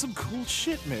game had some cool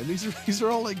shit, man. These are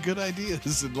all good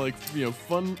ideas and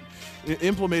fun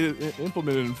implemented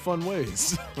in fun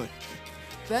ways.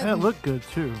 That And it looked good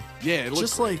too. Yeah, it looks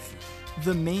just like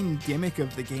the main gimmick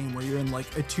of the game where you're in like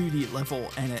a 2D level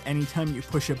and at any time you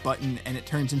push a button and it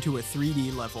turns into a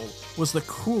 3D level was the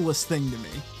coolest thing to me.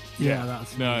 Yeah,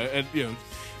 that's no, and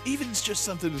even it's just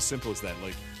something as simple as that.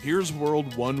 Like, here's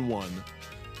World 1-1,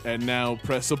 and now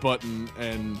press a button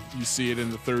and you see it in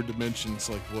the third dimension. It's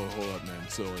like, whoa, hold up, man.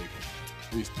 So like,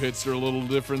 these pits are a little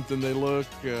different than they look.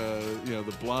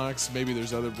 The blocks, maybe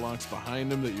there's other blocks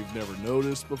behind them that you've never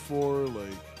noticed before.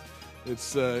 Like,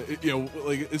 it's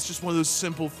it's just one of those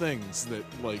simple things that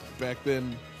like back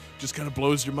then just kind of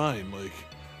blows your mind. Like,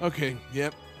 okay,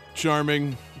 yep,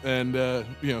 charming, and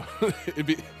it'd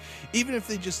be even if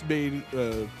they just made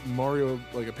Mario,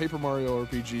 like a Paper Mario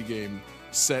RPG game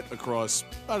set across,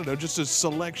 I don't know, just a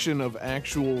selection of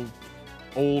actual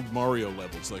old Mario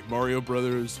levels, like Mario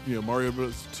Brothers, Mario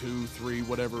Brothers 2, 3,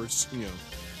 whatever,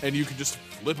 and you could just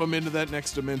flip them into that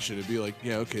next dimension and be like,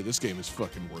 yeah, okay, this game is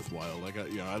fucking worthwhile. Like,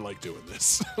 I like doing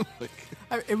this.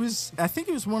 I think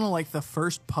it was one of like the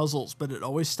first puzzles, but it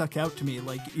always stuck out to me.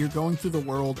 Like, you're going through the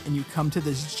world and you come to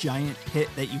this giant pit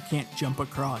that you can't jump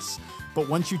across. But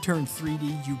once you turn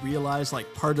 3D, you realize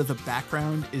like part of the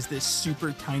background is this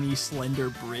super tiny slender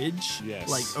bridge, Yes.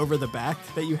 like over the back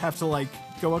that you have to like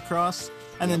go across,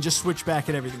 and then just switch back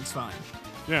and everything's fine.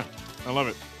 Yeah, I love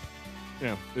it.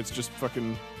 Yeah, it's just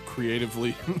fucking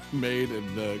creatively made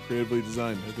and creatively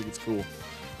designed. I think it's cool.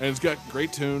 And it's got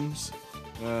great tunes.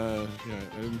 I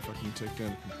didn't fucking take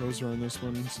down a composer on this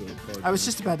one, so probably I was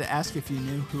just about to ask if you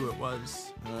knew who it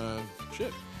was.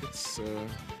 shit. It's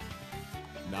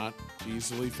not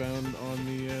easily found on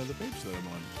the page that I'm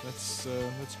on. That's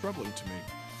troubling to me.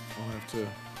 I'll have to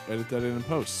edit that in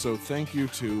post. So thank you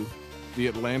to the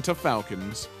Atlanta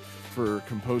Falcons for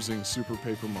composing Super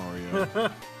Paper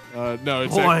Mario. No,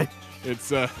 it's Boy.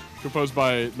 it's composed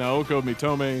by Naoko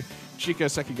Mitome, Chika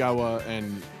Sekigawa,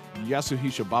 and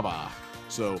Yasuhisa Baba.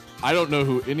 So I don't know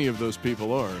who any of those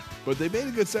people are, but they made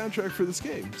a good soundtrack for this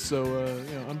game. So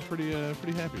I'm pretty happy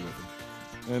with it.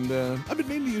 And I've been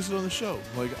meaning to use it on the show.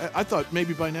 Like I thought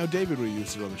maybe by now David would have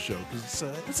used it on the show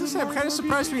because I'm kind of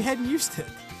surprised we hadn't used it.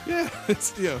 Yeah,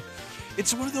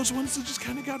 it's one of those ones that just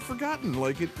kind of got forgotten.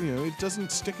 Like it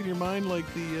doesn't stick in your mind like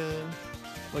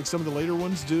like some of the later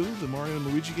ones do. The Mario and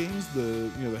Luigi games,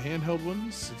 the handheld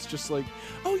ones. It's just like,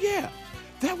 oh yeah,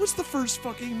 that was the first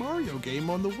fucking Mario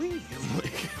game on the Wii.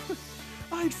 Like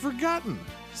I'd forgotten.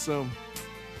 So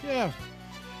yeah,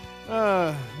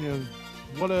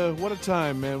 what a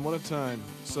time, man. What a time.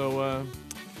 So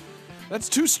that's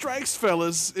 2 strikes,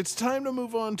 fellas. It's time to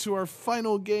move on to our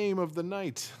final game of the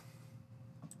night.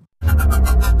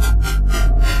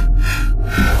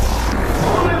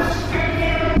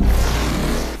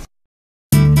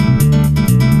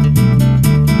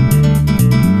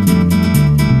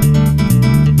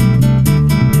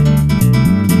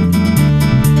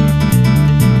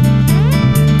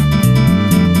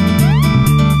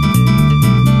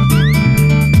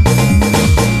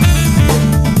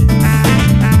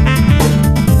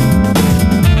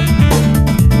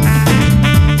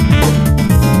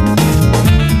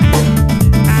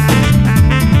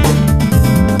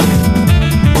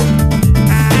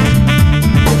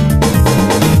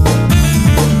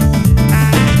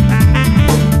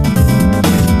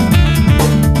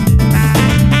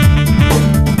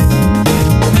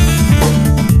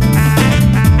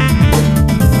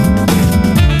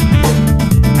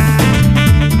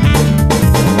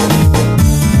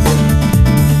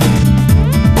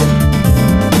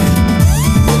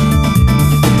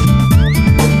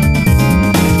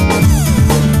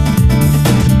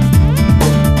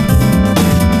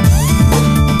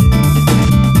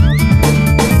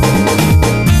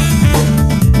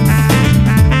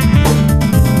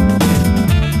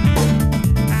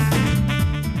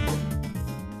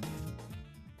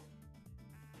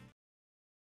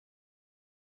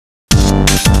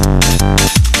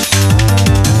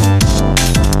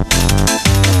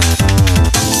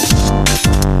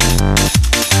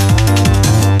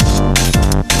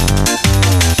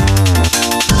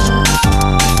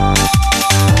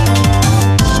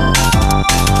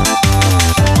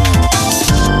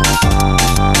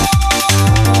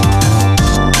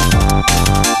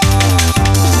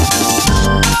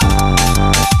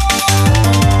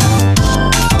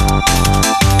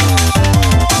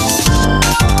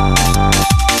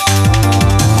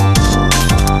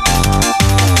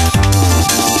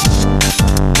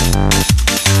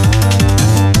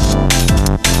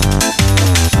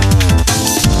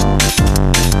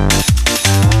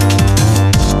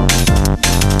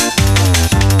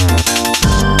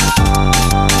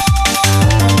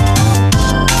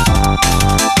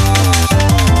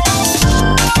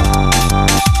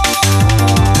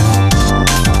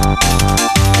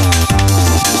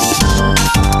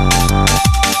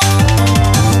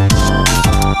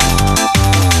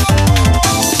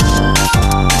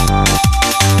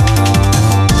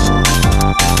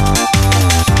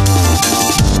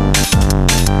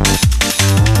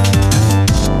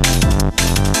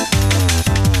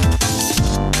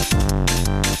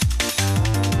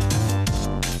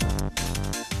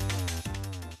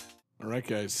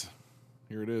 guys,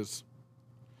 here it is.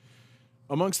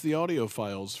 Amongst the audio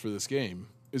files for this game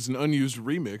is an unused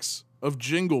remix of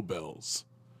Jingle Bells.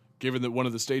 Given that one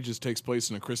of the stages takes place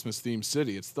in a Christmas-themed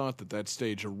city, it's thought that that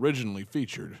stage originally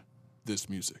featured this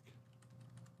music.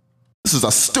 This is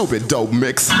a stupid dope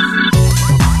mix.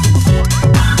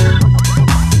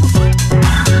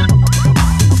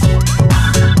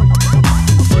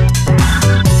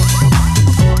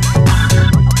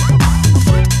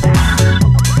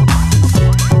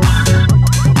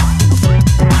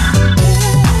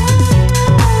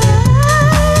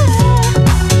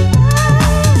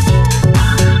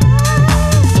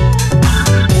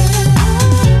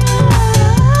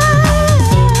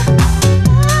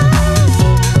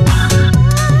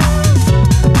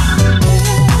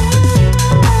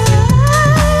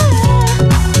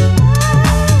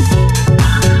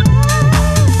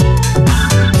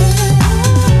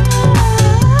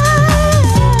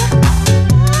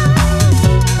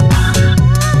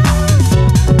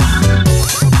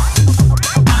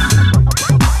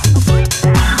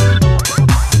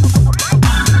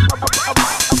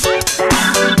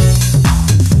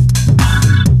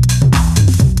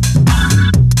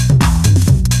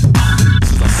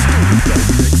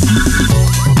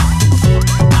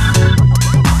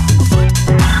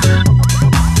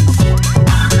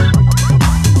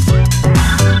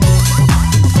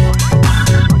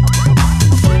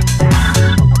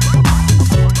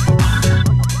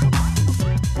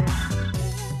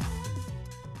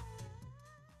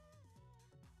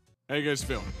 How you guys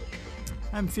feeling?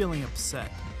 I'm feeling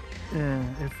upset.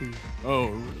 Iffy. Oh,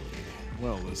 really?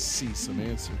 Well, let's see some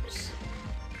answers.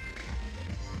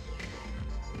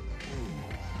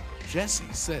 Jesse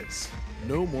says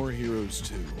No More Heroes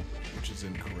 2, which is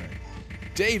incorrect.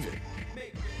 David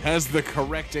has the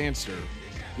correct answer.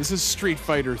 This is Street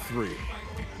Fighter 3.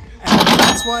 And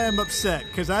that's why I'm upset,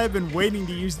 because I have been waiting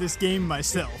to use this game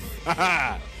myself.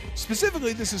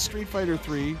 Specifically, this is Street Fighter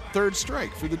 3 Third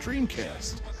Strike for the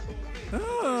Dreamcast.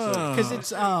 Because it's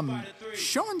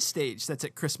Sean's stage that's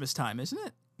at Christmas time, isn't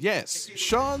it? Yes,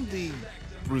 Sean, the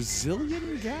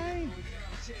Brazilian guy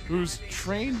who's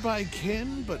trained by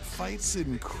Ken but fights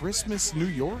in Christmas, New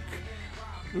York.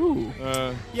 Ooh.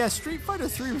 Yeah, Street Fighter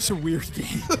 3 was a weird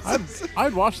game.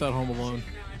 I'd watch that Home Alone.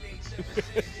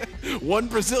 One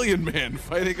Brazilian man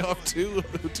fighting off two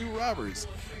robbers.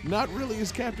 Not really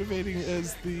as captivating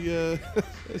as the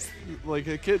as like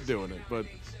a kid doing it, but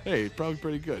hey, probably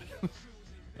pretty good.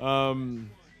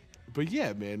 But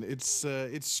yeah, man, it's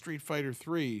Street Fighter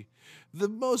 3, the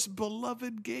most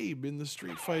beloved game in the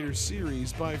Street Fighter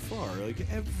series by far. Like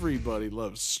everybody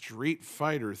loves Street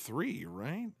Fighter 3,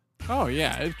 right? Oh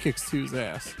yeah, it kicks 2's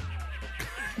ass.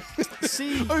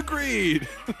 See, Agreed.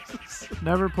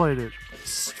 Never played it.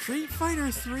 Street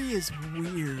Fighter 3 is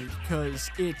weird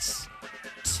because it's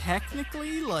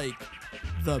technically like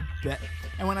the best.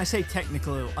 And when I say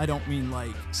technical, I don't mean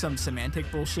like some semantic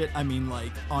bullshit. I mean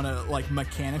like on a like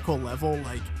mechanical level,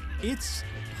 like it's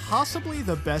possibly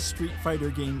the best Street Fighter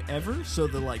game ever. So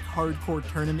the like hardcore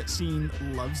tournament scene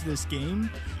loves this game,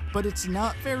 but it's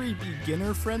not very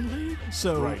beginner friendly.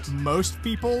 So Right. most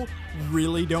people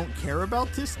really don't care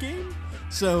about this game.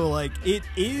 So like it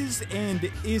is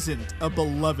and isn't a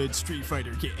beloved Street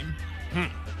Fighter game.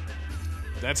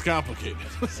 That's complicated.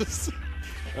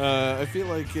 I feel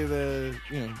like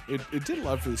it did a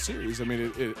lot for the series. I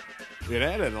mean, it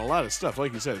added a lot of stuff.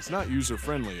 Like you said, it's not user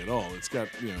friendly at all. It's got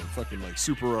fucking like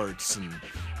super arts and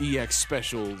EX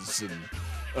specials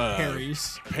and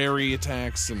parry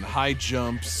attacks and high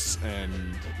jumps and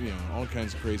all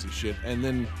kinds of crazy shit. And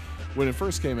then when it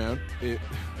first came out,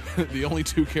 the only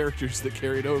two characters that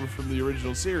carried over from the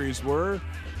original series were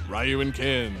Ryu and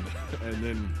Ken. And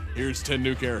then here's 10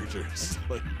 new characters.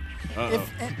 Like,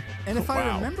 If I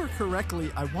Wow. remember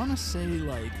correctly, I want to say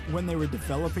like when they were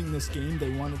developing this game, they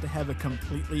wanted to have a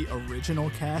completely original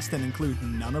cast and include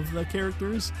none of the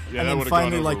characters. yeah, and that then would have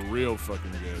gone finally, over real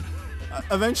fucking good.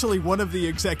 eventually, one of the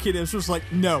executives was like,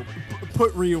 "No,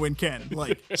 put Ryu and Ken.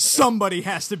 Like somebody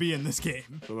has to be in this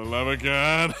game." For the love of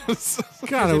God.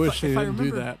 God, I if wish I- they if I didn't do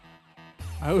remember- that.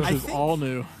 I wish I it was think- all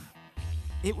new.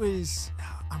 It was.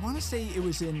 I want to say it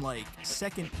was in like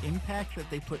Second Impact that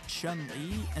they put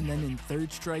Chun-Li, and then in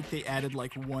Third Strike they added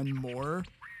like one more.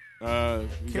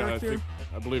 Character?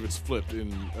 I believe it's flipped.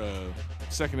 In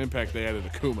Second Impact, they added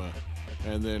Akuma,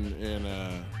 and then in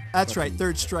That's right.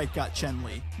 Third Strike got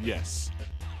Chun-Li. yes.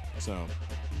 So,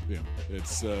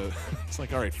 it's it's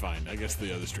like, all right, fine. I guess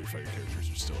the other Street Fighter characters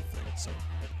are still a thing. So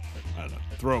I don't know.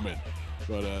 Throw them in.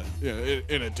 But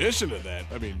in addition to that,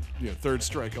 I mean, Third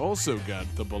Strike also got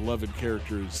the beloved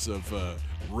characters of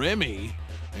Remy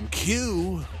and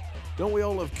Q. Don't we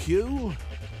all love Q?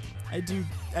 I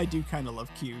do kind of love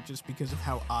Q just because of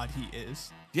how odd he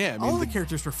is. Yeah, I mean, all the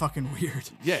characters were fucking weird.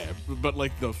 Yeah, but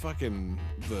like the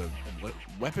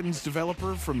weapons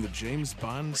developer from the James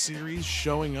Bond series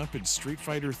showing up in Street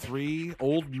Fighter 3,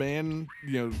 old man,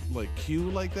 like Q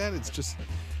like that.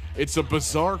 It's a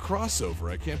bizarre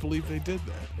crossover. I can't believe they did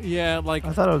that. Yeah, like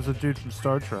I thought it was a dude from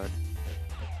Star Trek.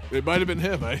 It might have been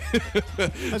him. I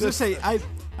was gonna say,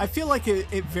 I feel like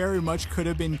it very much could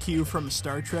have been Q from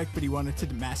Star Trek, but he wanted to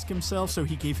mask himself, so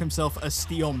he gave himself a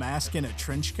steel mask and a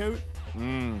trench coat.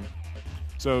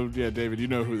 So, yeah, David, you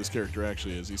know who this character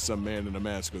actually is. He's some man in a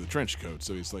mask with a trench coat,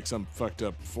 so he's like some fucked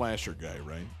up flasher guy,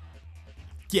 right?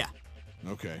 Yeah.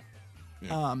 Okay.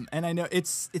 Yeah. And I know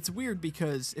it's weird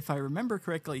because if I remember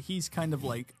correctly, he's kind of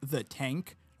like the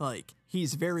tank. Like,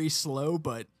 he's very slow,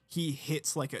 but he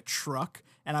hits like a truck.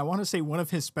 And I want to say one of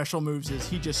his special moves is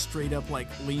he just straight up like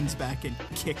leans back and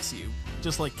kicks you,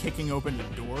 just like kicking open the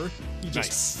door. He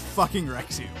just fucking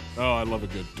wrecks you. Oh, I love a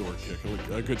good door kick,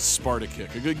 a good Sparta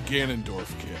kick, a good Ganondorf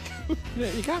kick.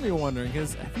 yeah, you got me wondering,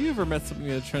 because have you ever met somebody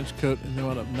in a trench coat and they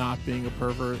wound up not being a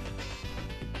pervert?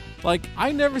 Like,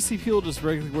 I never see people just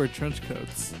regularly wear trench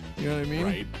coats. You know what I mean?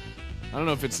 Right. I don't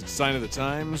know if it's a sign of the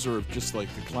times or if just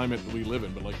like the climate that we live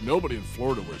in, but like nobody in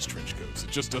Florida wears trench coats.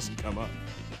 It just doesn't come up.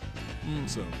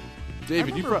 So,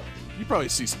 David, you probably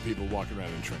see some people walking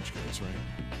around in trench coats,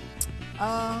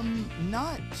 right?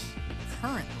 Not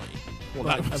currently. Well,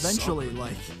 but that was eventually,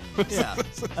 like,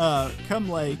 come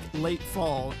like late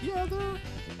fall, yeah,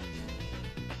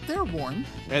 they're worn.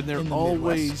 And they're in the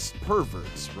always Midwest.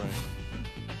 perverts, right?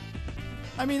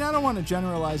 I mean, I don't want to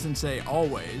generalize and say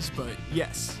always, but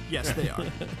yes, they are.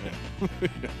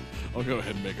 I'll go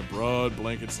ahead and make a broad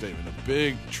blanket statement, a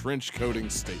big trench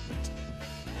coating statement.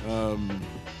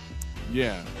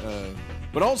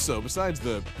 But also, besides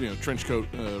the trench coat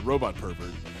robot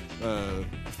pervert,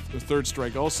 Third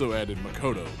Strike also added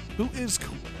Makoto, who is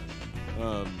cool.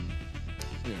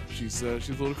 She's a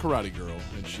little karate girl,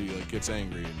 and she like gets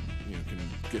angry and can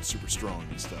get super strong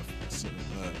and stuff. It's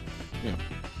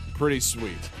pretty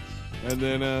sweet. And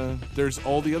then there's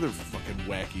all the other fucking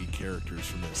wacky characters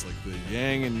from this, like the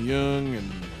Yang and Young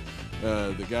and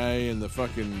the guy in the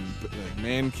fucking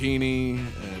mankini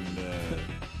and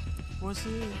Was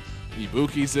it?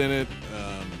 Ibuki's in it.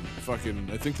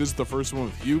 I think this is the first one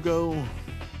with Hugo.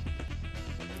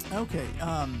 Okay,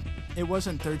 it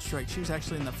wasn't Third Strike. She was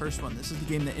actually in the first one. This is the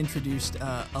game that introduced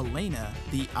Elena,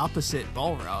 the opposite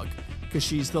Balrog, because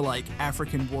she's the like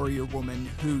African warrior woman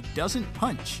who doesn't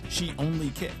punch. She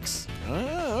only kicks.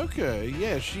 Ah, okay.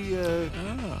 Yeah,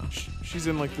 she's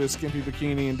in like the skimpy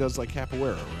bikini and does like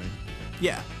capoeira, right?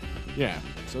 Yeah. Yeah.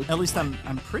 So At least I'm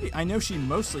pretty. I know she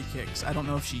mostly kicks. I don't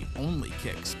know if she only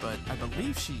kicks, but I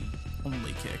believe she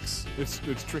only kicks. It's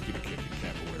tricky to kick in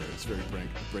capoeira. It's very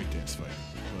breakdance fighting.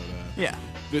 But Yeah.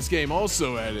 this game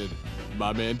also added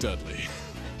my man Dudley.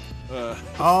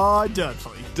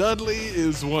 Dudley. Dudley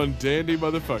is one dandy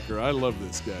motherfucker. I love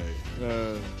this guy.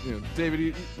 David,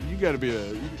 you got to be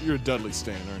you're a Dudley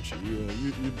stan, aren't you?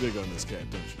 You dig on this cat,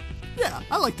 don't you? Yeah,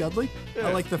 I like Dudley. Yeah.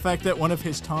 I like the fact that one of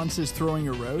his taunts is throwing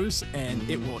a rose and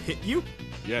it will hit you.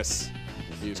 Yes,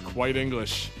 he is quite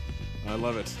English. I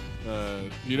love it.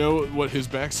 You know what his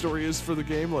backstory is for the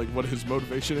game? Like what his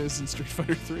motivation is in Street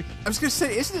Fighter 3? I was gonna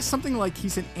say, isn't it something like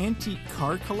he's an antique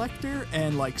car collector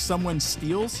and like someone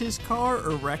steals his car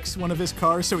or wrecks one of his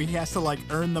cars, so he has to like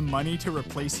earn the money to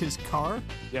replace his car?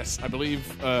 Yes, I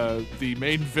believe the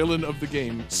main villain of the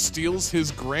game steals his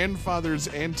grandfather's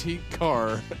antique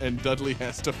car, and Dudley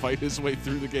has to fight his way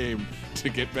through the game to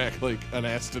get back like an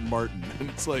Aston Martin. And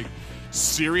it's like,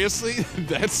 seriously?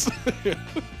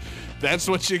 That's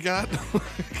what you got?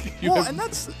 You have And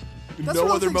that's no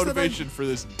one of the other things that motivation for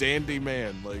this dandy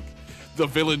man. Like, the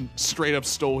villain straight up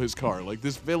stole his car. Like,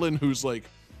 this villain who's like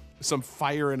some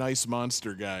fire and ice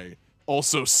monster guy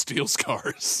also steals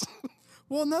cars.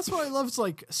 Well, and that's what I love. It's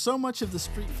like so much of the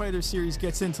Street Fighter series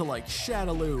gets into like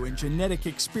Shadaloo and genetic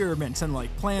experiments and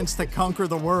like plans to conquer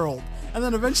the world. And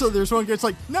then eventually there's one gets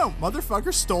like, no,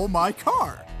 motherfucker stole my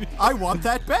car. I want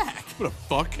that back. I'm gonna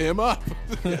fuck him up.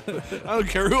 I don't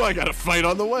care who I gotta fight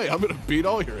on the way. I'm gonna beat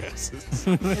all your asses.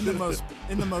 in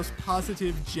the most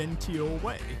positive, genteel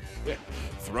way. Yeah.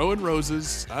 Throwing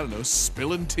roses, I don't know,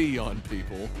 spilling tea on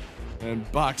people,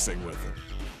 and boxing with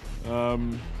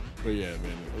them. But yeah,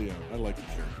 man, I like the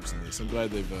characters in this. I'm glad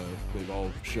they've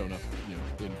all shown up,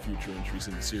 in future entries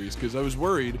in the series, because I was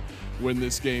worried when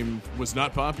this game was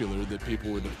not popular that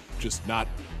people would just not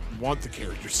want the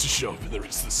characters to show up in the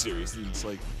rest of the series. And it's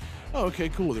like, oh, okay,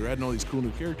 cool. They're adding all these cool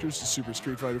new characters to Super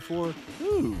Street Fighter 4.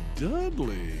 Ooh,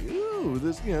 Dudley. Ooh,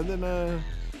 this, then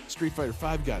Street Fighter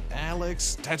V got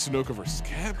Alex. Tatsunoko vs.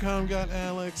 Capcom got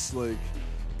Alex. Like,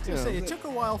 you know, It took a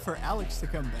while for Alex to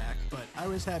come back, but I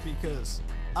was happy because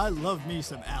I love me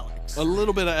some Alex. a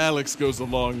little bit of Alex goes a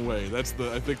long way. I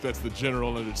think that's the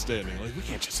general understanding. Like, we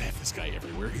can't just have this guy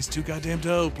everywhere. He's too goddamn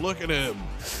dope. Look at him.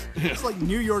 It's like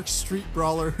New York street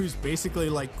brawler who's basically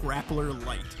like grappler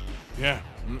light. Yeah.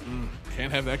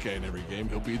 Can't have that guy in every game.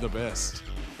 He'll be the best.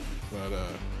 But,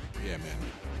 yeah, man.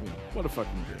 What a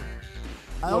fucking game.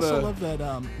 I also love that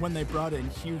when they brought in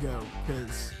Hugo,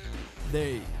 because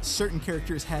certain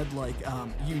characters had like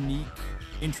unique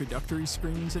introductory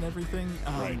screens and everything.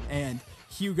 Right. And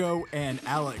Hugo and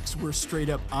Alex were straight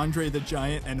up Andre the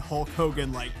Giant and Hulk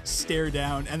Hogan, like stare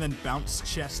down and then bounce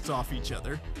chests off each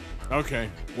other. Okay.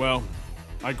 Well,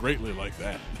 I greatly like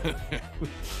that.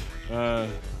 I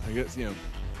guess,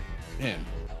 man,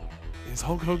 is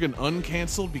Hulk Hogan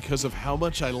uncanceled because of how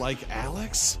much I like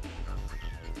Alex?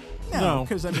 No.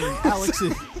 Because I mean,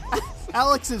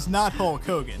 Alex is not Hulk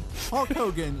Hogan. Hulk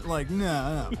Hogan, like,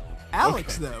 no.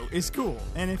 Alex, though, is cool.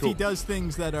 And if he does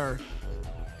things that are...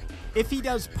 If he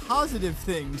does positive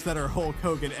things that are Hulk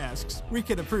Hogan-esque, we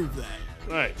can approve that.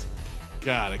 Right.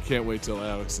 God, I can't wait till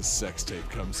Alex's sex tape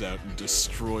comes out and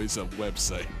destroys a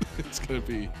website. It's gonna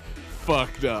be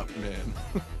fucked up, man.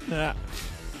 Yeah.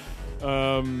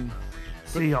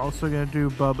 See, also gonna do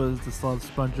Bubba's the Love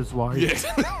Sponge's wife. Yeah.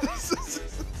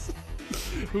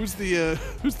 Who's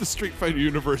the Street Fighter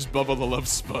universe Bubba the Love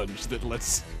Sponge that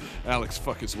lets Alex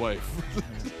fuck his wife?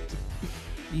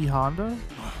 E Honda?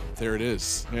 There it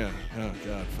is. Yeah. Oh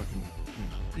God, fucking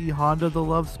E Honda the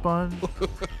Love Sponge?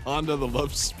 Honda the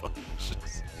Love Sponge.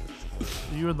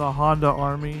 You in the Honda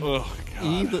army? Oh God.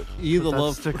 E the Put that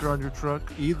love sticker on your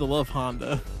truck. E the love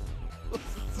Honda.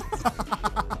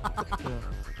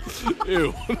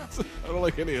 Ew. I don't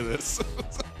like any of this.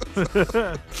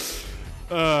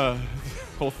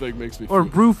 Whole thing makes me. Or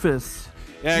feel- Rufus.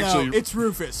 Actually, No, it's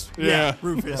Rufus. Yeah.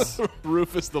 Rufus.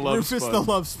 Rufus the Love Rufus Sponge. the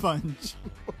Love Sponge.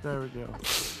 There we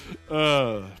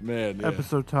go. Man. Yeah.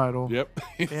 Episode title. Yep.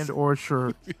 And or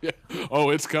shirt. Yeah. Oh,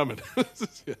 it's coming.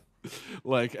 Yeah.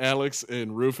 Like Alex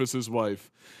and Rufus's wife.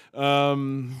 But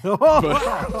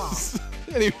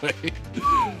anyway,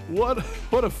 what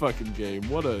a fucking game.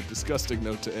 What a disgusting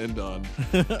note to end on.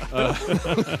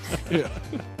 Yeah.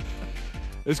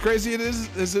 As crazy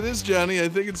as it is, Johnny, I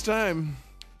think it's time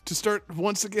to start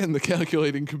once again the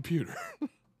calculating computer.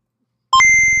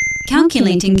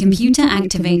 Calculating computer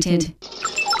activated.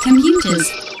 Computers.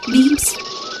 Beeps.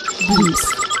 Boops.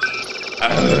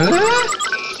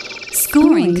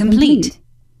 Scoring complete.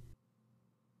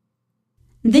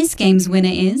 This game's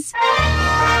winner is...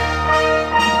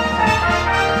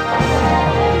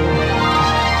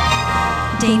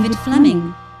 David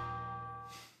Fleming.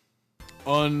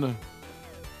 Unbelievable.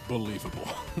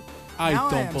 I now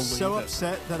don't I am believe so it.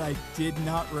 upset that I did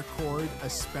not record a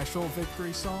special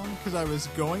victory song because I was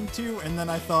going to, and then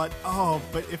I thought, oh,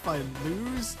 but if I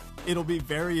lose, it'll be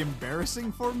very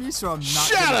embarrassing for me, so I'm not.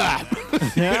 Shut up!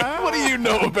 What do you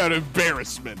know about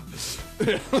embarrassment?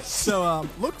 So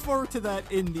look forward to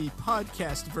that in the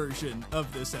podcast version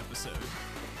of this episode.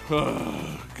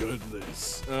 Oh,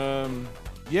 goodness.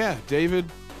 Yeah, David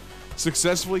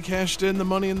successfully cashed in the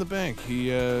Money in the Bank. He,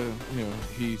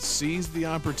 he seized the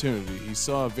opportunity. He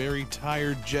saw a very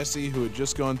tired Jesse who had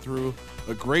just gone through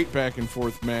a great back and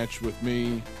forth match with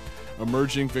me,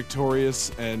 emerging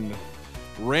victorious, and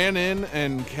ran in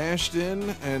and cashed in,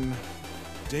 and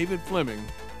David Fleming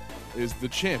is the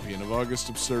champion of August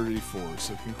Absurdity 4.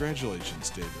 So congratulations,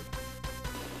 David.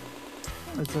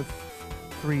 It's a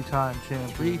three-time champion.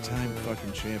 Three-time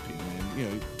fucking champion,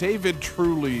 man. David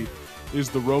truly is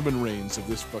the Roman Reigns of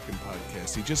this fucking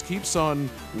podcast. He just keeps on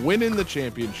winning the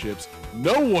championships.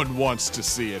 No one wants to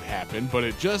see it happen, but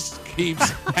it just keeps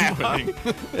happening.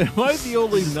 Am I the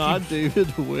only non-David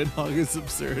to win August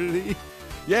Absurdity?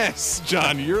 Yes,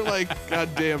 John, you're like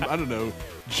goddamn, I don't know,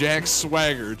 Jack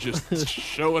Swagger just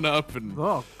showing up and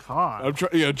Oh, God. I'm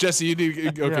trying. Jesse, you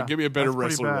need Yeah, give me a better that's pretty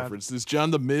wrestler bad. reference. Is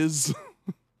John the Miz?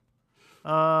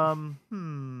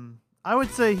 I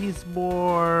would say he's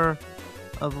more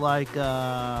of like,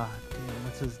 damn,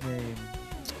 what's his name?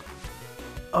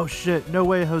 Oh, shit. No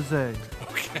Way Jose.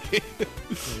 Okay.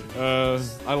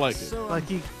 I like it. So, Like,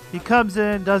 he comes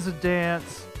in, does a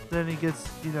dance, then he gets,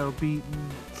 beaten,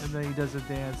 and then he does a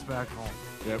dance back home.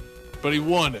 Yep. But he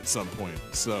won at some point,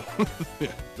 so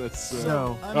yeah, that's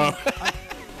No. I mean,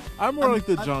 I'm more like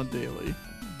the John Daly.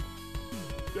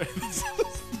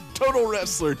 total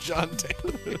wrestler, John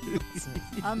Taylor.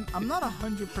 I'm not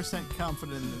 100%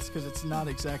 confident in this because it's not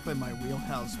exactly my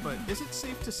wheelhouse, but is it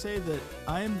safe to say that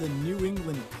I am the New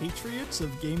England Patriots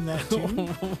of Game That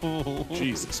Tune?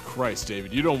 Jesus Christ,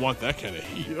 David, you don't want that kind of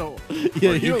heat.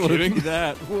 Yeah, Are you don't kidding? do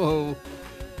that. Whoa.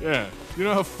 Yeah, you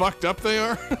know how fucked up they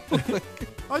are.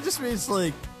 I just mean it's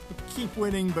like keep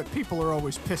winning, but people are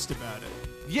always pissed about it.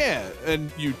 Yeah,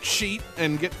 and you cheat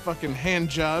and get fucking hand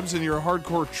jobs, and you're a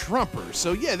hardcore trumper.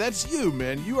 So yeah, that's you,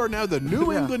 man. You are now the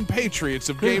New England Patriots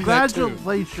of Game That Tune.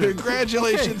 Congratulations.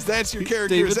 Congratulations, that's your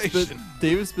characterization.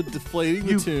 David's been deflating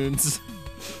the tunes.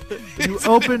 You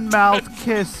open mouth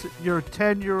kiss your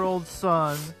 10-year-old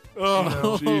son.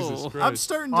 Oh, Jesus Christ. I'm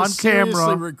starting to On seriously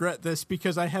camera. regret this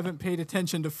because I haven't paid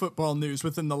attention to football news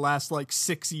within the last,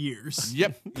 6 years.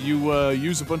 Yep, you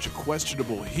use a bunch of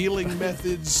questionable healing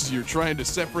methods. You're trying to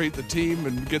separate the team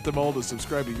and get them all to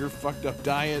subscribe to your fucked up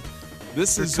diet.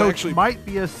 This Your is coach actually might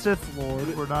be a Sith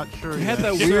Lord. We're not sure You yet. had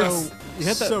that weird. So, You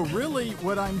had that. so really,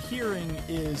 what I'm hearing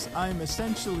is I'm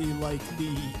essentially like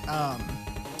the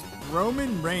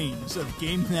Roman Reigns of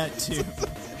Game That Tune.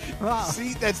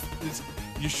 see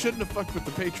you shouldn't have fucked with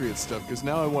the Patriots stuff because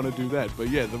now I want to do that. But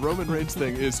yeah, the Roman Reigns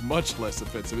thing is much less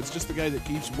offensive. It's just the guy that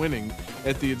keeps winning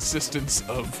at the insistence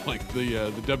of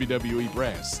the WWE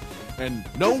brass. And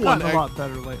no He's one gotten a lot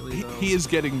better lately, though. he is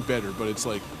getting better, but it's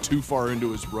like too far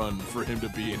into his run for him to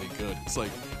be any good. It's like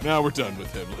now we're done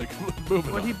with him. Like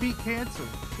moving But on. he beat cancer.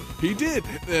 He did,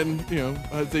 and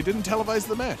they didn't televise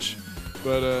the match,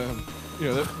 but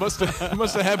that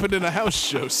must have happened in a house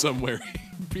show somewhere.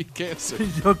 He beat cancer.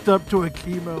 He's hooked up to a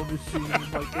chemo machine,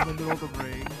 like in the middle of the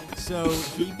ring. So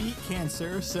he beat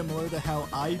cancer, similar to how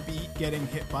I beat getting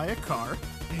hit by a car.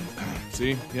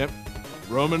 See, yep,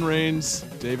 Roman Reigns,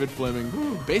 David Fleming,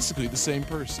 basically the same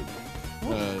person.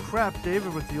 Crap,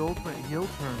 David with the ultimate heel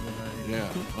turn tonight. Yeah,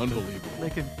 unbelievable.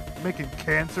 Making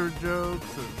cancer jokes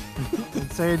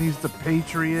and saying he's the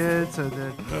Patriots and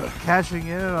then cashing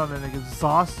in on an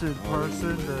exhausted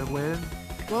person to win.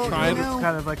 Well, Trying you to- know,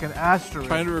 Kind of like an asterisk.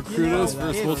 Trying to recruit You know, us for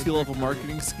his if- multi-level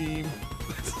marketing scheme.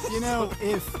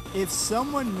 if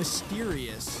someone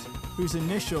mysterious whose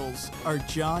initials are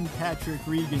John Patrick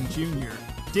Regan Jr.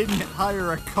 didn't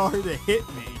hire a car to hit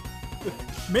me,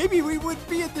 maybe we wouldn't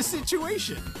be in this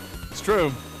situation. It's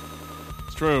true.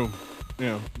 It's true.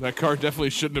 That car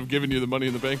definitely shouldn't have given you the money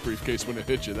in the bank briefcase when it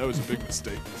hit you. That was a big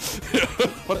mistake.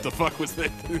 What the fuck was that?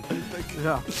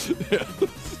 Yeah.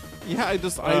 Yeah, I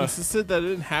insisted that I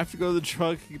didn't have to go to the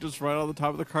truck. He could just ride on the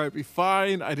top of the car. It'd be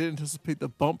fine. I didn't anticipate the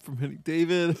bump from hitting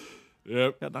David.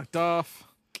 Yep. Got knocked off.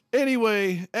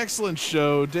 Anyway, excellent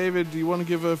show. David, do you want to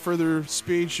give a further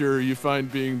speech, or you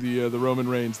find being the Roman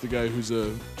Reigns, the guy who's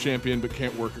a champion but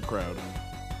can't work a crowd?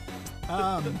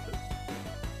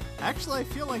 Actually, I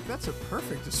feel like that's a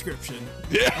perfect description.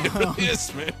 Yeah, it really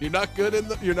is, man. You're not good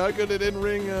at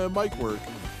in-ring mic work,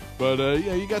 but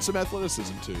you got some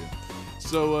athleticism to you.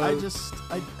 So I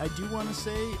do want to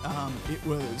say it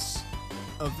was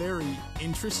a very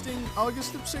interesting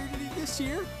August absurdity this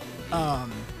year.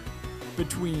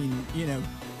 Between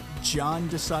Johnny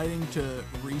deciding to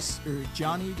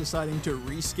reschedule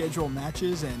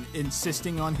matches and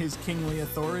insisting on his kingly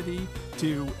authority,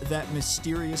 to that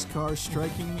mysterious car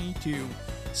striking me, to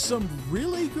some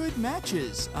really good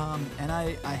matches. And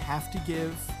I have to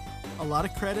give a lot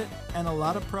of credit and a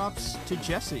lot of props to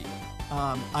Jesse.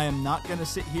 I am not going to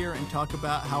sit here and talk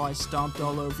about how I stomped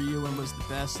all over you and was the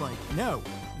best. No,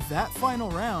 that final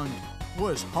round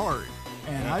was hard,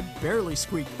 and I barely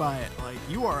squeaked by it.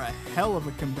 You are a hell of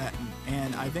a combatant,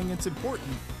 and I think it's important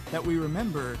that we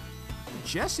remember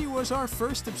Jesse was our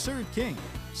first Absurd King,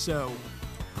 so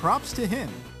props to him.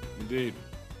 indeed,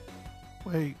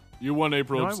 Wait. you won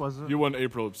April. No, I wasn't. You won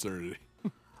April absurdity.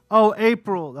 Oh,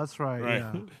 April. That's right. Right,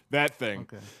 Yeah. that thing.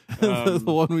 Okay.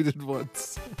 The one we did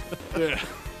once. Yeah.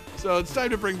 So it's time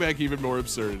to bring back even more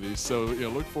absurdities. So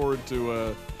look forward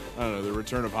to the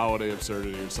return of holiday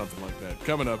absurdity or something like that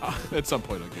coming up at some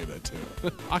point. I'll give that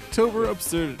to. October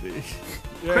absurdity.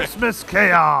 Yeah. Christmas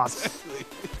chaos.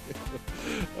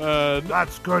 Uh,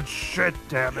 That's good shit,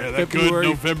 damn yeah, it. that good February-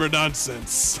 November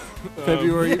nonsense.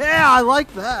 February. Yeah, I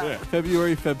like that. Yeah.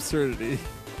 February absurdity.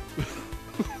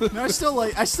 No, I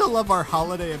still love our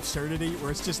holiday absurdity, where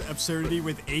it's just absurdity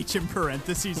with H in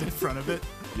parentheses in front of it.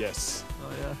 Yes. Oh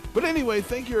yeah. But anyway,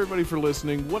 thank you everybody for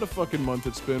listening. What a fucking month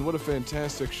it's been. What a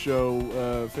fantastic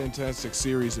show. Fantastic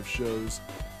series of shows.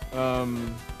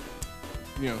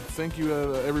 Thank you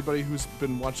everybody who's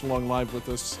been watching along live with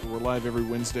us. We're live every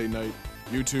Wednesday night.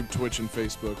 YouTube, Twitch, and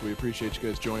Facebook. We appreciate you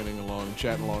guys joining along,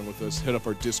 chatting along with us. Hit up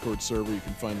our Discord server. You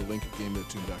can find the link at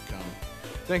GameThatTune.com.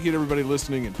 Thank you to everybody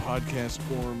listening in podcast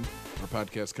form. Our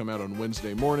podcasts come out on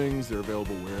Wednesday mornings. They're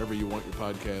available wherever you want your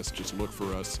podcast. Just look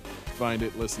for us, find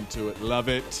it, listen to it, love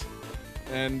it.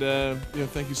 And,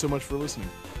 thank you so much for listening.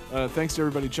 Thanks to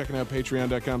everybody checking out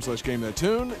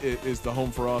patreon.com/GameThatTune. It is the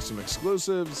home for awesome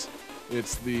exclusives.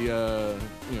 It's the,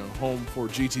 home for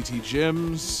GTT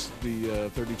Gems, the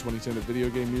 30-20-10 of video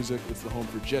game music. It's the home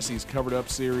for Jesse's Covered Up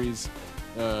series,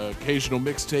 occasional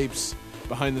mixtapes,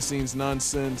 behind-the-scenes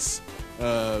nonsense,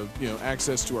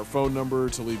 access to our phone number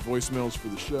to leave voicemails for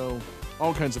the show.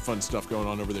 All kinds of fun stuff going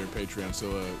on over there at Patreon, so,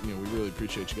 we really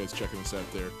appreciate you guys checking us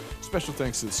out there. Special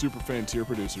thanks to the Superfan tier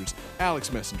producers,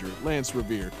 Alex Messenger, Lance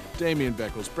Revere, Damian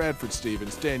Beckles, Bradford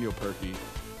Stevens, Daniel Perky.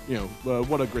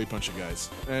 What a great bunch of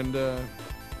guys. And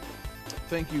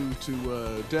thank you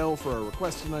to Dell for our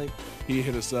request tonight. He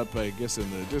hit us up, I guess, in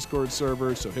the Discord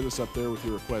server, so hit us up there with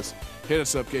your requests. Hit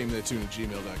us up,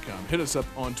 GameThatTune@gmail.com. Hit us up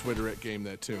on Twitter at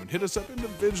GameThatTune. Hit us up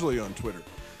individually on Twitter.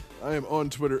 I am on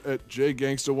Twitter at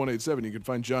JGangsta187. You can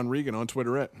find John Regan on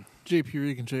Twitter at JP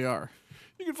Regan JR.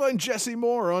 You can find Jesse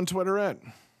Moore on Twitter at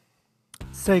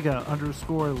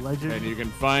Sega_legend. And you can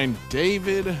find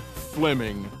David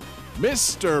Fleming,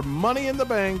 Mr. Money in the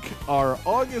Bank, our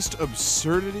August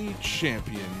Absurdity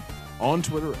champion, on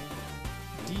Twitter at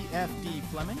DFD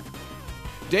Fleming.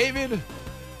 David,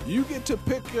 you get to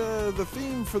pick the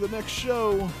theme for the next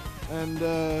show. And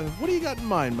what do you got in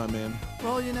mind, my man?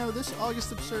 Well, this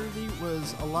August Absurdity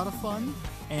was a lot of fun,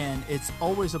 and it's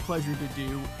always a pleasure to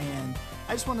do. And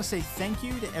I just want to say thank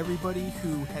you to everybody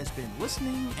who has been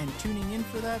listening and tuning in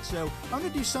for that. So I'm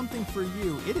going to do something for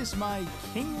you. It is my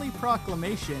kingly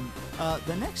proclamation.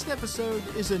 The next episode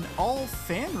is an all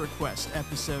fan request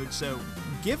episode, so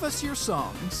give us your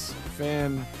songs.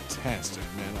 Fantastic,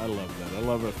 man. I love that. I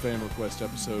love a fan request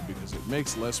episode because it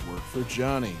makes less work for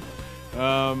Johnny.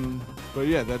 But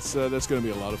yeah, that's going to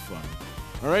be a lot of fun.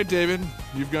 All right, David,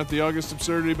 you've got the August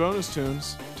Absurdity bonus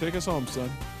tunes. Take us home, son.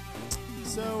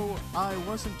 So I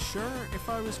wasn't sure if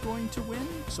I was going to win,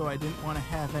 so I didn't want to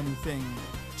have anything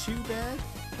too bad,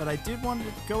 but I did want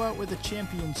to go out with a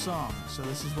champion song. So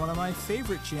this is one of my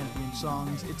favorite champion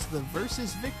songs. It's the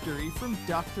Versus Victory from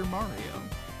Dr. Mario.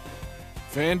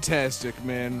 Fantastic,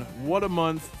 man. What a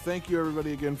month. Thank you,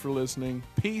 everybody, again for listening.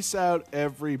 Peace out,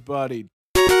 everybody.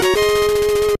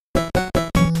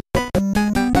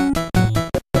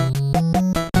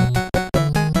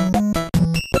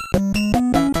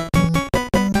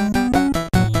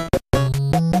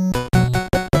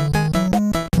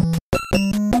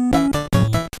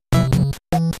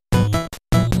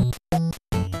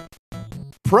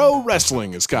 Pro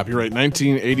Wrestling is copyright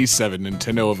 1987,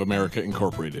 Nintendo of America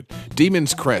Incorporated.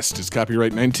 Demon's Crest is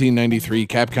copyright 1993,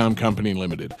 Capcom Company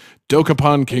Limited.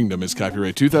 Dokapon Kingdom is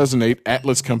copyright 2008,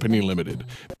 Atlas Company Limited.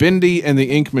 Bendy and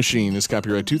the Ink Machine is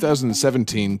copyright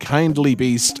 2017, Kindly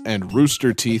Beast and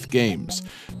Rooster Teeth Games.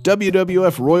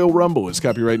 WWF Royal Rumble is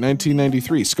copyright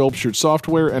 1993, Sculptured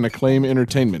Software and Acclaim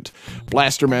Entertainment.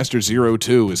 Blaster Master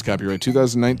 02 is copyright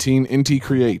 2019, Inti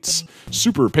Creates.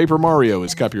 Super Paper Mario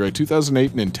is copyright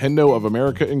 2008, Nintendo of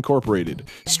America Incorporated.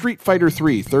 Street Fighter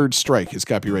III Third Strike is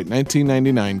copyright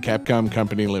 1999, Capcom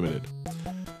Company Limited.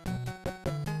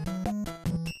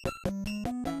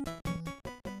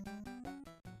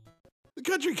 The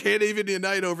country can't even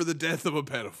unite over the death of a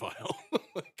pedophile.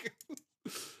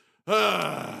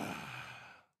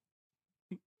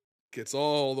 Gets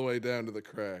all the way down to the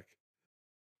crack.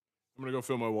 I'm gonna go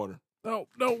fill my water. No,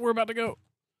 we're about to go.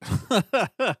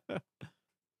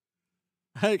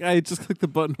 I just clicked the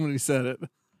button when he said it.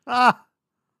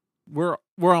 We're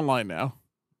online now.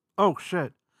 Oh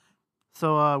shit!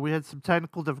 So we had some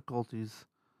technical difficulties,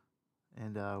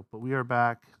 and but we are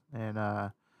back, and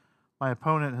my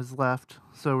opponent has left,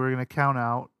 so we're gonna count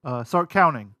out. Start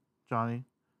counting, Johnny.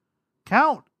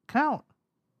 Count.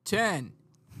 10,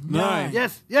 9,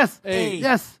 Yes. 8,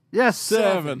 Yes.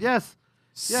 7, Yes.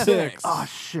 6, Oh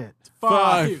shit!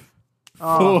 5,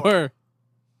 Oh. 4,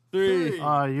 3.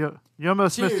 You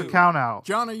almost missed the 2. count out.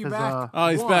 John, are you 'cause, back? Oh,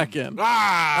 he's 1. back in. Okay.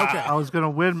 I was gonna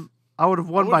win. I would have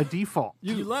won by default.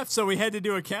 You left, so we had to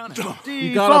do a count. got What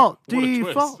a twist.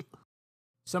 Default.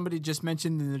 Somebody just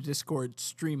mentioned in the Discord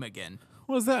stream again.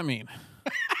 What does that mean?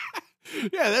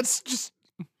 Yeah, that's just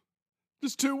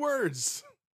 2 words.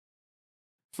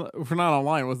 If we're not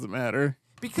online, what does it matter?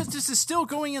 Because this is still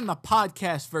going in the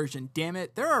podcast version, damn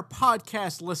it. There are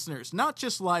podcast listeners, not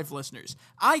just live listeners.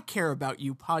 I care about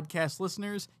you, podcast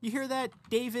listeners. You hear that?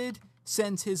 David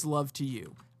sends his love to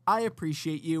you. I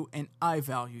appreciate you, and I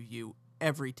value you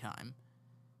every time.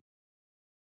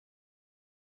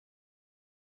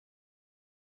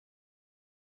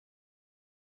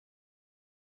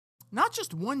 Not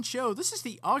just one show. This is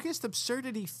the August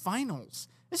Absurdity Finals.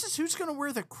 This is who's going to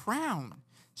wear the crown.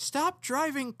 Stop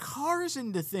driving cars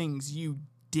into things, you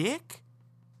dick.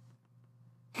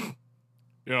 You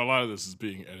know, a lot of this is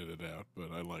being edited out,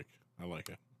 but I like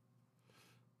it.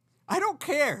 I don't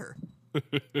care.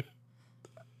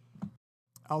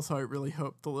 Also, I really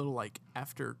hope the little, like,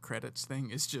 after credits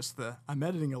thing is just I'm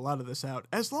editing a lot of this out.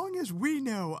 As long as we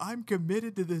know I'm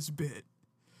committed to this bit.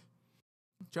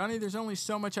 Johnny, there's only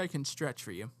so much I can stretch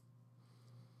for you.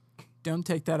 Don't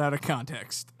take that out of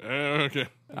context. Okay.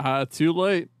 Too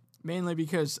late. Mainly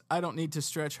because I don't need to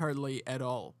stretch hardly at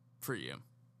all for you.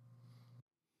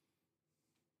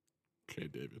 Okay,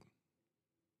 David.